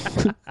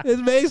Doo. It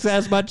makes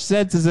as much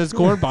sense as his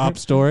Corn Pop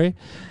story.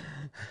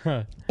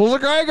 Well, the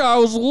gay guy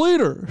was the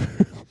leader.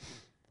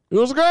 He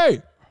was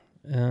gay.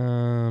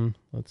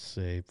 Let's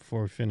see.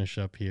 Before we finish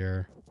up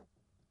here,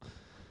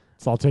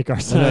 So I'll take our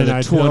Sunday Another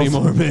night 20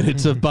 pills. more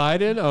minutes of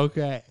Biden?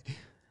 Okay.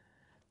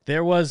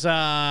 there was.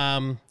 I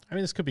mean,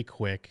 this could be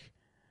quick.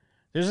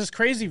 There's this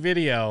crazy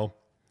video.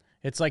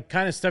 It's like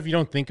kind of stuff you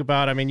don't think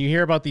about. I mean, you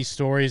hear about these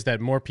stories that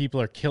more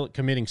people are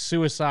committing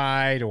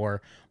suicide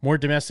or more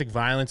domestic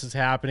violence is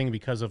happening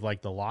because of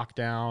like the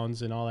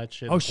lockdowns and all that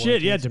shit. Oh, the shit.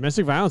 Yeah, quarantines.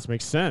 domestic violence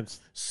makes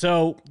sense.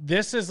 So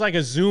this is like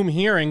a Zoom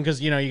hearing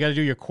because, you know, you got to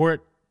do your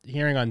court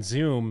hearing on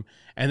Zoom.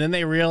 And then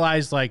they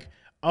realize like,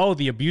 oh,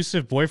 the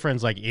abusive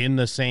boyfriend's like in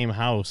the same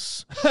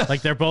house.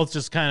 Like they're both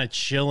just kind of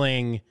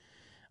chilling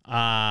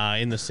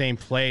in the same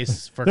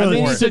place for They're like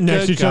court. sitting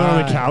next to each other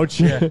on the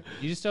couch. Yeah.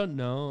 You just don't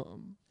know.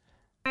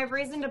 I have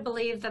reason to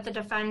believe that the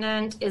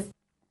defendant is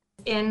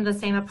in the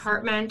same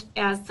apartment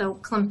as the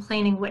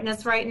complaining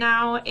witness right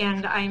now,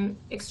 and I'm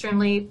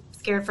extremely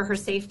scared for her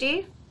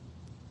safety.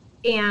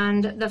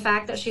 And the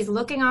fact that she's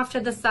looking off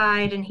to the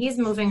side and he's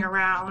moving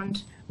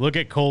around. Look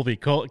at Colby,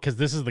 because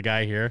this is the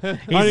guy here.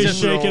 He's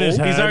shaking his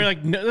He's head. already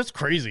like, no, that's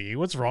crazy.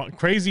 What's wrong?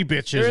 Crazy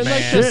bitches, They're in like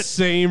man. the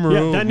same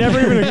room. Yeah, that never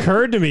even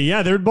occurred to me.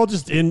 Yeah, they're both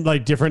just in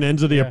like different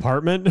ends of the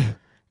apartment.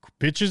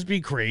 Bitches be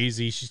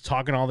crazy. She's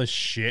talking all this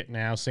shit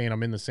now, saying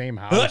I'm in the same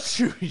house.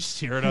 You just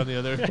hear it on the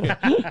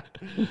other.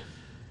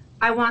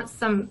 I want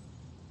some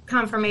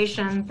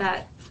confirmation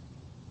that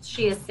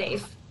she is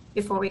safe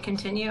before we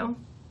continue.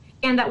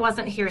 And that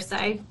wasn't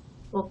hearsay.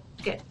 We'll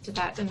get to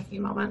that in a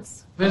few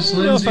moments. Miss I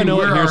don't know if Lindsay, I know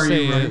what where are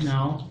hearsay you right is.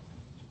 now?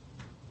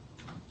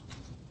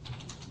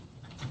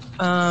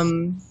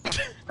 I'm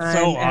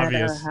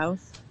obvious. at a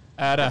house.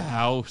 At a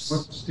house.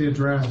 What's the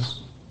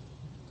address?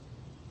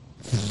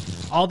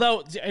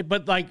 Although,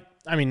 but like,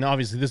 I mean,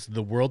 obviously this is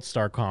the World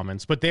Star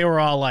comments, but they were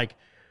all like,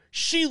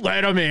 she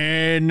let him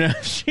in.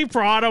 She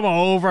brought him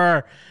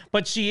over.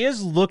 But she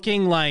is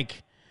looking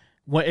like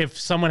what if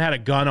someone had a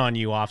gun on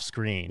you off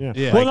screen. Yeah.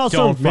 Yeah. Well, Like, and also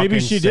don't maybe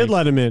fucking she say- did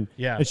let him in.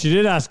 Yeah. And she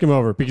did ask him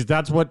over because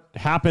that's what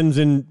happens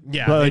in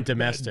in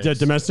domestics.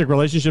 domestic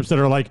relationships that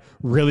are like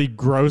really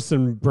gross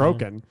and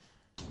broken.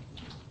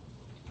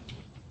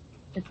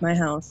 It's my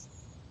house.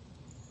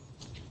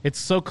 It's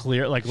so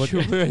clear. Like, look. yeah,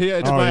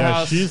 it's Oh, my yeah,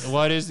 house. she's-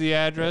 What is the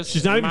address?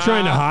 She's not even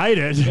trying to hide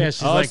it. Yeah,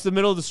 she's Oh, like, it's the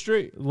middle of the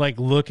street. like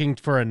looking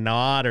for a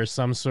nod or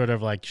some sort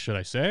of like, should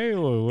I say?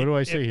 Or what do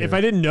I say here? If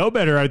I didn't know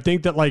better, I'd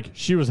think that like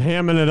she was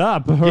hamming it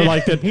up, or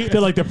like that,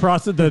 like the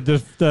process,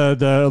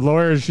 the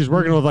lawyers she's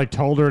working with like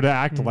told her to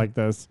act like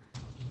this.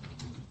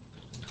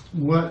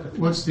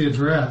 What's the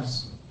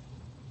address?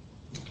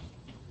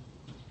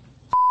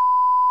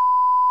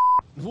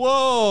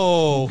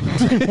 Whoa.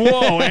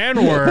 Whoa, and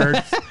words.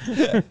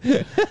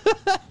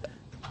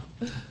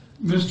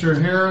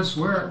 Mr. Harris,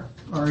 where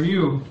are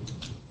you?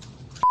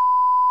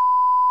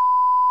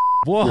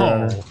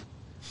 Whoa.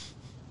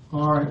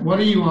 All right, what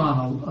are you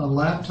on, a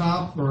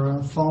laptop or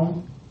a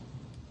phone?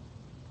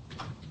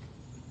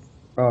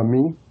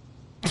 Me?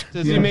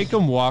 Does he Yes. make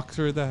him walk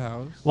through the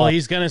house? Well,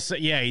 he's gonna say,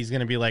 yeah, he's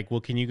gonna be like, well,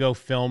 can you go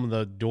film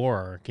the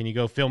door? Can you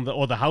go film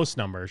the house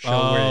number? Show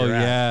where Oh, you're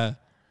at. yeah.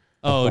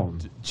 Oh,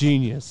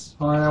 genius.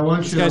 All right, I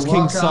want This you guy's to King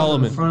walk out to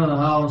Solomon. the front of the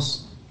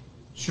house,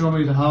 show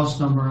me the house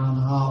number on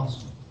the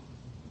house.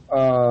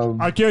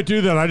 I can't do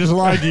that. I just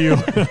lied to you.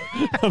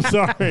 I'm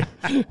sorry.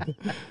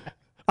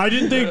 I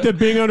didn't think that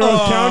being under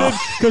oath counted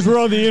because we're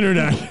on the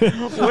internet.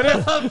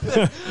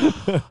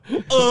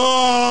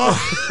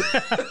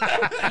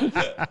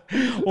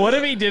 What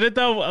if he did it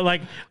though?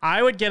 Like,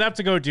 I would get up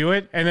to go do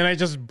it, and then I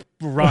just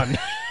run.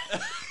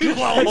 It's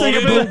like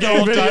a boom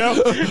game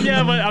video.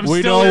 Yeah, but I'm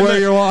We still know in where the,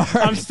 you are.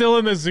 I'm still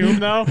in the Zoom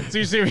though. So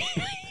you see me,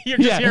 you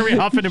just Yeah, hear me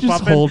huffing and just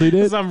puffing holding it.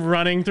 as I'm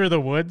running through the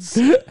woods.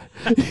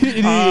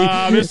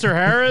 Mr.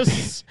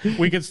 Harris,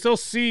 we can still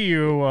see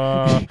you.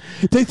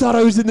 They thought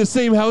I was in the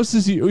same house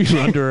as you.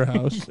 You're under her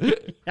house.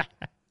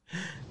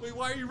 Wait,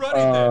 why are you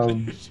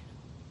running then?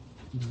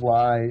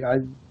 Why?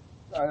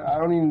 I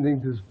don't even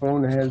think this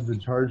phone has the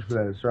charge for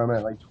that. So I'm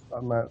at like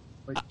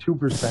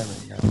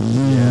 2% right now.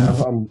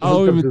 Yeah. I'm I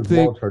hooked up would to this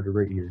think- wall charger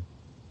right here.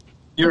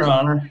 Your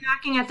Honor.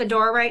 Knocking at the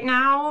door right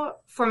now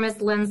for Miss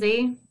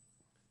Lindsay.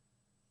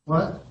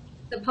 What?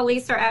 The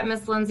police are at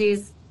Miss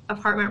Lindsay's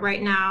apartment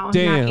right now,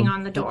 Damn. knocking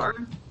on the door.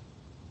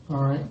 All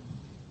right.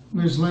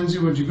 Ms. Lindsay,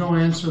 would you go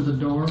answer the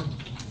door? Is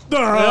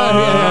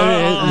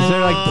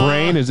their like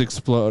brain is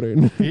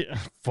exploding? Yeah,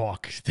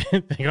 fuck.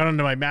 They got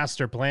into my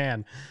master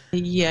plan.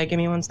 Yeah, give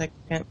me 1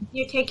 second.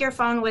 You take your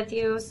phone with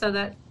you so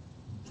that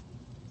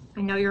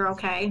I know you're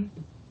okay.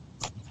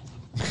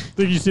 I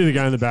think you see the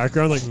guy in the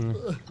background, like,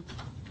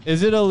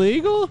 Is it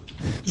illegal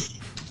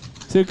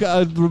to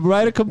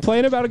write a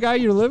complaint about a guy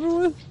you're living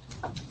with?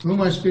 Who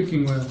am I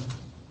speaking with?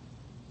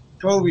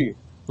 Toby.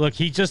 Look,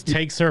 he just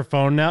takes her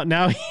phone now.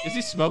 Now Is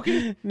he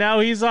smoking? now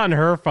he's on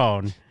her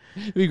phone.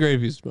 It'd be great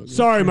if he's smoking.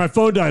 sorry, my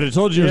phone died. I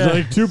told you it was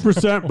like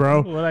 2%,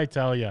 bro. What'd I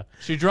tell you?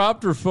 She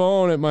dropped her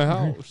phone at my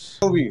house.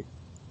 Toby.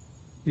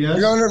 Yes.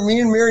 Your Honor, me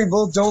and Mary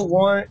both don't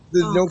want the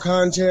no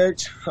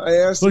contact. I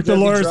asked. Look, if the that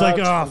be lawyer's like,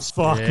 dropped.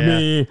 oh, fuck Yeah.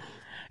 me.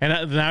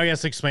 And now he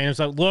has to explain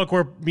himself. Look,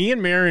 me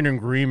and Mary in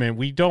agreement.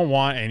 We don't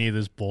want any of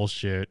this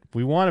bullshit.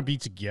 We want to be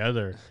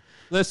together.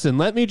 Listen,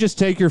 let me just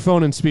take your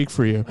phone and speak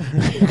for you.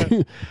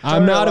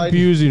 I'm not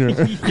abusing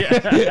her.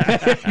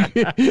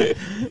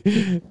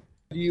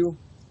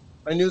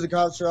 I knew the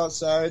cops were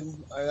outside.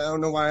 I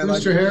don't know why I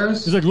like Mr.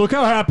 Harris? He's like, look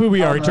how happy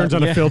we are. He turns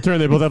on a filter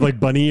and they both have like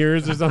bunny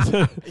ears or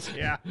something.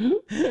 Yeah.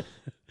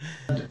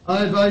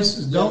 My advice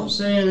is don't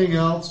say anything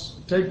else.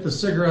 Take the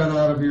cigarette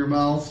out of your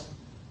mouth.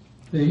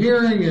 The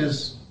hearing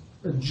is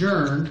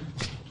adjourned.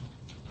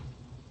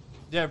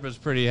 Deborah's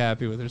pretty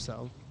happy with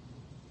herself.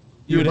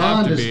 Your You'd have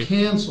bond to is be.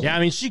 canceled. Yeah, I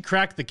mean, she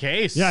cracked the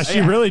case. Yeah,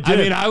 she really did.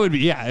 I mean, I would be.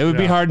 Yeah, it would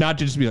be Yeah. hard not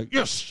to just be like,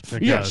 yes,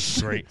 Like, yes,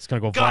 it's great. It's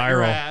gonna go got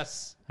your viral.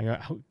 ass.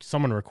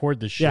 Someone record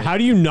this shit. Yeah, how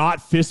do you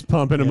not fist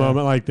pump in a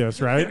moment like this,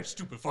 right?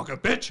 Stupid fucking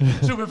bitch.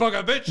 Stupid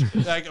fucking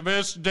bitch. Like,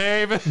 Miss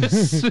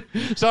Davis.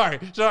 sorry.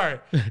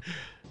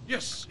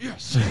 Yes.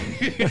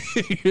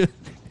 If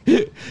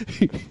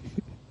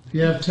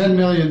you have $10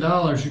 million,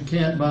 you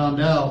can't bond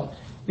out.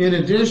 In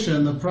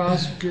addition, the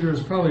prosecutor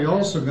is probably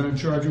also going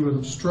to charge you with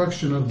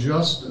obstruction of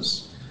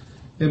justice.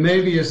 It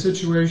may be a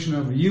situation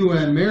of you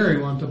and Mary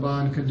want the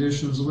bond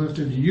conditions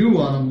lifted, you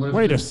want them lifted.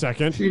 Wait a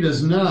second. She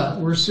does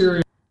not. We're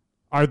serious.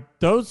 Are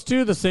those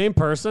two the same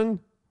person?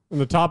 In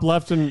the top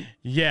left and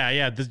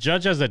Yeah. The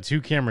judge has a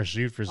 2-camera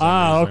shoot for some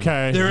ah, reason.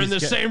 okay. They're in the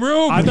same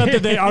room. I thought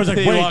that I was like,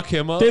 They wait, lock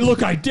him up. they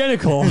look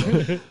identical.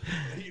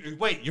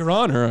 Wait, Your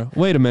Honor.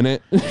 Wait a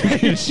minute.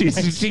 she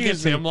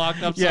gets him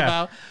locked up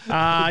Yeah.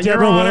 somehow.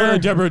 Your Honor.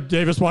 Deborah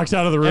Davis walks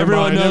out of the room.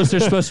 Everyone behind knows him.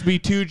 there's supposed to be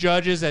 2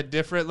 judges at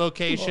different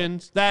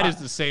locations. That is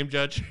the same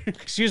judge.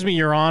 Excuse me,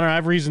 Your Honor. I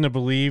have reason to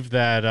believe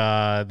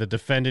that the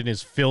defendant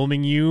is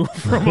filming you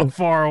from a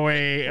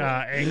faraway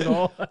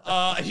angle.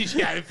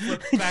 Yeah,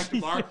 flip back to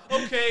Mark.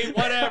 Okay,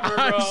 whatever,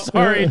 bro. I'm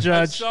sorry,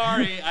 Judge. I'm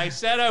sorry. I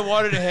said I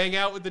wanted to hang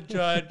out with the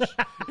judge.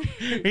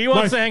 He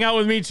wants to hang out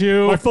with me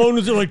too. My phone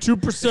is at like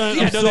 2%.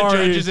 Yeah, I'm another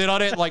sorry. judge is in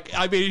on it. Like,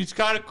 I mean, he's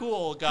kind of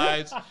cool,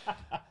 guys.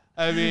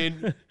 I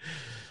mean,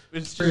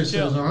 it's Serious just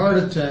as a chill. heart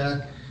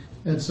attack.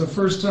 It's the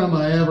first time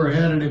I ever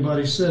had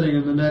anybody sitting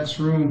in the next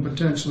room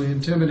potentially I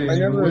intimidating a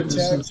never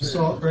witness and attacked her.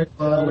 assault great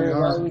bodily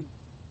harm.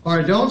 All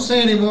right, don't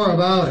say any more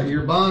about it.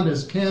 Your bond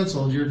is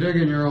canceled. You're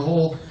digging your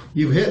hole.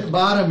 You've hit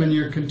bottom and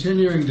you're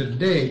continuing to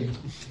dig.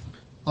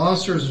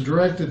 Officers are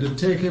directed to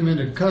take him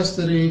into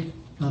custody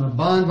on a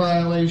bond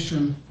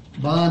violation.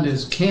 Bond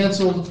is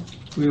canceled.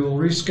 We will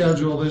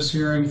reschedule this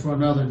hearing for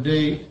another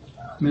date.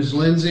 Ms.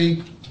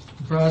 Lindsay,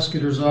 the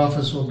prosecutor's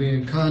office will be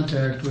in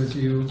contact with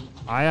you.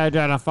 I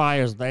identify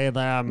as they,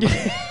 them.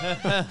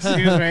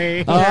 Excuse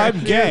me. I'm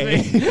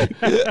gay.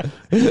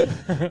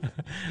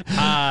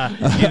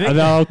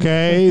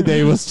 Okay,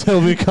 they will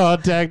still be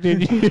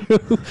contacting you.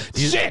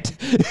 Shit!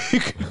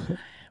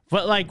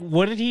 But like,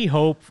 what did he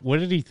hope? What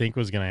did he think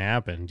was going to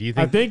happen? Do you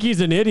I think? think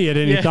he's an idiot,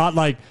 and Yeah. he thought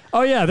like,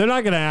 "Oh yeah, they're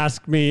not going to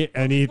ask me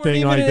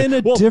anything like in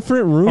that." a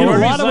different room. In a Or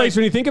lot he's of like- ways,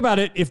 when you think about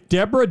it, if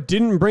Deborah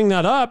didn't bring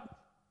that up,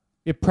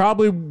 it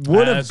probably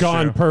would have That's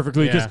gone true.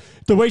 perfectly. Because Yeah.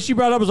 the way she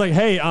brought it up was like,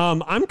 "Hey,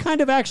 I'm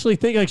kind of actually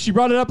thinking." Like she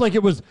brought it up like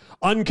it was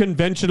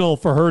unconventional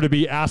for her to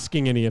be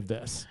asking any of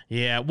this.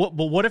 Yeah. But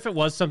what if it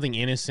was something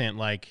innocent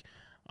like?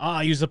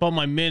 I used up all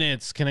my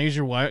minutes. Can I use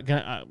your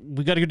Wi?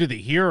 We got to go to the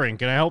hearing.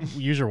 Can I help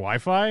use your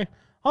Wi-Fi?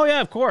 Oh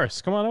yeah, of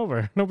course. Come on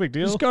over. No big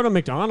deal. Just go to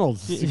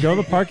McDonald's. Go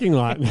to the parking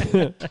lot.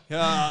 Can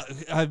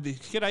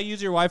I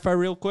use your Wi-Fi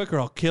real quick, or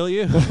I'll kill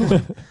you?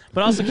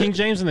 But also, King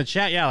James in the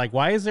chat. Yeah, like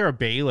why is there a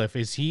bailiff?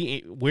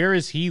 Where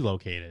is he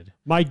located?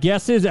 My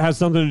guess is it has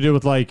something to do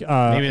with like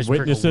Maybe it's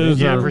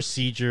witnesses or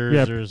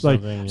procedures or like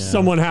something. Yeah.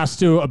 someone has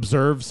to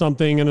observe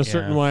something in a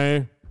certain Yeah.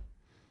 way.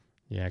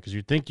 Yeah, because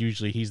you'd think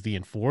usually he's the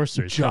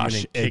enforcer. He's Josh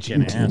coming and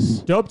kicking Edgington.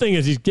 ass. Dope thing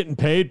is he's getting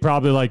paid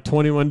probably like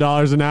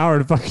 $21 an hour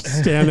to fucking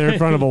stand there in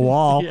front of a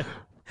wall. Yeah.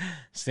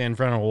 Stand in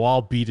front of a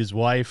wall, beat his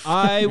wife.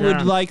 I would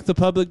Yeah. like the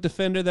public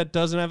defender that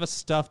doesn't have a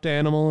stuffed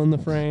animal in the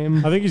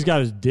frame. I think he's got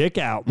his dick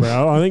out,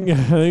 bro. I think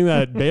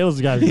that Bale's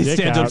got his He dick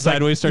stands out. up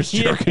sideways, starts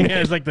jerking Yeah,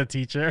 it's like the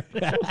teacher.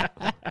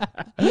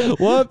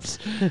 Whoops.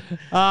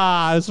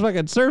 It's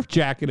fucking surf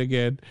jacket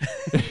again.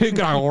 I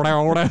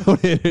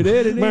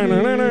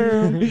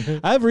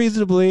have reason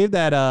to believe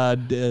that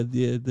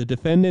the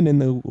defendant and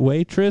the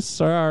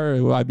waitress are,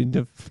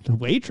 the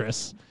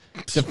waitress?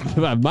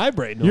 My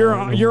brain. Your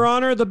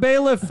Honor, the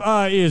bailiff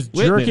is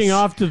jerking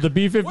off to the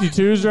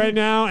B-52s right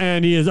now,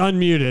 and he is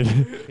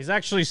unmuted. He's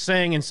actually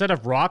saying instead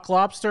of rock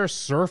lobster,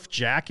 surf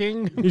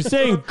jacking. He's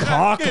saying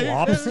cock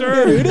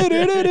lobster.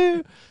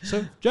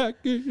 Surf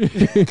jacking.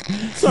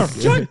 Surf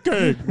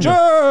jacking.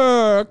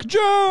 Jerk.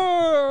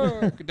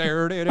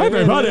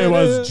 Everybody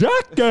was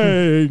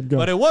jacking.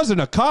 But it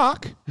wasn't a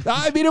cock.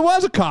 I mean, it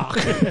was a cock.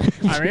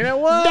 I mean, it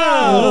was.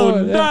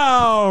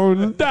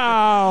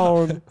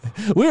 Down.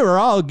 We were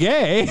all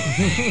gay.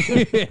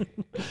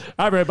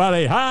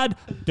 Everybody had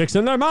dicks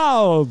in their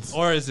mouths.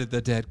 Or is it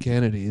the dead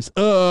Kennedys?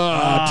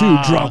 Too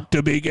drunk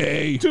to be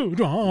gay. Too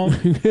drunk.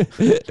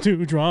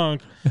 Too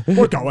drunk.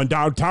 We're going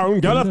downtown,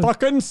 gonna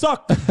fucking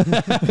suck.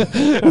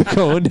 We're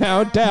going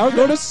downtown,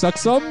 gonna suck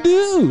some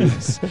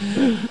dudes.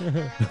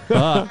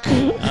 Fuck.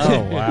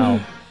 Oh, wow.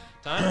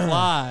 Time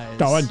flies.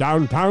 Going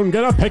downtown,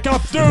 gonna pick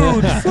up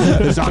dudes.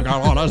 Suck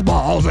on his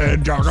balls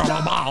and jug on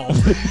the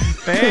mouth.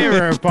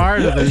 Favorite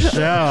part of the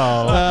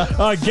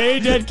show.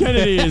 Gay dead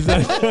Kennedys.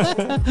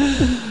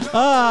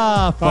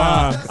 Fuck.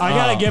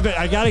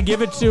 I gotta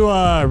give it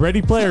to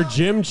Ready Player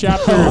Jim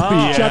chapter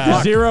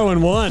 0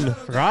 and 1.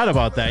 Forgot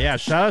about that. Yeah,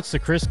 shout outs to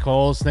Chris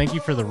Coles. Thank you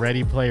for the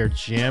Ready Player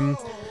Jim.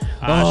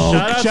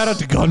 Shout out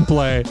to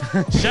Gunplay.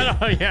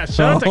 Shout out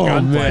to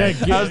Gunplay. Man.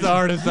 That was the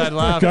hardest I'd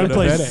laugh.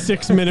 Gunplay's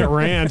 6-minute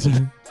rant.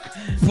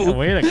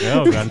 Way to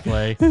go,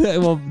 Gunplay.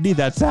 We'll need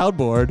that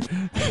soundboard.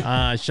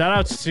 Shout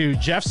outs to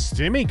Jeff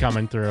Stimmy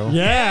coming through.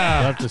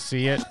 Yeah. Love to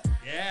see it.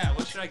 Yeah,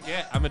 what should I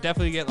get? I'm gonna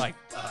definitely get like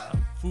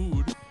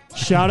food.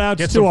 Shout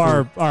outs to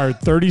our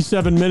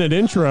 37-minute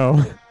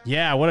intro.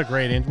 Yeah, what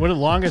a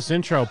longest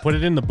intro. Put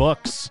it in the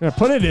books. Yeah,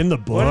 put it in the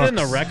books. Put it in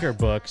the record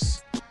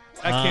books.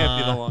 That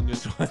can't be the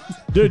longest one.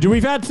 Dude,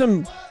 we've had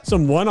some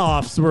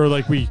one-offs where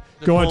like we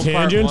go on whole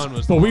part tangents, one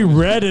was but the we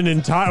longest. read an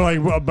entire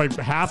like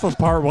half of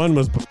part 1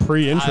 was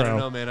pre-intro. I don't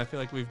know, man. I feel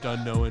like we've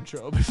done no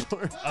intro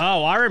before.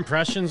 Oh, our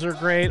impressions are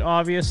great,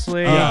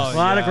 obviously. Oh, a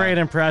lot of yeah. great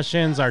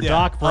impressions. Our Yeah,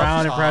 Doc Brown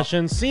up top.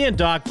 impressions. Seeing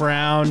Doc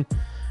Brown,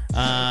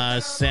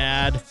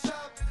 sad.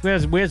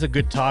 We had a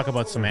good talk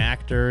about some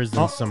actors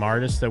and some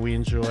artists that we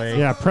enjoy.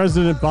 Yeah,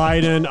 President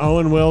Biden,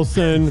 Owen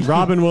Wilson,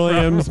 Robin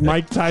Williams,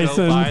 Mike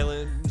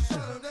Tyson.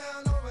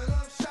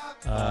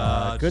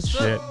 Good just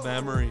shit.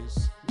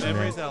 Memories.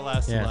 Memories that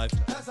last a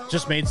lifetime.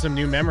 Just made some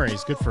new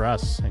memories. Good for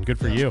us and good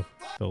for you,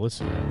 the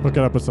listener. Hook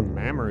it up with some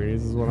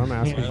memories is what I'm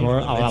asking for.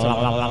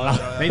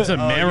 Made some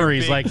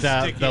memories like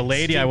the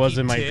lady I was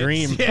in my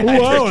dream.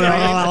 Whoa!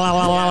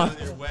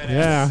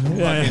 Yeah.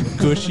 Fucking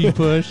gushy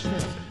push.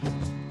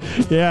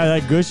 Yeah,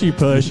 that gushy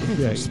push.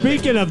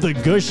 Speaking of the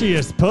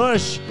gushiest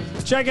push,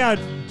 check out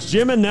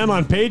Jim and Them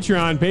on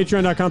Patreon.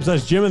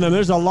 Patreon.com/Jim and Them.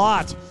 There's a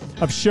lot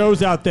of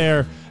shows out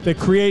there that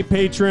create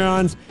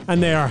Patreons,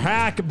 and they are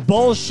hack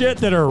bullshit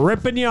that are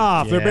ripping you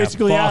off. They're Yeah,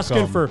 basically fuck asking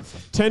 'em. for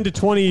 $10 to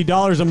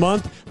 $20 a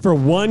month for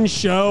one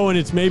show, and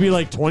it's maybe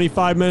like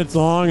 25 minutes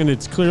long, and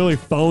it's clearly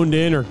phoned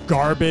in or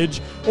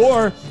garbage.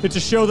 Or it's a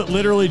show that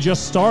literally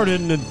just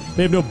started, and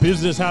they have no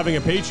business having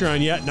a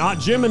Patreon yet. Not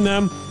Jim and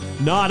Them.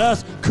 Not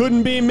us.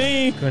 Couldn't be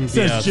me, Couldn't be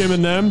says us. Jim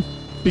and Them.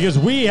 Because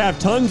we have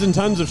tons and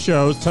tons of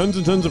shows, tons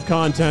and tons of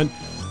content,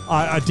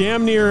 a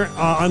damn near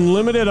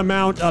unlimited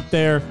amount up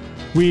there.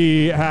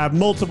 We have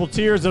multiple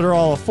tiers that are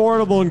all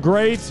affordable and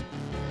great.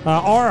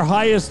 Our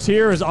highest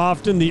tier is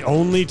often the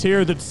only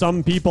tier that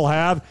some people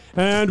have.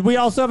 And we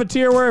also have a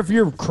tier where if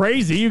you're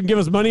crazy, you can give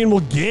us money and we'll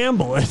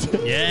gamble it.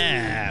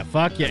 Yeah,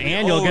 fuck yeah.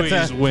 And you'll get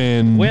Always to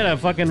win. We had a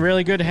fucking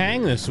really good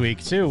hang this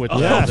week, too, with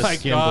Yes. the Oh my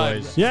Skin God.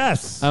 Boys.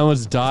 Yes. I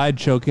almost died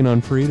choking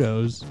on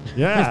Fritos.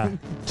 Yeah.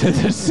 To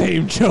the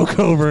same joke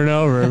over and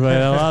over, but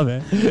I love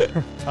it.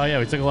 Oh, yeah,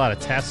 we took a lot of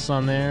tests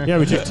on there. Yeah,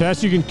 we took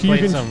tests. You can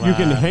Played some,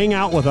 hang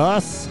out with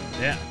us.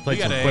 Yeah, We played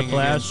some gotta hang again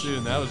Quiplash.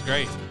 soon. That was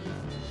great.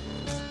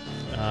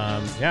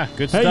 Yeah,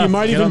 good Hey, stuff. you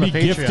might Get even on the be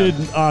Patreon. gifted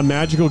a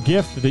magical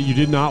gift that you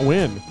did not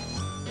win.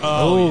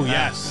 Oh,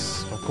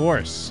 yes, of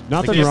course.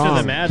 Nothing the gift wrong.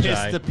 of the Magi.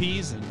 Kiss the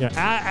peas. And Yeah,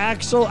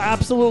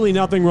 absolutely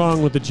nothing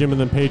wrong with the Jim and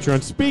Them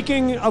Patreon.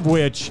 Speaking of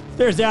which,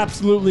 there's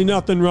absolutely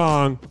nothing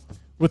wrong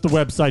with the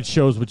website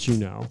Shows What You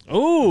Know.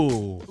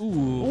 Ooh,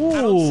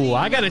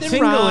 I got a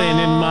tingling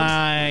in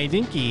my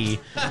dinky.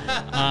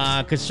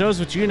 Because Shows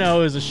What You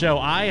Know is a show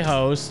I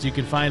host. You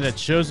can find it at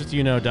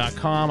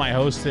showswhatyouknow.com. I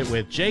host it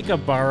with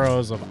Jacob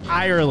Burrows of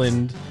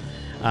Ireland.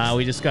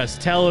 We discuss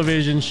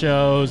television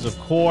shows, of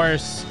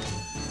course,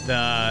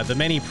 the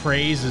many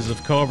praises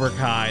of Cobra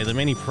Kai, the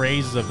many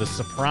praises of The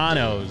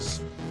Sopranos,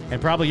 and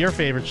probably your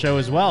favorite show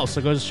as well.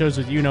 So go to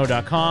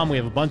showswhatyouknow.com. We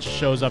have a bunch of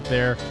shows up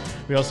there.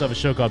 We also have a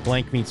show called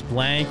Blank Meets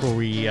Blank where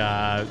we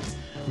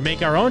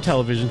make our own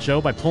television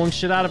show by pulling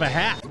shit out of a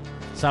hat.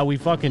 That's how we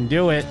fucking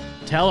do it.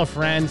 Tell a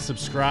friend,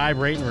 subscribe,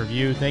 rate, and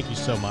review. Thank you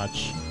so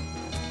much.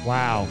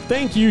 Wow.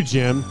 Thank you,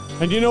 Jim.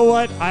 And you know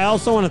what? I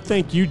also want to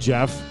thank you,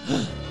 Jeff.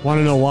 Want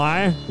to know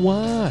why?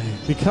 why?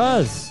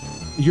 Because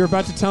you're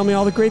about to tell me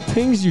all the great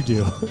things you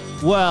do.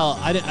 Well,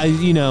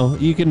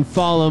 you can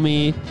follow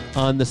me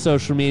on the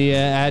social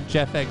media at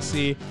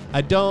JeffXC.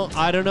 I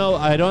don't know.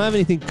 I don't have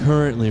anything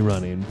currently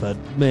running, but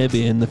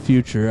maybe in the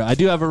future. I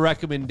do have a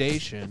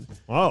recommendation.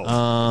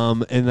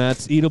 Oh. And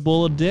that's eat a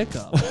bowl of dick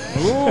up.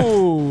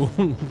 Ooh.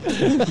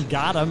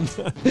 Got him.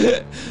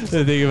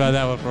 Think about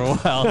that one for a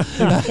while.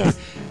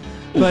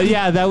 But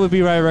yeah, that would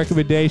be my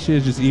recommendation.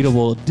 Is just eat a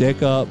bowl of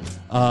dick up.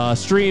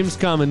 Streams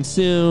coming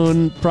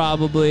soon,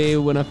 probably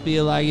when I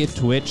feel like it.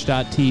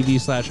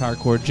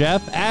 Twitch.tv/hardcore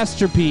Jeff.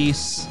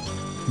 Astropiece,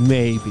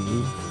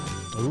 maybe.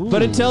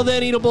 But until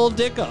then, eat a bowl of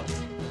dick up.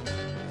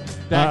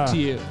 Back to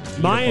you.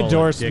 My Eat a bowl of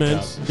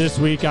endorsement dick this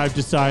week, I've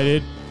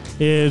decided,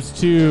 is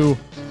to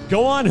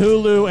go on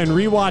Hulu and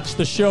rewatch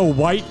the show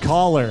White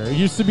Collar. It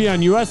used to be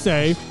on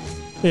USA.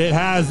 It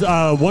has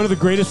one of the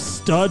greatest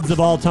studs of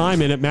all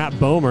time in it, Matt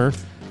Bomer.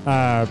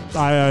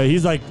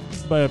 He's like,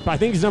 I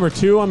think he's number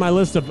 2 on my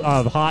list of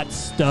hot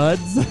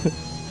studs.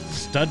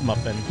 Stud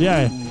muffin.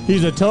 Yeah,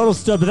 he's a total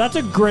stud, but that's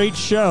a great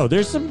show.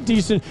 There's some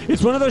decent...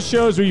 It's one of those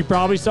shows where you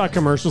probably saw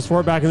commercials for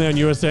it back in the day on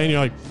USA, and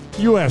you're like,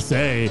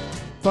 USA?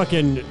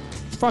 Fucking...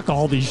 Fuck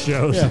all these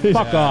shows. Yeah,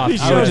 fuck off.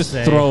 These I would just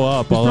throw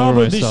up all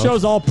over myself. These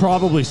shows all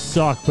probably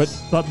suck, but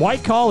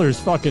White Collar is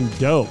fucking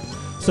dope.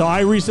 So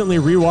I recently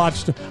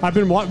rewatched... I've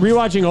been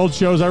rewatching old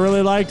shows I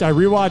really liked. I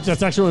rewatched...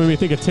 That's actually what made me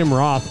think of Tim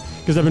Roth.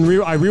 Because I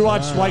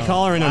rewatched White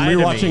Collar and I'm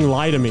rewatching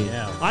Lie to Me.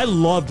 Yeah. I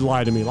loved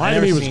Lie to Me. Lie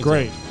to Me was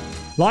great.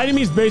 Lie to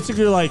Me is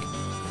basically like,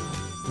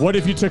 what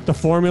if you took the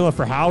formula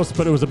for House,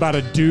 but it was about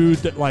a dude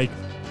that like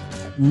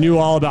knew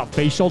all about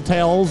facial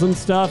tails and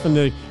stuff, and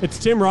it's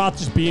Tim Roth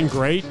just being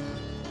great.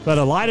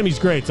 But Lie to Me's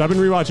great, so I've been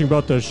rewatching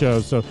both those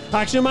shows. So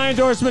actually, my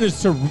endorsement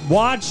is to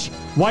watch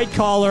White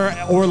Collar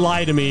or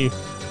Lie to Me,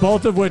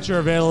 both of which are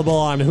available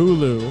on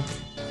Hulu.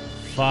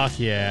 Fuck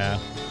yeah.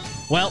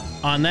 Well,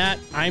 on that,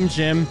 I'm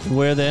Jim.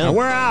 We're them. And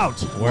we're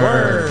out.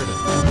 Word.